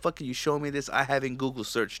 Why the fuck are you showing me this? I haven't Google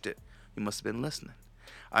searched it. You must have been listening.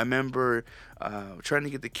 I remember trying to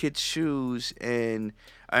get the kids' shoes, and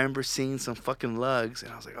I remember seeing some fucking lugs,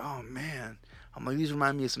 and I was like, oh, man. I'm like, these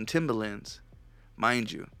remind me of some Timberlands.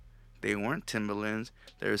 Mind you, they weren't Timberlands.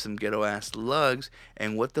 There were some ghetto-ass lugs,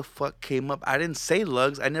 and what the fuck came up? I didn't say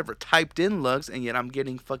lugs. I never typed in lugs, and yet I'm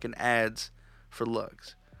getting fucking ads for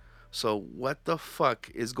lugs. So what the fuck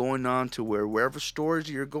is going on to wherever stores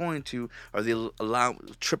you're going to, are they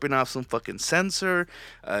tripping off some fucking sensor?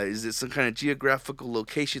 Is it some kind of geographical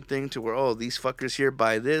location thing to where, oh, these fuckers here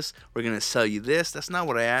buy this, we're going to sell you this? That's not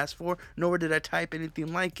what I asked for, nor did I type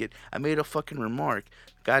anything like it. I made a fucking remark.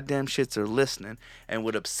 Goddamn shits are listening. And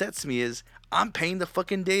what upsets me is I'm paying the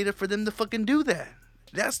fucking data for them to fucking do that.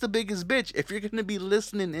 That's the biggest bitch. If you're gonna be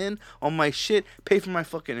listening in on my shit, pay for my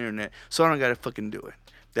fucking internet, so I don't gotta fucking do it.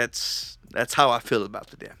 That's how I feel about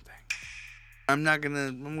the damn thing. I'm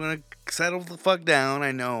gonna settle the fuck down.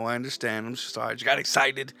 I know, I understand. I'm just sorry. I just got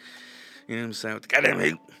excited. You know what I'm saying? With the goddamn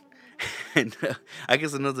hate. And I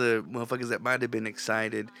guess another motherfuckers that might have been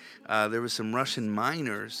excited. There were some Russian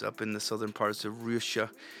miners up in the southern parts of Russia,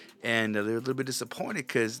 and they were a little bit disappointed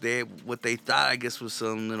because what they thought, I guess, was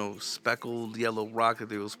some little speckled yellow rock that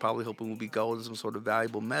they was probably hoping would be gold or some sort of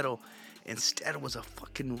valuable metal. Instead, it was a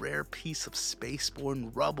fucking rare piece of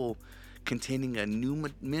spaceborne rubble containing a new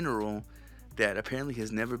mineral that apparently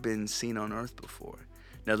has never been seen on Earth before.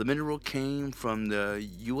 Now, the mineral came from the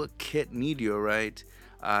Uakit meteorite,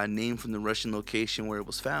 named from the Russian location where it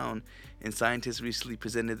was found, and scientists recently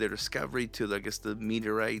presented their discovery to, I guess, the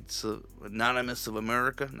Meteorites Anonymous of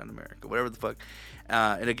America, not America, whatever the fuck,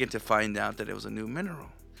 and again to find out that it was a new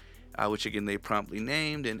mineral. Which again they promptly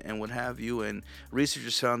named and what have you. And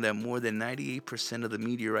researchers found that more than 98% of the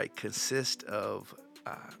meteorite consists of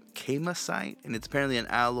kamacite, and it's apparently an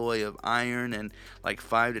alloy of iron and like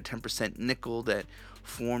 5 to 10% nickel that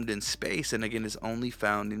formed in space, and again is only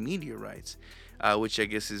found in meteorites, which I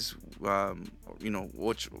guess is which I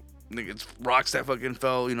think it's rocks that fucking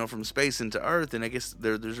fell from space into Earth, and I guess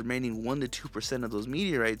there's remaining 1 to 2% of those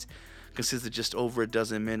meteorites consists of just over a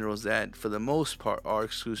dozen minerals that, for the most part, are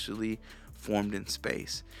exclusively formed in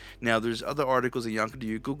space. Now, there's other articles that y'all can do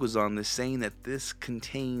your Googles on this saying that this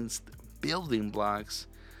contains building blocks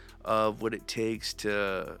of what it takes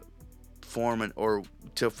to form an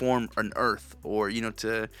Earth, or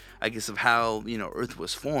to, I guess, of how Earth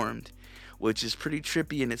was formed, which is pretty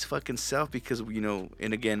trippy in its fucking self because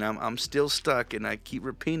and again I'm still stuck, and I keep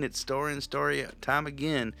repeating it story and story time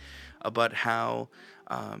again about how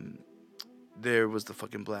there was the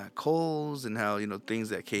fucking black holes, and how things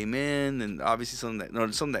that came in, and obviously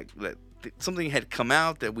something had come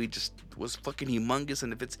out that we just was fucking humongous.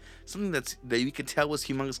 And if it's something that you can tell was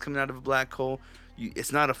humongous coming out of a black hole,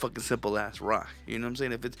 it's not a fucking simple ass rock. You know what I'm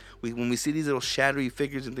saying? If when we see these little shadowy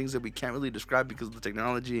figures and things that we can't really describe because of the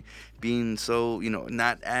technology being so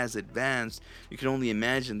not as advanced, you can only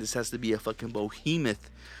imagine this has to be a fucking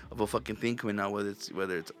behemoth of a fucking thing coming out, whether it's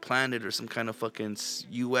a planet or some kind of fucking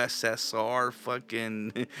USSR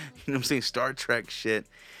fucking what I'm saying, Star Trek shit.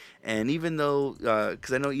 And even though,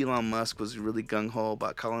 because I know Elon Musk was really gung-ho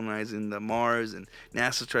about colonizing the Mars, and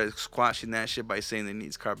NASA tried squashing that shit by saying it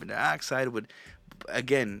needs carbon dioxide, but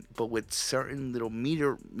with certain little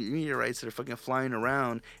meteorites that are fucking flying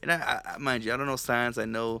around, and I mind you, I don't know science, I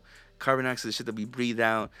know carbon dioxide is shit that we breathe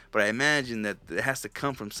out, but I imagine that it has to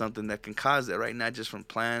come from something that can cause that, right? Not just from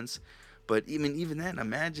plants, but even then,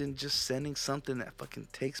 imagine just sending something that fucking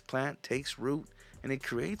takes root, and it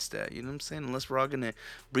creates that. You know what I'm saying? Unless we're all gonna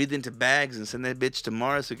breathe into bags and send that bitch to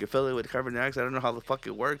Mars so we can fill it with carbon dioxide. I don't know how the fuck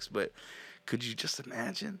it works, but could you just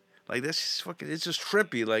imagine? Like, that's just fucking, it's just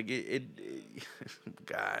trippy. Like,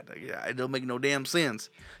 God, like, it don't make no damn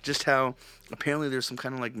sense. Just how apparently there's some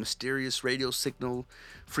kind of like mysterious radio signal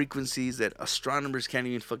frequencies that astronomers can't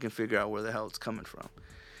even fucking figure out where the hell it's coming from.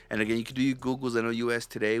 And again, you can do your Googles. I know US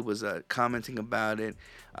Today was commenting about it,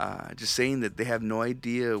 just saying that they have no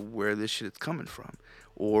idea where this shit is coming from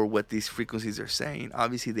or what these frequencies are saying.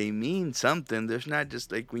 Obviously, they mean something. There's not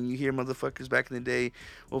just like when you hear motherfuckers back in the day,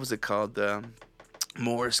 what was it called?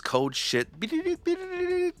 Morse code shit.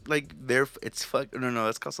 Like, it's fuck. No,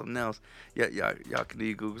 it's called something else. Yeah, y'all can do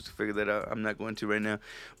your Googles to figure that out. I'm not going to right now.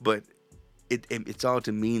 But it's all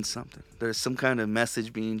to mean something. There's some kind of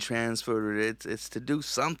message being transferred, or it's to do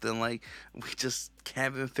something. Like, we just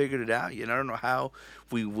haven't figured it out yet. I don't know how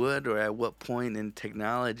we would, or at what point in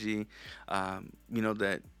technology,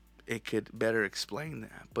 that it could better explain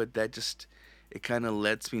that. But that just, it kind of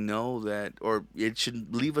lets me know that, or it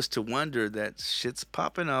should leave us to wonder that shit's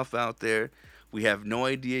popping off out there. We have no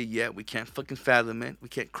idea yet. We can't fucking fathom it. We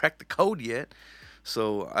can't crack the code yet.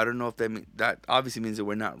 So I don't know if that obviously means that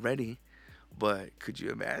we're not ready. But could you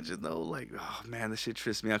imagine though? Like, oh man, this shit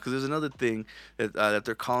trips me out. Because there's another thing that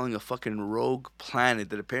they're calling a fucking rogue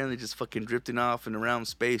planet that apparently just fucking drifting off and around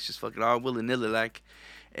space, just fucking all willy nilly like.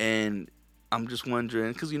 And I'm just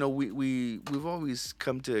wondering, because we've always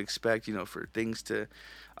come to expect for things to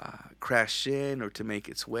crash in, or to make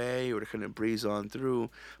its way, or to kind of breeze on through.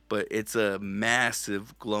 But it's a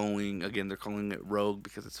massive glowing. Again, they're calling it rogue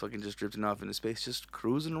because it's fucking just drifting off into space, just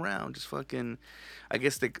cruising around, just fucking. I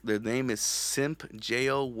guess their name is Simp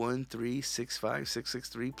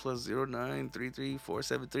JO1365663 plus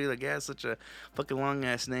 0933473. Like, yeah, it's such a fucking long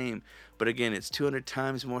ass name. But again, it's 200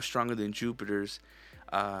 times more stronger than Jupiter's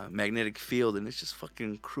magnetic field, and it's just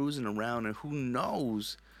fucking cruising around, and who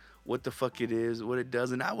knows what the fuck it is, what it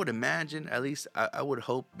does, and I would imagine, at least I would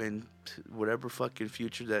hope, in whatever fucking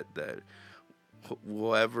future that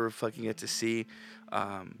we'll ever fucking get to see,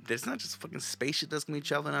 that it's not just a fucking spaceship that's gonna be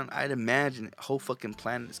traveling on. I'd imagine whole fucking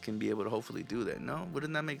planets can be able to hopefully do that. No,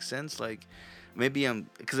 wouldn't that make sense? Like, maybe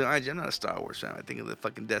because I'm not a Star Wars fan. I think of the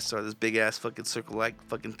fucking Death Star, this big ass fucking circle like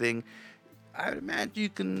fucking thing. I imagine you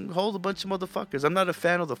can hold a bunch of motherfuckers. I'm not a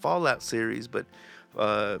fan of the Fallout series, but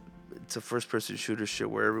uh, it's a first-person shooter shit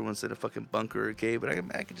where everyone's in a fucking bunker or cave. But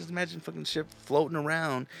I can just imagine fucking shit floating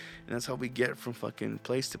around, and that's how we get from fucking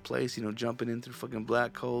place to place. You know, jumping in through fucking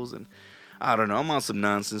black holes, and I don't know. I'm on some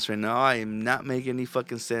nonsense right now. I am not making any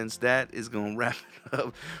fucking sense. That is gonna wrap it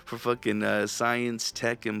up for fucking science,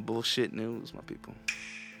 tech, and bullshit news, my people.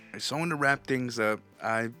 So I want to wrap things up.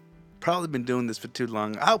 I've probably been doing this for too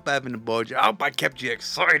long. I hope I haven't bored you. I hope I kept you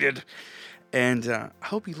excited. And I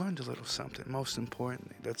hope you learned a little something. Most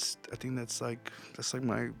importantly, I think that's like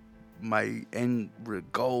my end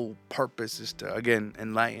goal, purpose is to again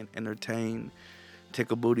enlighten, entertain,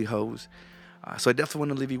 tickle booty hoes. So I definitely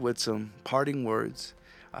want to leave you with some parting words,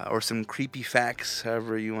 or some creepy facts,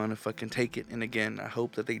 however you want to fucking take it. And again, I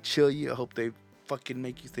hope that they chill you. I hope they fucking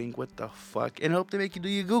make you think, what the fuck, and I hope they make you do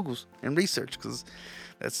your Googles and research, because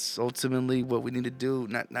that's ultimately what we need to do.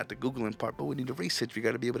 Not the Googling part, but we need to research. We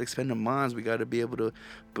got to be able to expand our minds. We got to be able to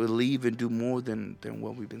believe and do more than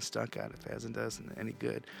what we've been stuck at, if it hasn't done us any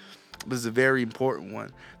good. This is a very important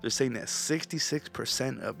one. They're saying that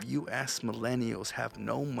 66% of U.S. millennials have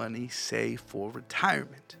no money saved for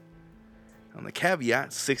retirement. On the caveat,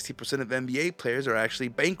 60% of NBA players are actually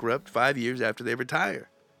bankrupt 5 years after they retire.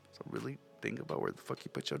 So really think about where the fuck you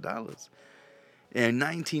put your dollars. In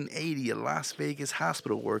 1980, a Las Vegas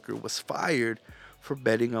hospital worker was fired for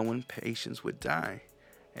betting on when patients would die.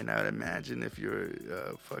 And I would imagine if you're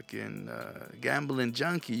a fucking gambling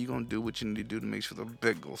junkie, you're going to do what you need to do to make sure the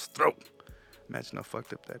bet goes through. Imagine how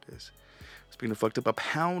fucked up that is. Speaking of fucked up, a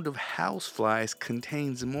pound of houseflies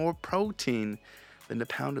contains more protein than a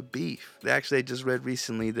pound of beef. I just read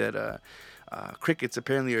recently that crickets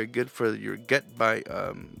apparently are good for your gut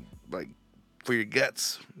for your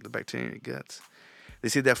guts, the bacteria in your guts. They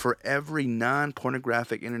say that for every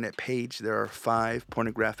non-pornographic internet page, there are 5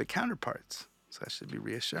 pornographic counterparts. So that should be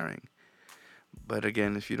reassuring. But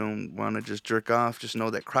again, if you don't want to just jerk off, just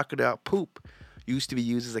know that crocodile poop used to be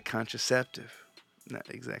used as a contraceptive. Not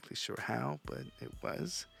exactly sure how, but it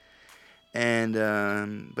was. And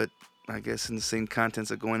but I guess in the same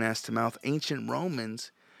contents of going ass to mouth, ancient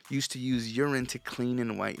Romans used to use urine to clean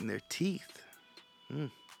and whiten their teeth.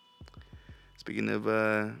 Speaking of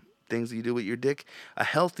things that you do with your dick, a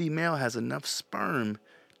healthy male has enough sperm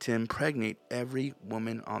to impregnate every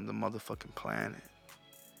woman on the motherfucking planet.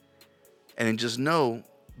 And then just know,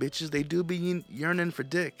 bitches, they do be yearning for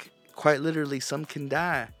dick. Quite literally, some can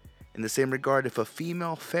die. In the same regard, if a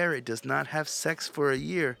female ferret does not have sex for a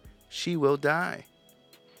year, she will die.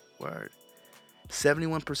 Word.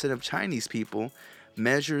 71% of Chinese people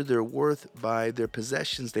measure their worth by their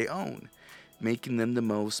possessions they own, making them the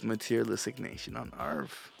most materialistic nation on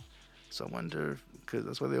earth. So I wonder, because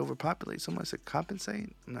that's why they overpopulate. Someone said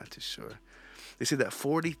compensate? I'm not too sure. They say that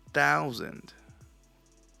 40,000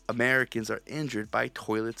 Americans are injured by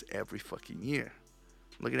toilets every fucking year.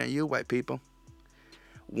 Looking at you, white people.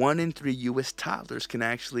 1 in 3 U.S. toddlers can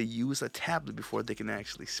actually use a tablet before they can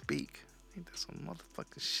actually speak. I think that's some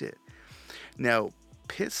motherfucking shit. Now,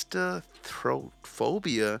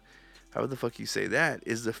 pistophobia, however the fuck you say that,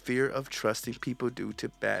 is the fear of trusting people due to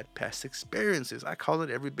bad past experiences. I call it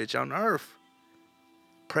every bitch on earth.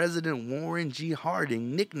 President Warren G.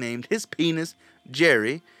 Harding nicknamed his penis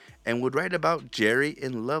Jerry and would write about Jerry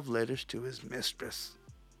in love letters to his mistress.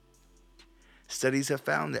 Studies have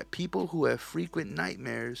found that people who have frequent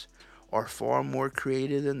nightmares are far more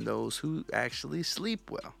creative than those who actually sleep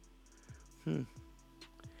well.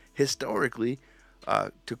 Historically,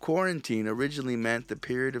 to quarantine originally meant the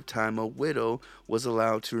period of time a widow was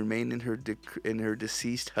allowed to remain in her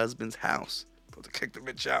deceased husband's house. Supposed to kick the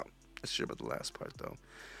bitch out. Not sure about the last part though.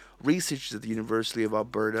 Researchers at the University of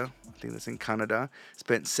Alberta, I think that's in Canada,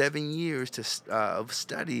 spent 7 years of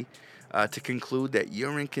study to conclude that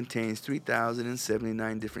urine contains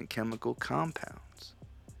 3,079 different chemical compounds.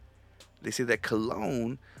 They say that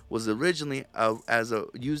cologne was originally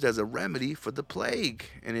used as a remedy for the plague,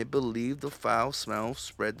 and it believed the foul smell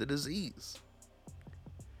spread the disease.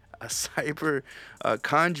 A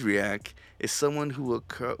hypochondriac is someone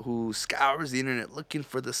who scours the internet looking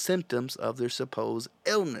for the symptoms of their supposed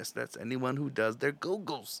illness. That's anyone who does their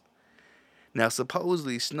Googles. Now,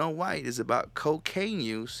 supposedly, Snow White is about cocaine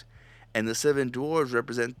use, and the 7 dwarves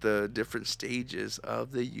represent the different stages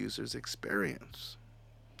of the user's experience.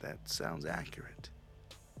 That sounds accurate.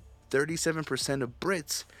 37% of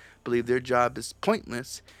Brits believe their job is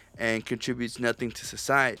pointless and contributes nothing to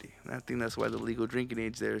society. And I think that's why the legal drinking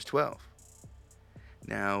age there is 12.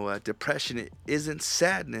 Now, depression isn't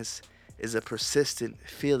sadness, is a persistent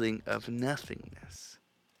feeling of nothingness.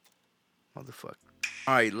 Motherfucker.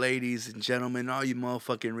 All right, ladies and gentlemen, all you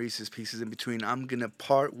motherfucking Reese's Pieces in between, I'm gonna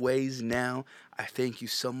part ways now. I thank you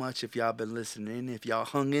so much if y'all been listening. If y'all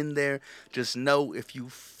hung in there, just know if you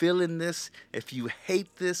feeling this, if you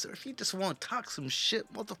hate this, or if you just want to talk some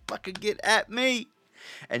shit, motherfucker, get at me.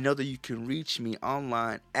 And know that you can reach me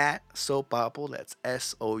online at Soulpapo. That's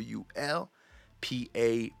SOULPAPO.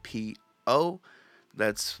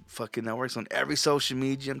 That works on every social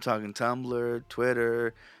media. I'm talking Tumblr,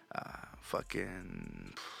 Twitter,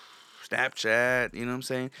 fucking Snapchat, you know what I'm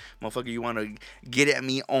saying? Motherfucker, you want to get at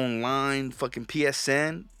me online, fucking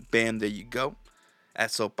PSN, bam, there you go.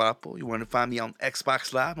 At Soulpapo. You want to find me on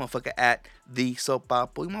Xbox Live, motherfucker, at the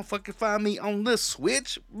Soulpapo. You motherfucker find me on the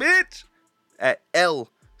Switch, bitch, at L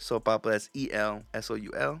Soulpapo. That's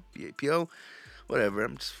ELSOULPAPO. Whatever.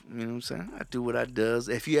 I'm just, you know what I'm saying? I do what I does.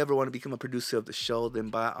 If you ever want to become a producer of the show, then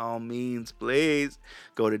by all means, please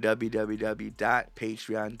go to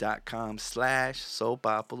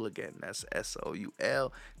www.patreon.com/Soulpapo. Again, that's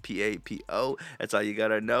SOULPAPO. That's all you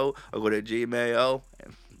gotta know. Or go to Gmail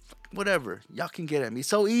and whatever. Y'all can get at me.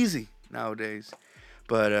 So easy nowadays.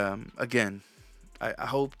 But again, I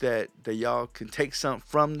hope that y'all can take something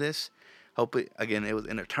from this. Hope it was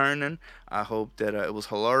entertaining. I hope that it was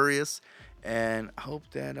hilarious. And I hope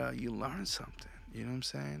that you learned something. You know what I'm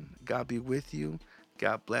saying? God be with you.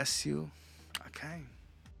 God bless you. Okay.